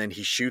inside, and then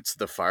he shoots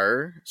the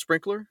fire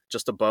sprinkler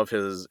just above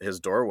his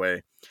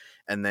doorway.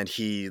 And then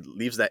he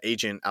leaves that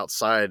agent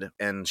outside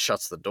and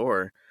shuts the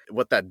door.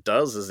 What that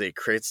does is it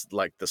creates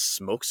like the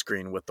smoke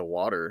screen with the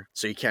water,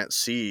 so you can't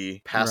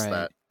see past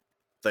that.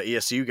 The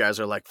ESU guys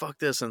are like, fuck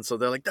this. And so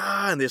they're like,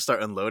 and they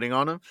start unloading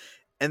on him.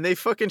 And they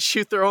fucking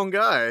shoot their own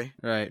guy.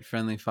 Right,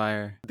 friendly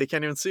fire. They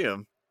can't even see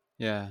him.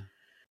 Yeah.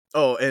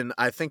 Oh, and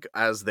I think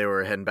as they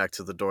were heading back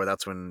to the door,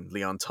 that's when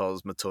Leon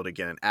tells Matilda to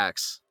get an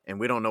axe.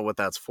 And we don't know what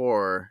that's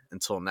for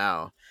until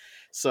now.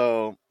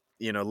 So,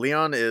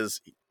 Leon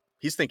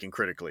he's thinking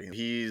critically.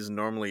 He's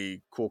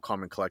normally cool,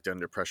 calm, and collected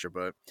under pressure,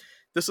 but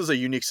this is a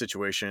unique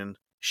situation.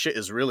 Shit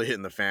is really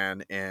hitting the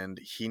fan, and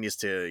he needs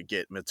to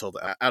get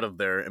Matilda out of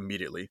there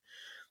immediately.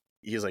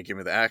 He's like, give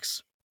me the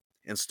axe,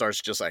 and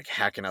starts just like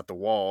hacking at the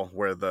wall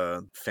where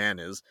the fan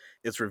is.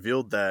 It's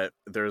revealed that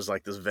there's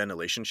like this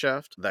ventilation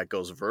shaft that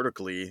goes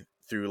vertically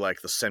through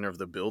like the center of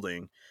the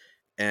building.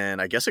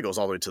 And I guess it goes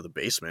all the way to the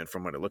basement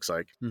from what it looks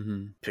like.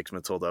 Picks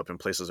Matilda up and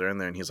places her in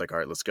there. And he's like, all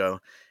right, let's go.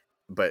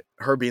 But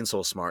her being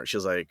so smart,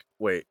 she's like,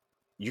 wait,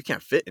 you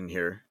can't fit in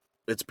here.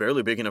 It's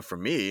barely big enough for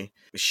me.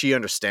 She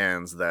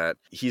understands that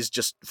he's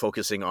just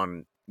focusing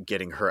on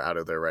getting her out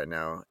of there right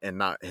now and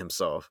not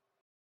himself.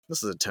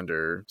 This is a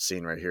tender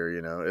scene right here,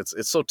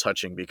 It's so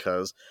touching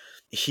because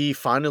he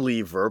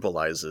finally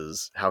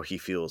verbalizes how he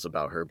feels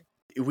about her.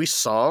 We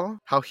saw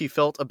how he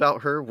felt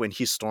about her when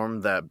he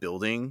stormed that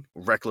building,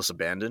 reckless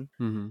abandon.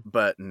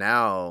 But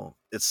now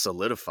it's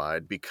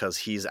solidified because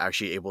he's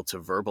actually able to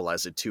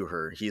verbalize it to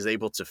her. He's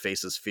able to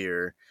face his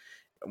fear.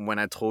 When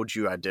I told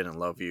you I didn't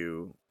love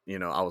you,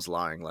 I was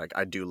lying. Like,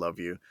 I do love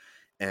you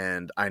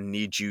and I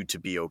need you to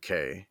be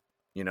okay.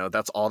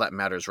 That's all that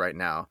matters right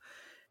now.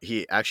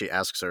 He actually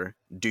asks her,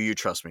 do you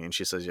trust me? And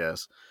she says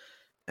yes.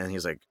 And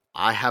he's like,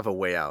 I have a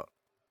way out.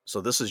 So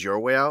this is your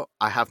way out.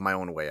 I have my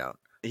own way out.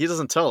 He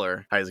doesn't tell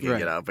her how he's going to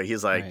get out, but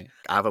he's like,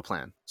 I have a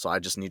plan. So I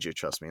just need you to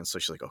trust me. And so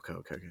she's like, okay.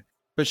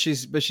 But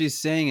she's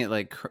saying it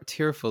like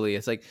tearfully.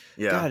 It's like,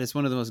 God, it's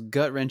one of the most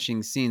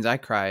gut-wrenching scenes. I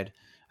cried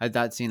at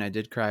that scene. I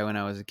did cry when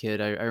I was a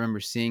kid. I remember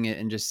seeing it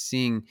and just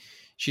seeing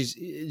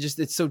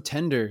it's so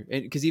tender,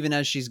 because even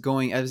as she's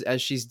going,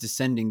 as she's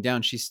descending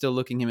down, she's still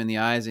looking him in the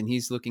eyes and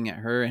he's looking at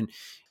her, and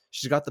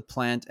she's got the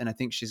plant, and I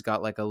think she's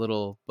got like a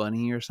little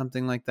bunny or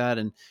something like that.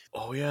 And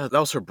oh yeah, that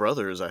was her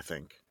brother's, I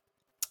think.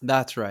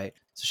 That's right.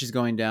 So she's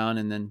going down,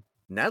 and then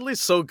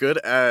Natalie's so good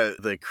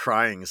at the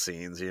crying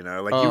scenes, you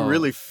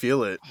really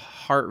feel it.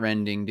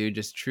 Heartrending, dude.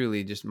 Just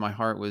truly, just my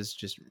heart was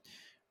just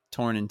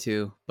torn in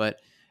two. But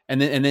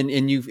and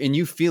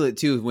you feel it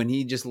too when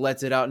he just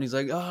lets it out and he's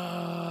like,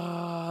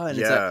 and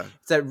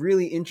it's that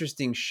really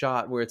interesting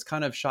shot where it's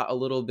kind of shot a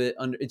little bit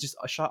under. It's just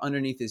a shot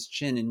underneath his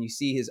chin, and you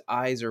see his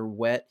eyes are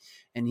wet,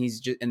 and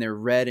they're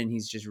red, and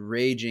he's just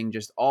raging.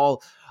 Just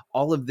all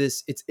of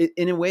this.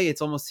 In a way,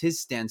 it's almost his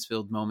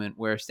Stansfield moment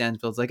where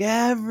Stansfield's like,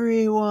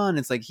 everyone.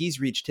 It's like he's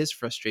reached his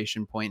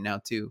frustration point now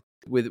too,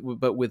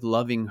 with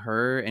loving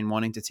her and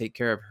wanting to take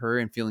care of her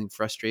and feeling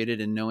frustrated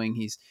and knowing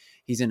he's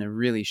in a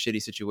really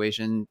shitty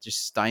situation,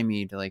 just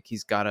stymied. Like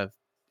he's gotta.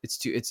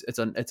 It's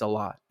a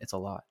lot. It's a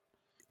lot.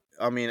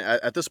 I mean,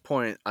 at this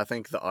point, I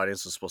think the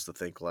audience is supposed to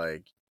think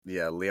like,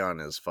 yeah, Leon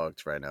is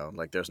fucked right now.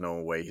 Like, there's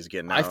no way he's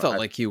getting out. I felt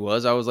like he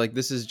was. I was like,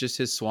 this is just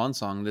his swan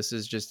song. This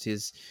is just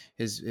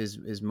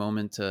his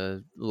moment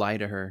to lie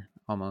to her,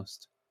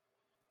 almost.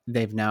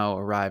 They've now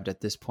arrived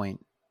at this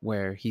point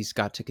where he's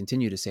got to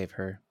continue to save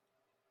her.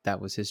 That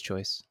was his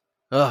choice.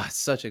 Oh, it's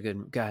such a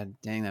good, God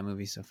dang, that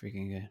movie's so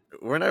freaking good.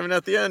 We're not even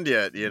at the end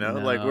yet, No,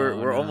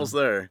 we're almost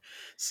there.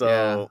 So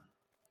yeah.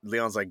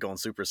 Leon's like going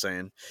Super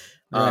Saiyan.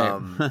 Right.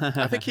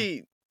 I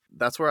think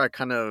that's where I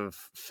kind of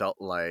felt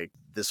like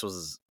this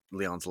was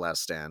Leon's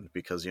last stand,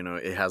 because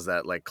it has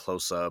that like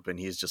close up and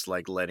he's just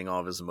like letting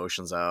all of his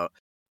emotions out.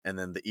 And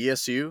then the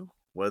ESU,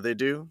 what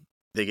do?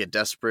 They get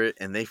desperate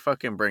and they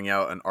fucking bring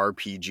out an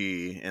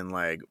RPG and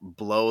like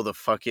blow the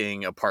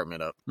fucking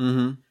apartment up.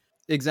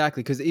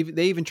 Exactly, because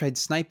they even tried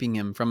sniping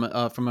him from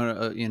a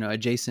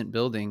adjacent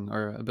building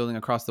or a building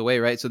across the way,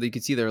 right? So they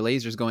could see their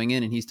lasers going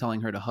in, and he's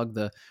telling her to hug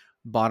the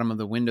bottom of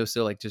the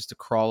windowsill, like just to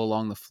crawl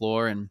along the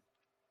floor. And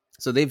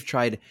so they've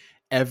tried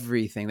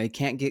everything. They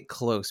can't get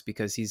close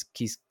because he's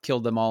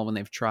killed them all when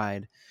they've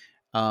tried.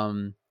 They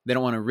don't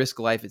want to risk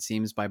life, it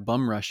seems, by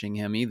bum rushing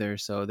him either.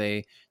 So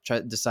they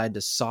decide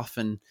to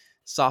soften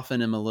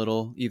him a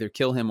little, either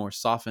kill him or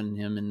soften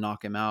him and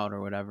knock him out or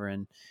whatever,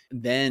 and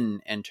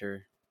then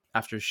enter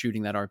after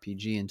shooting that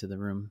RPG into the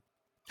room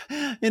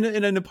in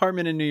an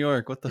apartment in New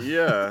York. What the?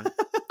 Yeah.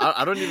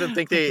 I don't even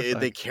think What the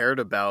they fuck? cared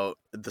about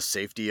the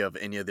safety of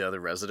any of the other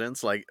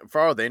residents. Like,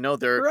 for all they know,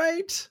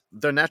 Right.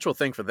 the natural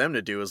thing for them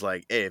to do is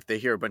like, hey, if they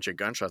hear a bunch of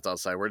gunshots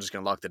outside, we're just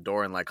gonna lock the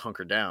door and like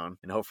hunker down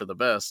and hope for the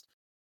best.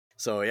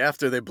 So yeah,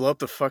 after they blow up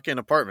the fucking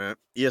apartment,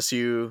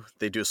 ESU,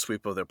 they do a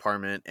sweep of the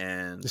apartment,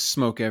 and There's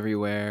smoke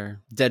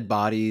everywhere. Dead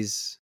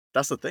bodies.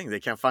 that's the thing, they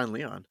can't find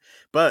Leon,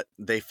 but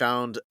they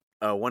found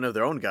one of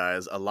their own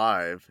guys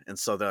alive, and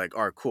so they're like,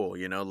 all right, cool,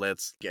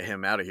 let's get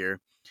him out of here.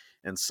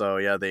 And so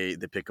yeah, they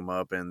pick him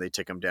up and they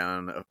take him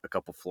down a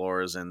couple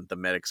floors, and the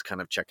medics kind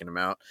of checking him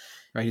out.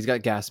 Right. He's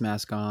got gas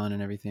mask on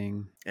and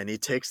everything. And he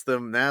takes the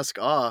mask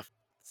off.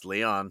 It's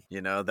Leon,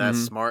 that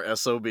smart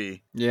SOB.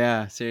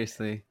 Yeah.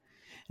 Seriously.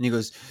 And he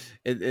goes,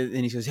 and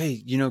he says,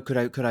 "Hey, could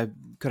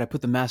I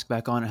put the mask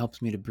back on? It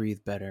helps me to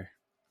breathe better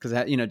because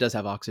it does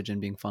have oxygen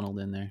being funneled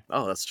in there."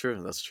 Oh, that's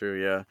true. That's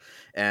true. Yeah,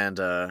 and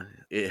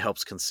it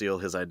helps conceal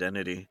his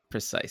identity.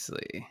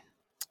 Precisely.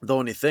 The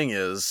only thing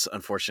is,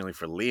 unfortunately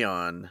for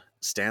Leon,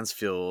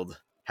 Stansfield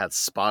had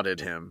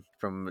spotted him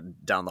from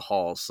down the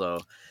hall. So,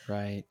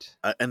 right.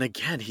 And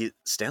again,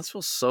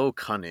 Stansfield's so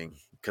cunning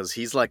because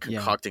he's like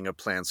concocting a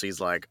plan. So he's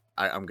like,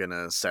 I'm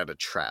gonna set a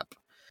trap.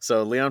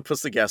 So Leon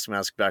puts the gas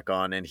mask back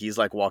on, and he's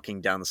like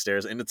walking down the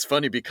stairs. And it's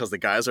funny because the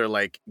guys are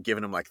like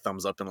giving him like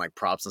thumbs up and like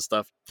props and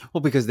stuff.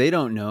 Well, because they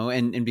don't know,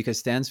 and because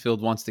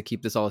Stansfield wants to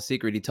keep this all a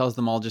secret, he tells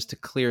them all just to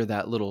clear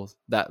that little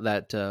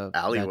that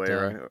alleyway,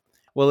 right?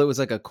 Well, it was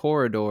like a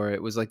corridor.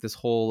 It was like this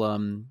whole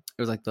it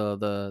was like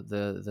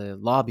the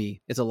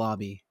lobby. It's a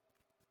lobby.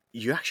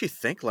 You actually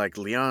think like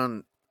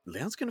Leon's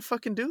gonna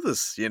fucking do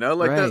this,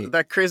 like right.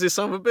 that crazy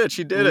son of a bitch.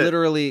 He did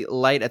literally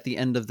light at the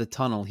end of the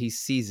tunnel. He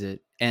sees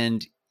it,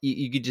 and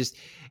you could just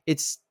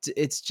it's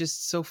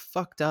just so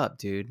fucked up,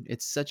 dude.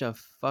 It's such a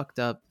fucked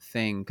up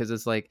thing because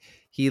it's like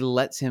he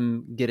lets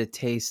him get a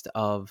taste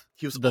of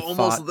he was the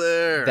almost thought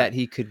there that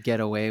he could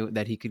get away.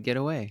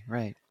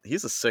 Right.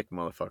 He's a sick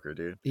motherfucker,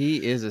 dude.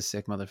 He is a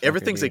sick motherfucker.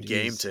 Everything's dude. a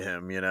game to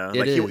him,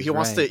 Like he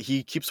wants to.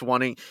 He keeps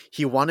wanting.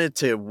 He wanted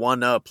to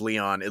one up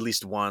Leon at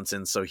least once,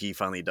 and so he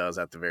finally does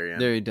at the very end.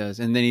 There he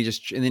does, and then he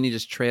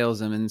just trails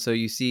him, and so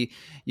you see,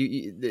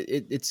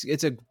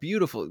 it's a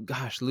beautiful.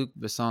 Gosh, Luc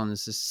Besson,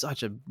 this is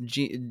such a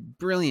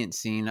brilliant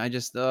scene.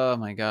 Oh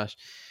my gosh,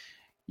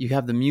 you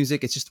have the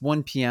music. It's just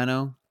one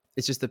piano.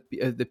 It's just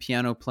the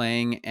piano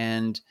playing,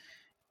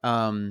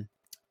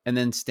 and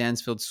then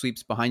Stansfield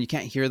sweeps behind. You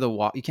can't hear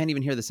you can't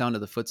even hear the sound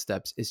of the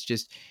footsteps. It's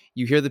just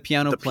you hear the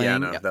piano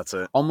playing. That's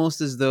it.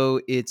 Almost as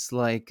though it's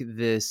like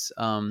this.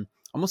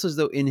 Almost as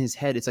though in his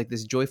head it's like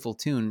this joyful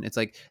tune. It's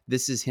like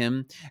this is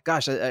him.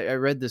 Gosh, I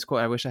read this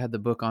quote. I wish I had the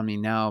book on me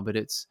now, but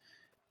it's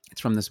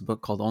from this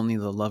book called "Only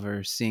the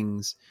Lover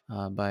Sings"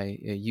 by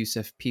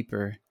Yusef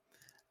Pieper,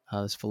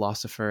 this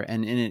philosopher,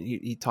 and in it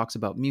he talks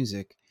about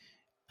music.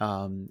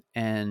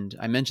 And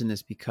I mention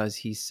this because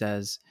he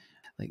says.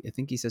 I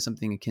think he says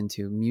something akin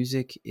to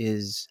music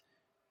is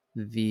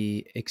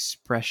the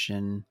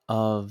expression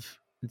of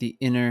the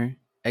inner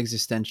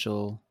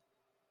existential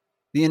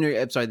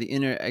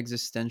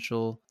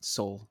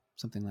soul,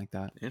 something like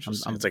that.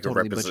 Interesting. It's like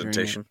totally a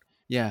representation.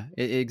 Yeah,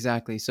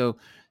 exactly. So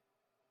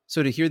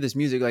to hear this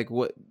music, like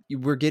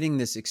we're getting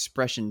this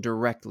expression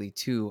directly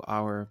to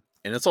our.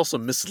 And it's also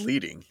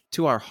misleading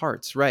to our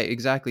hearts, right?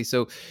 Exactly.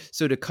 So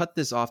to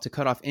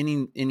cut off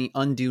any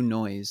undue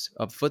noise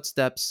of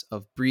footsteps,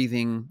 of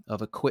breathing,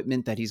 of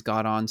equipment that he's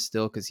got on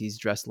still because he's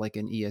dressed like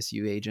an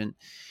ESU agent,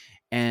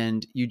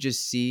 and you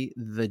just see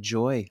the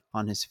joy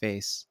on his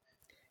face.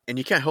 And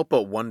you can't help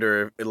but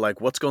wonder,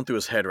 like, what's going through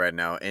his head right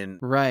now. And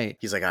right,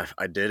 he's like,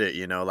 I did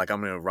it, like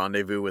I'm gonna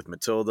rendezvous with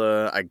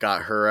Matilda. I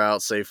got her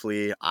out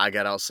safely. I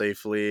got out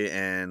safely,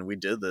 and we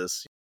did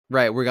this.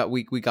 Right, we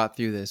got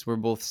through this. We're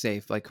both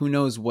safe. Like, who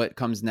knows what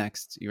comes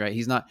next? Right?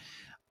 He's not.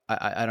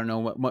 I don't know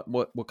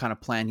what kind of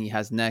plan he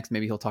has next.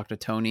 Maybe he'll talk to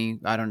Tony.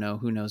 I don't know.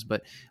 Who knows?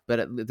 But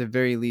at the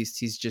very least,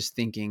 he's just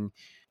thinking,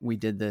 we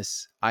did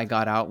this. I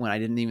got out when I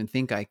didn't even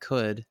think I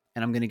could,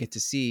 and I'm gonna get to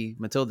see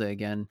Matilda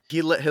again.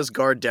 He let his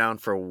guard down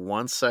for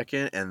 1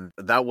 second, and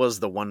that was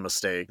the one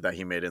mistake that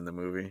he made in the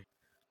movie.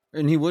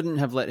 And he wouldn't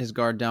have let his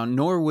guard down,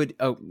 nor would.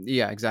 Oh,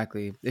 yeah,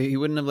 exactly. He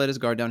wouldn't have let his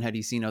guard down had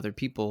he seen other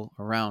people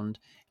around.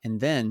 And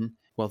then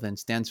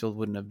Stansfield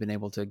wouldn't have been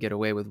able to get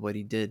away with what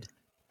he did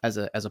as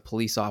a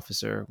police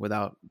officer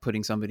without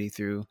putting somebody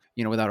through,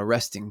 without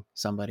arresting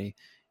somebody.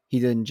 He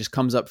then just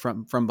comes up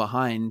from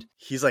behind.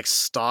 He's like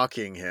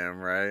stalking him,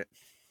 right?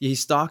 He's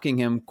stalking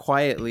him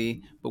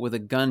quietly, but with a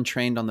gun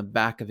trained on the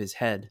back of his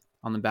head.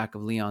 On the back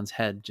of Leon's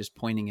head, just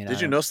pointing it at him.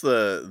 Did you notice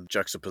the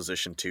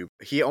juxtaposition too?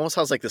 He almost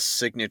has like the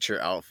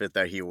signature outfit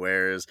that he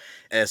wears.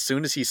 As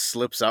soon as he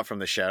slips out from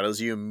the shadows,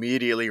 you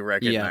immediately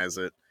recognize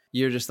it.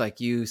 You're just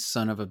like, you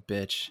son of a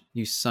bitch.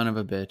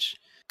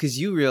 Because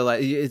you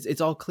realize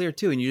it's all clear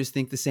too, and you just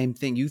think the same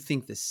thing. You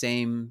think the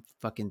same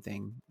fucking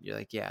thing. You're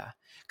like, yeah.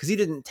 Because he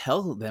didn't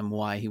tell them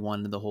why he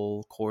wanted the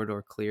whole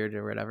corridor cleared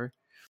or whatever.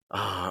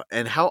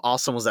 And how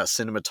awesome was that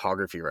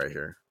cinematography right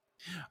here?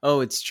 Oh,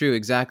 it's true.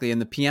 Exactly.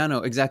 And the piano,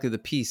 exactly the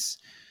piece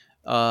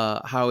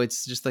how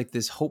it's just like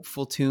this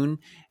hopeful tune,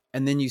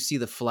 and then you see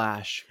the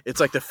flash. It's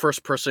like the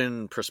first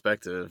person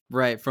perspective.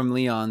 Right, from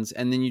Leon's,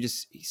 and then you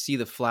just see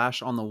the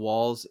flash on the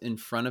walls in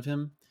front of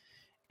him,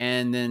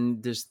 and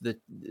then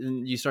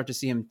you start to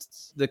see him.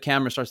 The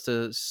camera starts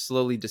to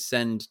slowly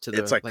descend to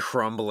It's the like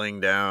crumbling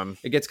down.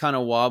 It gets kind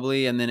of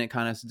wobbly, and then it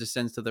kind of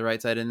descends to the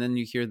right side, and then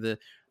you hear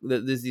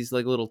there's these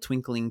like little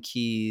twinkling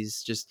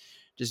keys, just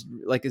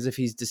like as if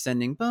he's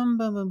descending, bum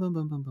bum bum bum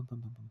bum bum bum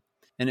bum bum,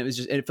 and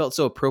it felt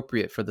so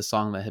appropriate for the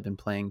song that had been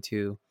playing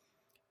too.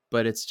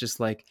 But it's just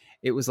like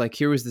it was like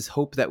here was this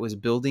hope that was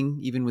building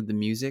even with the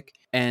music,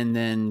 and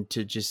then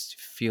to just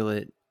feel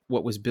it,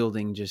 what was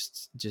building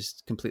just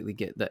completely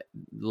get that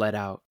let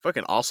out.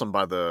 Fucking awesome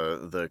by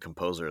the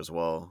composer as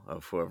well,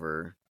 of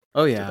whoever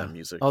Oh did yeah, that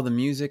music. all the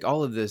music,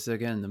 all of this.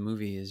 Again, the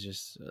movie is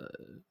just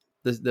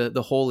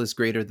the whole is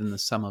greater than the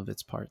sum of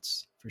its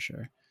parts for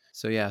sure.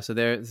 So yeah, so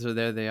there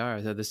they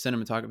are. So the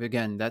cinematography,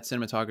 again, that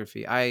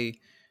cinematography,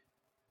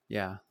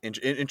 yeah,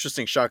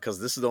 Interesting shot, because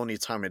this is the only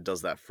time it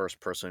does that first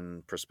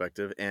person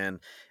perspective, and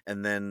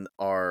then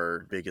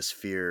our biggest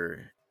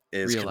fear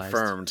is realized.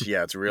 confirmed.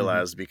 Yeah, it's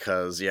realized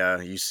because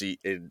you see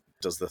it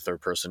does the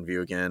third person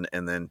view again,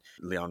 and then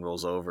Leon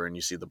rolls over and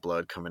you see the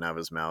blood coming out of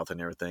his mouth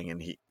and everything,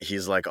 and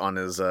he's like on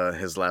his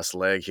last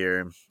leg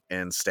here,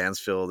 and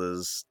Stansfield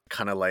is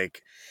kind of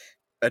like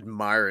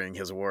admiring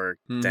his work,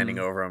 standing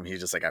over him.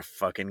 He's just like, I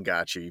fucking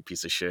got you, you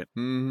piece of shit.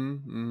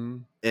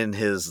 In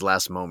his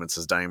last moments,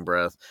 his dying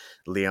breath,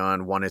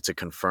 Leon wanted to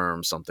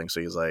confirm something, so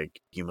he's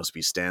like, you must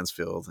be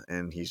Stansfield,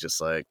 and he's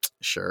just like,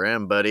 sure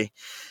am, buddy.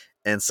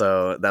 And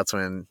so that's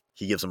when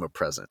he gives him a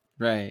present,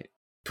 Right.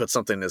 puts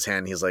something in his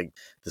hand. He's like,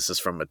 this is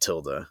from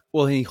Matilda.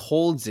 Well, he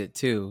holds it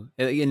too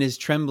in his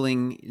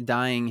trembling,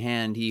 dying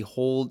hand.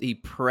 He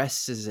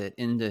presses it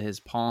into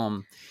his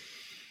palm,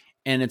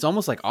 and it's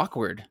almost like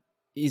awkward.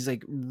 He's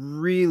like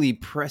really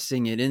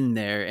pressing it in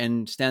there,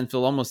 and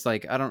Stanfield almost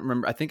like, I don't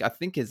remember. I think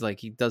it's like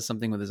he does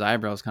something with his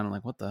eyebrows, kind of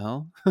like, what the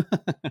hell?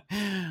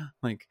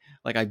 like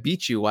I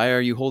beat you. Why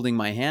are you holding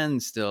my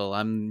hand still?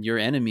 I'm your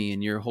enemy,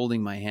 and you're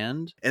holding my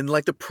hand. And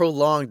like the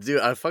prolonged, dude,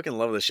 I fucking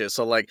love this shit.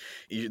 So like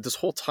this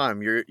whole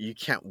time you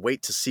can't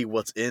wait to see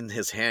what's in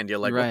his hand. You're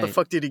like, what the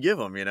fuck did he give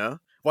him? You know,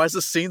 why is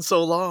this scene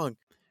so long?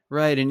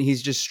 Right, and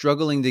he's just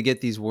struggling to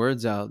get these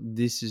words out.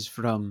 This is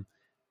from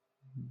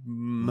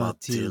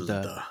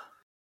Matilda.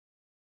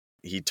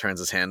 He turns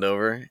his hand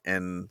over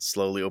and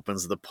slowly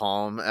opens the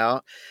palm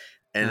out,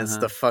 and it's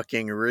the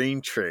fucking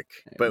ring trick.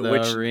 But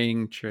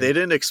ring trick. They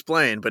didn't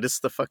explain, but it's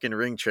the fucking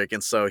ring trick,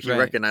 and so he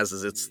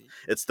recognizes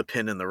it's the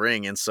pin in the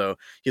ring, and so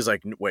he's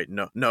like, wait,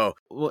 no.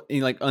 Well,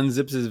 he like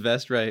unzips his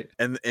vest, right?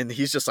 And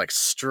he's just like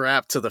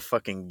strapped to the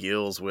fucking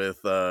gills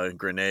with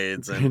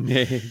grenades.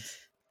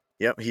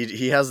 Yep,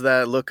 he has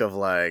that look of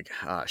like,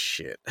 ah,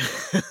 shit.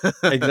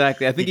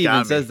 Exactly. I think he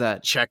even says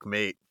that.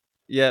 Checkmate.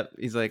 Yep.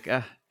 He's like,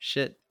 ah,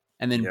 shit.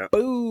 And then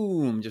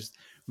boom, just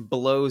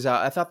blows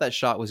out. I thought that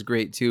shot was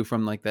great too,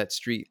 from like that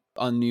street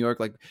on New York.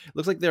 Like, it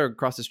looks like they're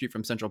across the street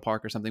from Central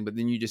Park or something, but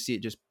then you just see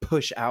it just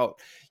push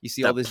out. You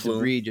see all this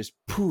debris just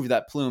poof,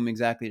 that plume,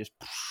 exactly, just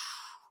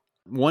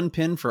one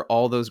pin for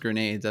all those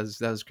grenades.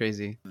 That was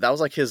crazy. That was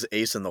like his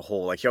ace in the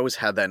hole. Like, he always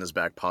had that in his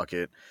back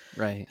pocket.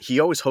 Right. He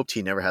always hoped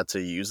he never had to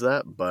use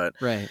that, but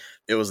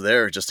it was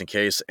there just in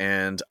case.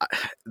 And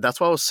that's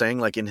why I was saying,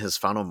 like, in his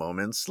final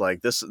moments,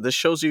 like this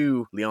shows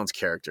you Leon's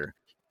character.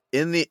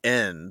 In the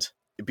end,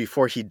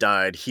 before he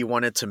died, he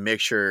wanted to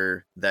make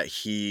sure that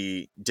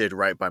he did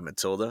right by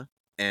Matilda,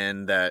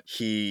 and that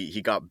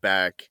he got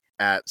back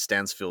at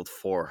Stansfield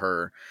for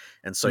her.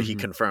 And so he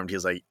confirmed,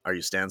 he's like, are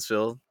you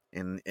Stansfield?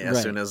 And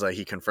as soon as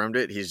he confirmed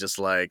it, he's just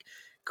like,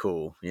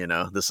 cool, you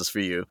know, this is for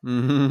you.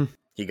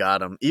 He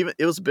got him. Even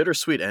it was a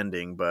bittersweet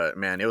ending, but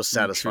man, it was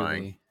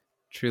satisfying.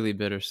 Truly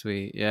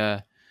bittersweet.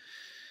 Yeah,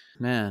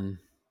 man.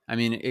 I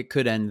mean, it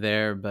could end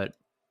there, but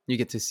you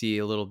get to see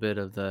a little bit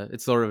of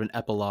it's sort of an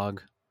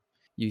epilogue.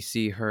 You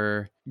see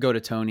her go to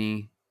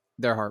Tony.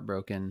 They're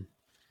heartbroken.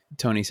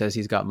 Tony says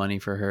he's got money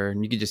for her,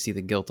 and you can just see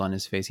the guilt on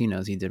his face. He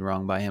knows he did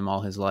wrong by him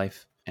all his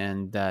life,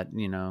 and that,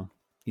 you know,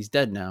 he's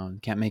dead now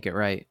and can't make it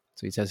right.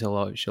 So he says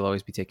she'll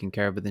always be taken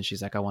care of. But then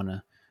she's like, I want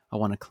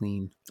to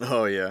clean.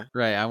 Oh yeah.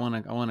 Right. I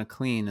want to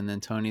clean. And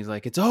then Tony's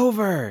like, it's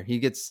over. He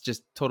gets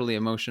just totally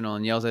emotional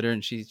and yells at her,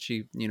 and she,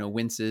 you know,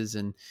 winces,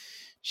 and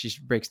she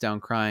breaks down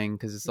crying,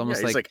 because it's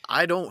almost like,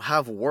 I don't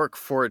have work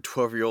for a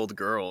 12-year-old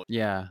girl.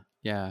 Yeah.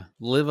 Yeah.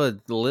 Live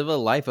a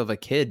life of a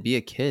kid, be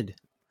a kid.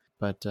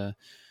 But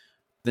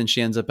then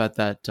she ends up at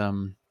that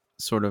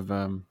sort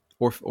of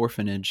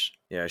orphanage.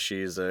 Yeah.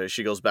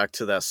 she goes back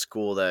to that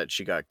school that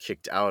she got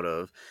kicked out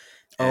of.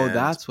 Oh,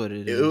 that's what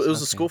it is. It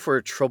was a school for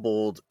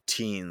troubled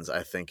teens,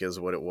 I think is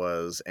what it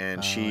was.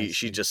 And she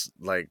just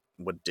like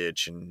would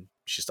ditch, and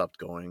she stopped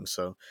going.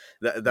 So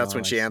that's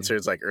when she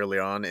answers like early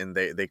on, and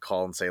they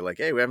call and say like,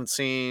 hey, we haven't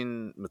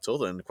seen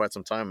Matilda in quite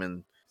some time.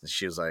 And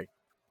she was like,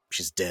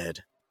 she's dead.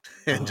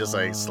 And just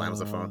like slams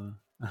the phone.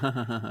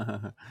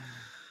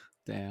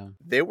 Damn.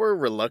 They were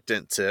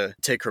reluctant to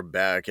take her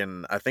back,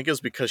 and I think it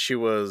was because she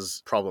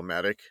was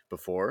problematic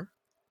before.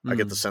 I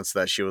get the Mm. sense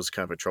that she was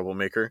kind of a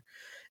troublemaker,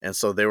 and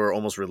so they were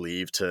almost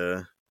relieved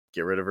to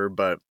get rid of her.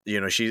 But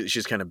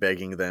she's kind of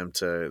begging them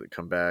to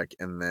come back,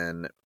 and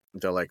then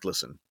they're like,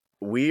 "Listen,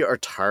 we are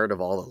tired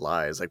of all the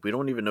lies. Like, we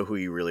don't even know who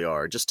you really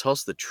are. Just tell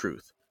us the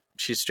truth."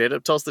 She straight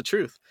up tells the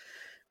truth,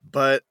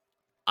 but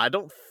I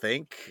don't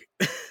think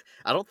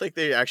I don't think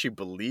they actually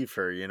believe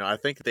her. I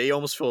think they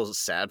almost feel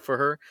sad for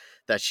her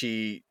that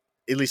she,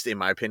 at least in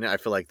my opinion, I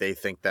feel like they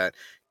think that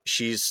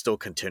she's still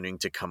continuing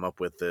to come up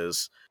with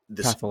this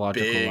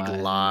Pathological big lies,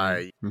 indeed.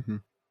 lie. Hmm.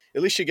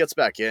 At least she gets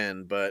back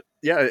in, but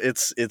yeah,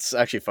 it's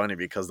actually funny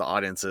because the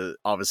audience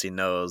obviously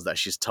knows that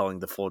she's telling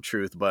the full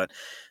truth, but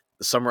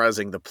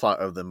summarizing the plot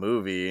of the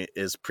movie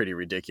is pretty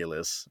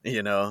ridiculous,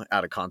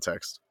 out of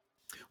context.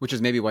 Which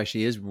is maybe why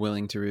she is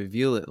willing to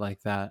reveal it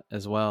like that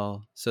as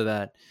well, so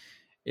that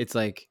it's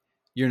like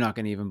you're not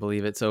going to even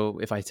believe it. So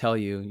if I tell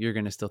you, you're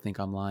going to still think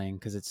I'm lying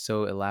because it's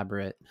so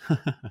elaborate.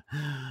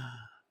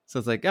 So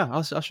it's like, yeah,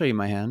 I'll show you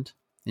my hand,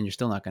 and you're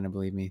still not going to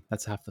believe me.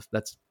 That's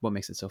what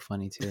makes it so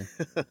funny too.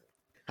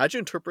 How'd you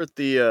interpret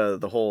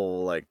the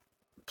whole like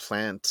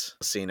plant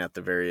scene at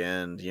the very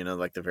end?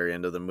 Like the very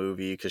end of the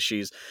movie, because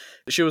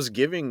she was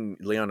giving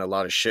Leon a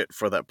lot of shit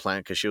for that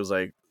plant because she was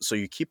like, "So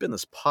you keep in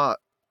this pot,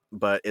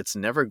 but it's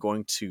never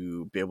going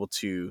to be able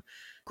to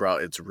grow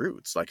out its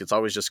roots. Like it's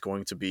always just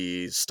going to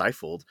be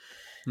stifled."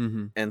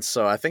 Mm-hmm. And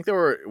so I think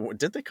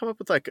didn't they come up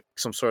with like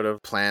some sort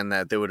of plan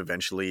that they would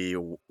eventually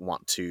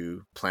want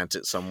to plant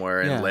it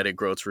somewhere and Yeah, let it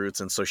grow its roots?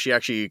 And so she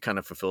actually kind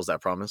of fulfills that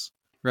promise.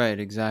 right,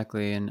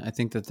 exactly. And I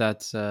think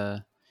that's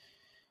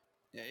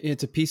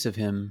it's a piece of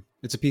him.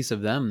 It's a piece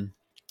of them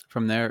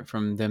from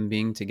them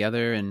being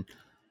together, and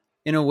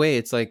in a way,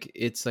 it's like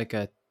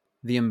a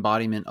the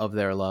embodiment of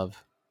their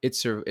love.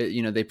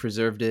 They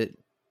preserved it.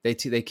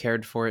 They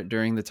cared for it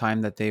during the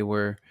time that they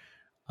were.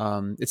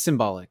 It's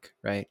symbolic,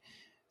 right?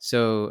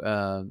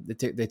 So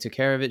they took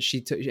care of it.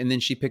 She took, and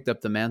then she picked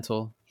up the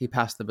mantle. He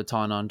passed the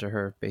baton on to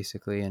her,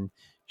 basically, and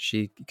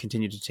she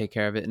continued to take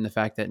care of it. And the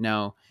fact that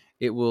now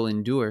it will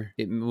endure,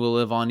 it will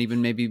live on,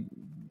 even maybe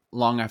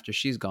long after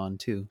she's gone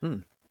too.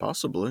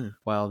 Possibly.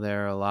 While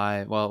they're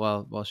alive,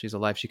 while she's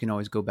alive, she can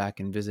always go back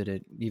and visit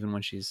it, even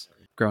when she's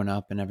grown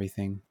up and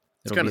everything.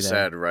 It's It'll kind be of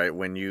there. sad, right?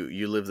 When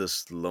you live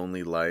this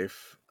lonely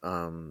life,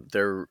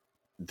 there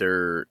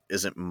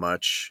isn't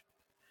much.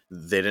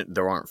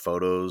 There aren't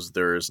photos.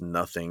 There's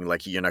nothing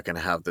like you're not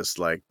gonna have this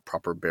like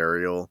proper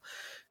burial.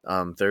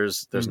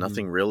 There's Mm-hmm.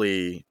 nothing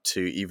really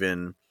to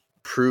even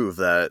prove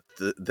that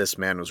this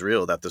man was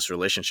real, that this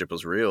relationship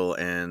was real,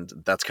 and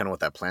that's kind of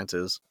what that plant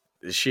is.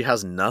 She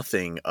has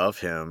nothing of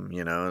him,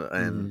 and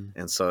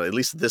Mm-hmm. so at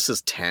least this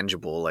is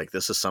tangible. Like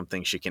this is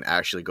something she can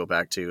actually go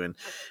back to, and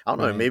I don't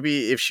know, Right.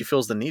 maybe if she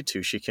feels the need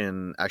to, she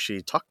can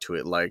actually talk to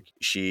it like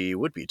she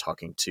would be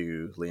talking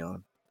to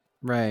Leon.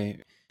 Right.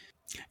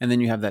 And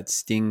then you have that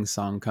Sting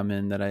song come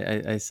in that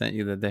I sent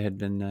you, that they had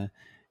been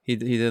he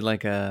did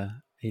like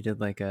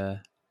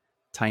a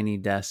tiny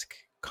desk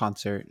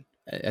concert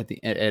at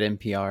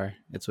NPR.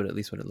 It's what, at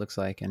least what it looks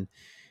like, and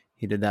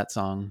he did that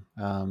song,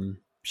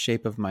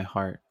 "Shape of My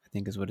Heart," I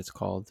think is what it's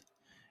called.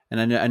 And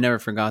I never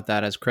forgot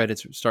that as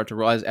credits start to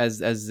roll,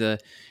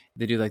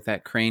 they do like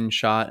that crane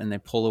shot and they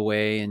pull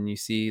away and you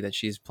see that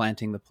she's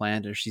planting the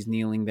plant, or she's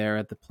kneeling there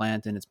at the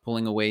plant, and it's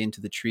pulling away into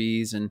the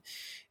trees and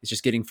it's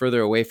just getting further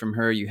away from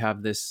her. You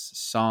have this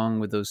song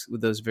with those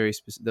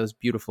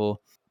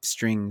beautiful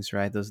strings,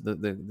 right? It's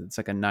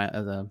like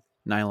the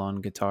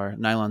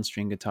nylon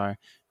string guitar.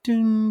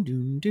 Dun,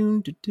 dun,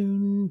 dun,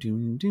 dun,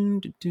 dun, dun,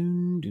 dun,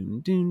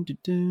 dun, dun, dun,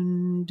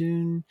 dun,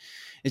 dun.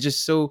 It's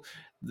just so,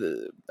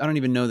 I don't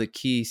even know the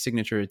key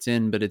signature it's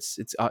in, but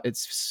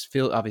it's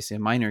feel obviously a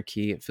minor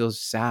key. It feels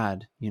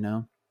sad, you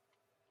know.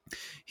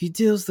 He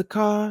deals the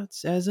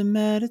cards as a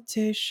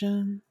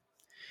meditation.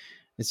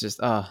 It's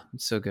just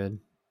it's so good.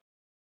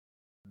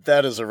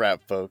 That is a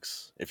wrap,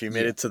 folks. If you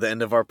made Yeah. it to the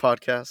end of our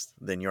podcast,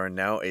 then you are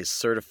now a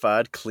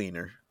certified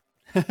cleaner.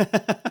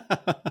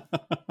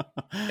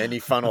 Any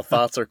final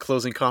thoughts or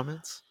closing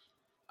comments?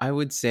 I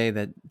would say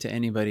that to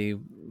anybody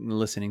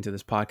listening to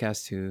this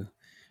podcast who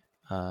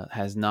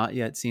has not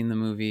yet seen the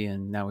movie,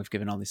 and now we've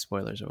given all these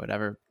spoilers or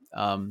whatever,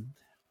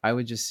 I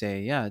would just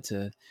say, yeah,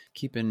 to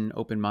keep an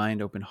open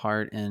mind, open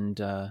heart, and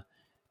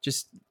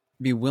just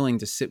be willing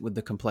to sit with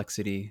the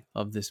complexity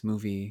of this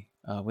movie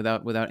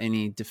without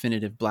any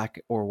definitive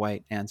black or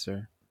white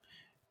answer,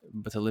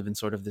 but to live in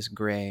sort of this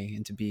gray,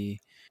 and to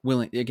be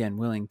willing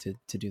to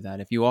do that.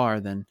 If you are,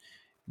 then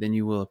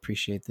you will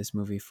appreciate this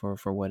movie for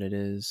what it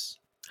is.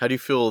 How do you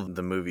feel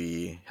the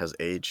movie has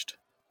aged?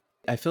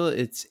 I feel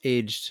it's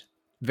aged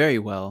very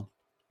well.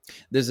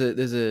 There's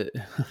a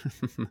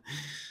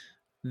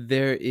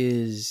there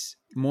is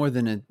more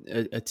than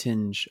a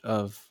tinge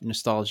of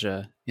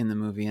nostalgia in the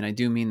movie, and I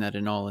do mean that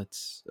in all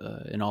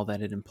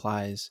that it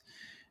implies,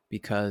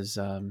 because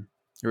it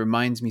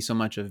reminds me so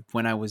much of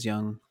when I was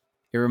young.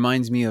 It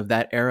reminds me of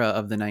that era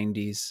of the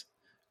 '90s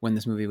when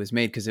this movie was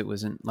made, because it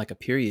wasn't like a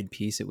period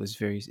piece. It was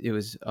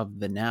of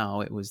the now.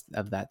 It was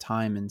of that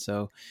time, and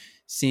so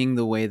seeing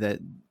the way that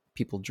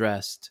people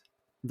dressed,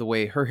 the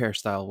way her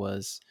hairstyle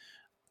was,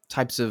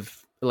 types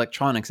of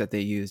electronics that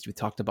they used. We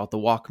talked about the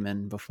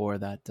Walkman before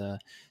that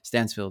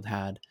Stansfield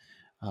had.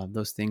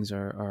 Those things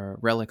are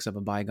relics of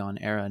a bygone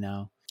era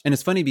now. And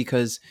it's funny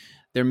because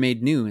they're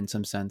made new in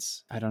some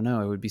sense. I don't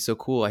know. It would be so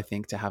cool, I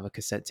think, to have a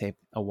cassette tape,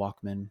 a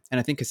Walkman. And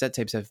I think cassette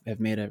tapes have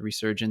made a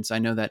resurgence. I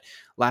know that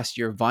last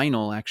year,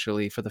 vinyl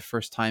actually, for the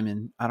first time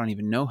in I don't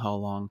even know how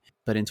long,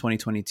 but in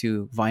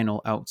 2022,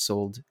 vinyl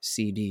outsold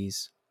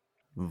CDs.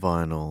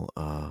 Vinyl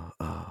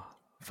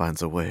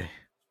finds a way.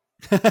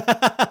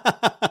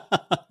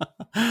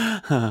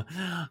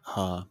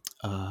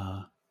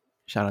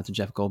 Shout out to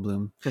Jeff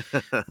Goldblum.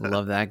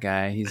 Love that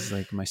guy. He's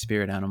like my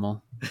spirit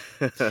animal.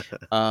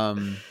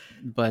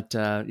 But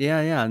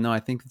no, I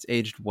think it's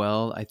aged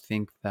well. I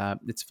think that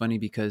it's funny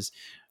because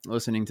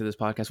listening to this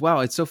podcast, wow,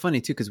 it's so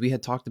funny too, because we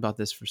had talked about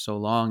this for so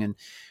long. And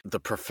The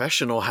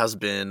Professional has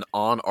been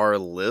on our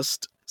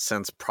list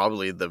since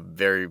probably the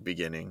very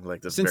beginning,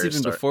 like this since very even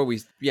start.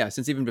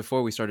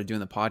 before we started doing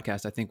the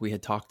podcast, I think we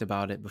had talked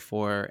about it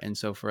before. And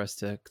so for us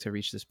to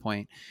reach this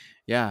point,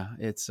 yeah,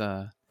 it's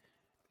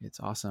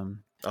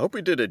awesome. I hope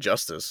we did it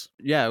justice.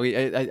 Yeah,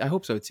 I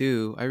hope so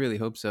too. I really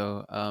hope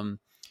so. I'm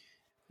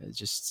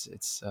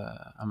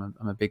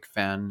a big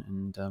fan,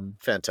 and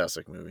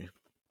Fantastic movie.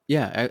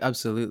 yeah,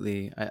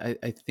 absolutely.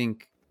 I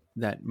think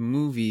that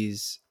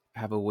movies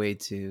have a way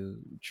to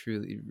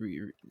truly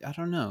I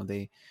don't know,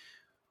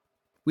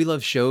 we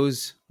love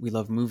shows, we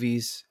love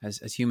movies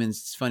as humans.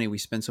 It's funny, we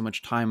spend so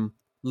much time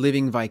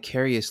living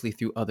vicariously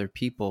through other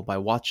people by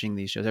watching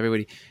these shows.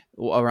 Everybody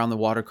around the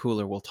water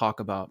cooler will talk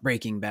about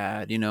Breaking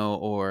Bad,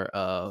 or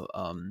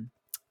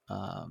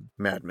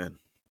Mad Men.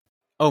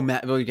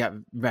 well, you got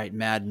right,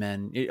 Mad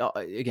Men.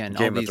 Again,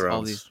 Game of all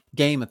Thrones. these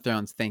Game of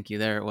Thrones. Thank you.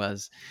 There it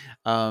was.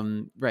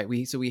 Right.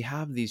 We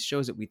have these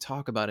shows that we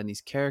talk about, and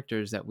these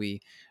characters that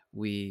we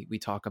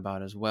talk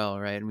about as well,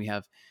 right? And we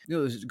have,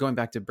 going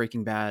back to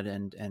Breaking Bad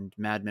and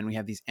Mad Men, we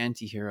have these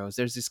anti-heroes.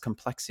 There's this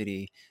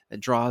complexity that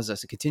draws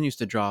us. It continues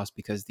to draw us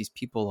because these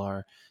people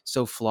are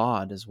so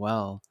flawed as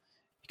well.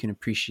 You can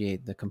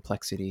appreciate the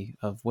complexity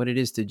of what it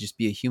is to just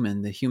be a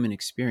human, the human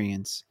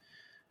experience.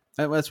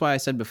 That's why I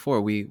said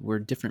before, we're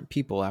different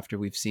people after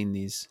we've seen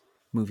these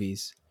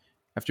movies,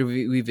 after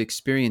we've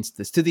experienced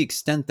this, to the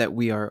extent that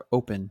we are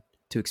open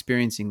to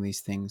experiencing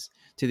these things,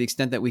 to the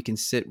extent that we can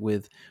sit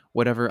with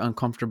whatever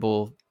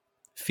uncomfortable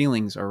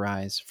feelings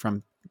arise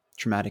from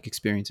traumatic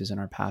experiences in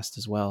our past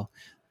as well.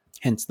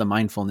 Hence the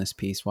mindfulness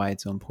piece, why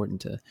it's so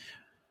important to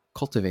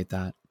cultivate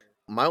that.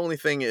 My only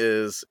thing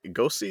is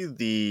go see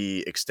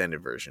the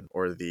extended version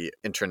or the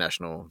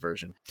international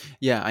version.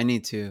 Yeah, I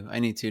need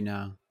to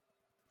now.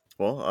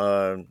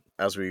 Well,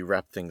 as we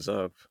wrap things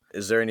up,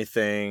 is there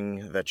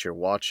anything that you're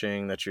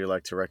watching that you'd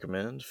like to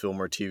recommend,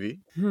 film or TV?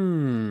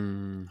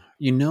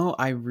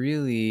 I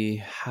really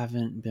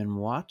haven't been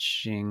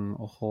watching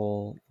a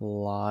whole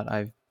lot.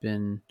 I've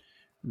been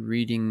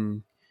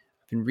reading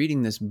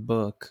this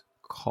book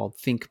called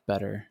Think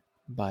Better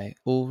by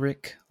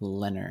Ulrich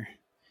Lenner,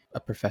 a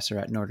professor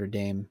at Notre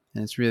Dame,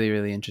 and it's really,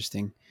 really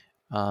interesting.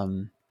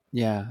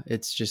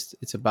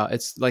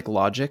 It's like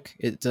logic.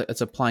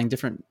 It's applying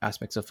different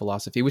aspects of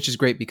philosophy, which is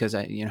great because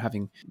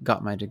having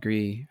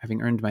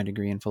earned my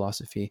degree in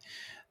philosophy,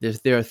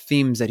 there are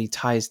themes that he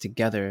ties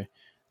together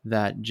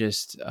that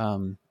just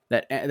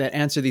that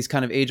answer these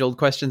kind of age-old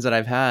questions that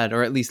I've had,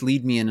 or at least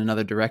lead me in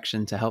another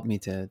direction to help me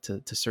to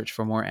search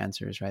for more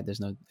answers. Right? There's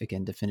no,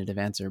 again, definitive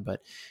answer,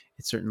 but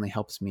it certainly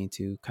helps me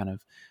to kind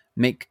of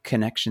make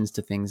connections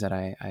to things that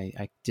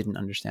I didn't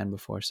understand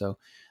before. So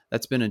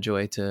that's been a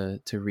joy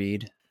to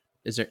read.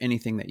 Is there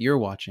anything that you're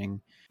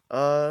watching?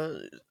 Not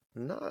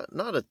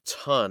a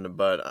ton,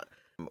 but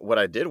what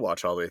I did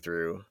watch all the way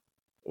through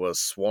was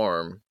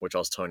Swarm, which I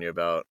was telling you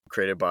about,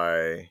 created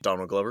by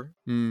Donald Glover.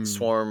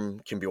 Swarm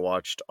can be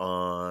watched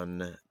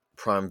on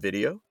Prime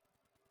Video,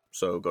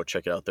 so go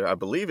check it out there. I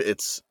believe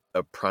it's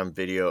a Prime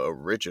Video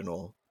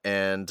original,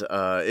 and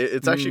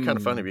it's actually kind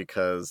of funny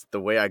because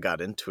the way I got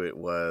into it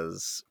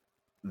was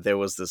there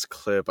was this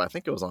clip, I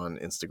think it was on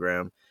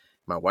Instagram.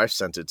 My wife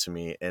sent it to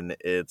me, and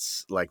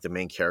it's like the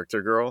main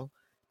character girl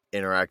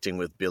interacting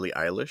with Billie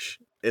Eilish.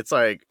 It's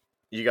like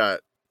you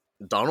got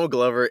Donald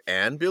Glover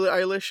and Billie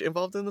Eilish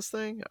involved in this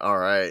thing. All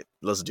right,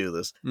 let's do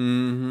this.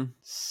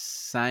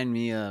 Sign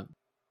me up.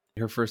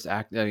 Her first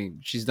act. I mean,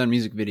 she's done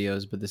music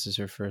videos, but this is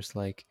her first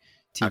like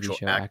TV Actual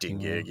show acting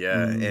gig,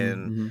 yeah.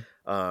 And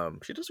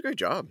she does a great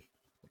job.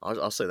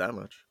 I'll say that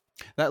much.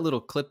 That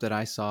little clip that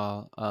I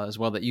saw as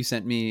well that you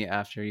sent me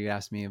after you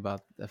asked me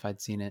about if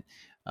I'd seen it,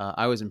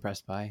 I was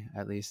impressed by,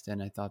 at least,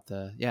 and I thought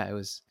it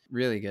was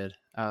really good.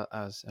 I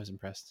was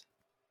impressed.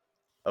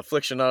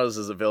 Afflictionados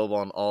is available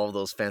on all of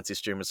those fancy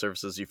streaming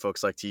services you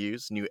folks like to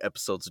use. New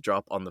episodes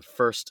drop on the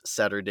first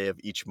Saturday of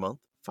each month,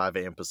 5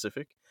 a.m.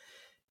 Pacific.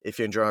 If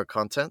you enjoy our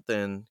content,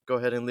 then go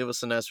ahead and leave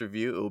us a nice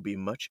review. It will be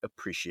much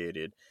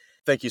appreciated.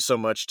 Thank you so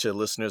much to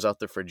listeners out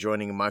there for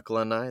joining Michael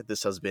and I.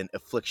 This has been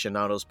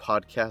Afflictionados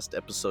Podcast,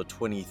 episode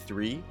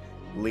 23,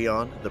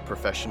 Léon the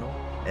Professional,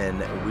 and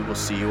we will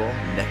see you all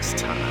next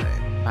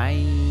time.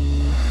 Bye.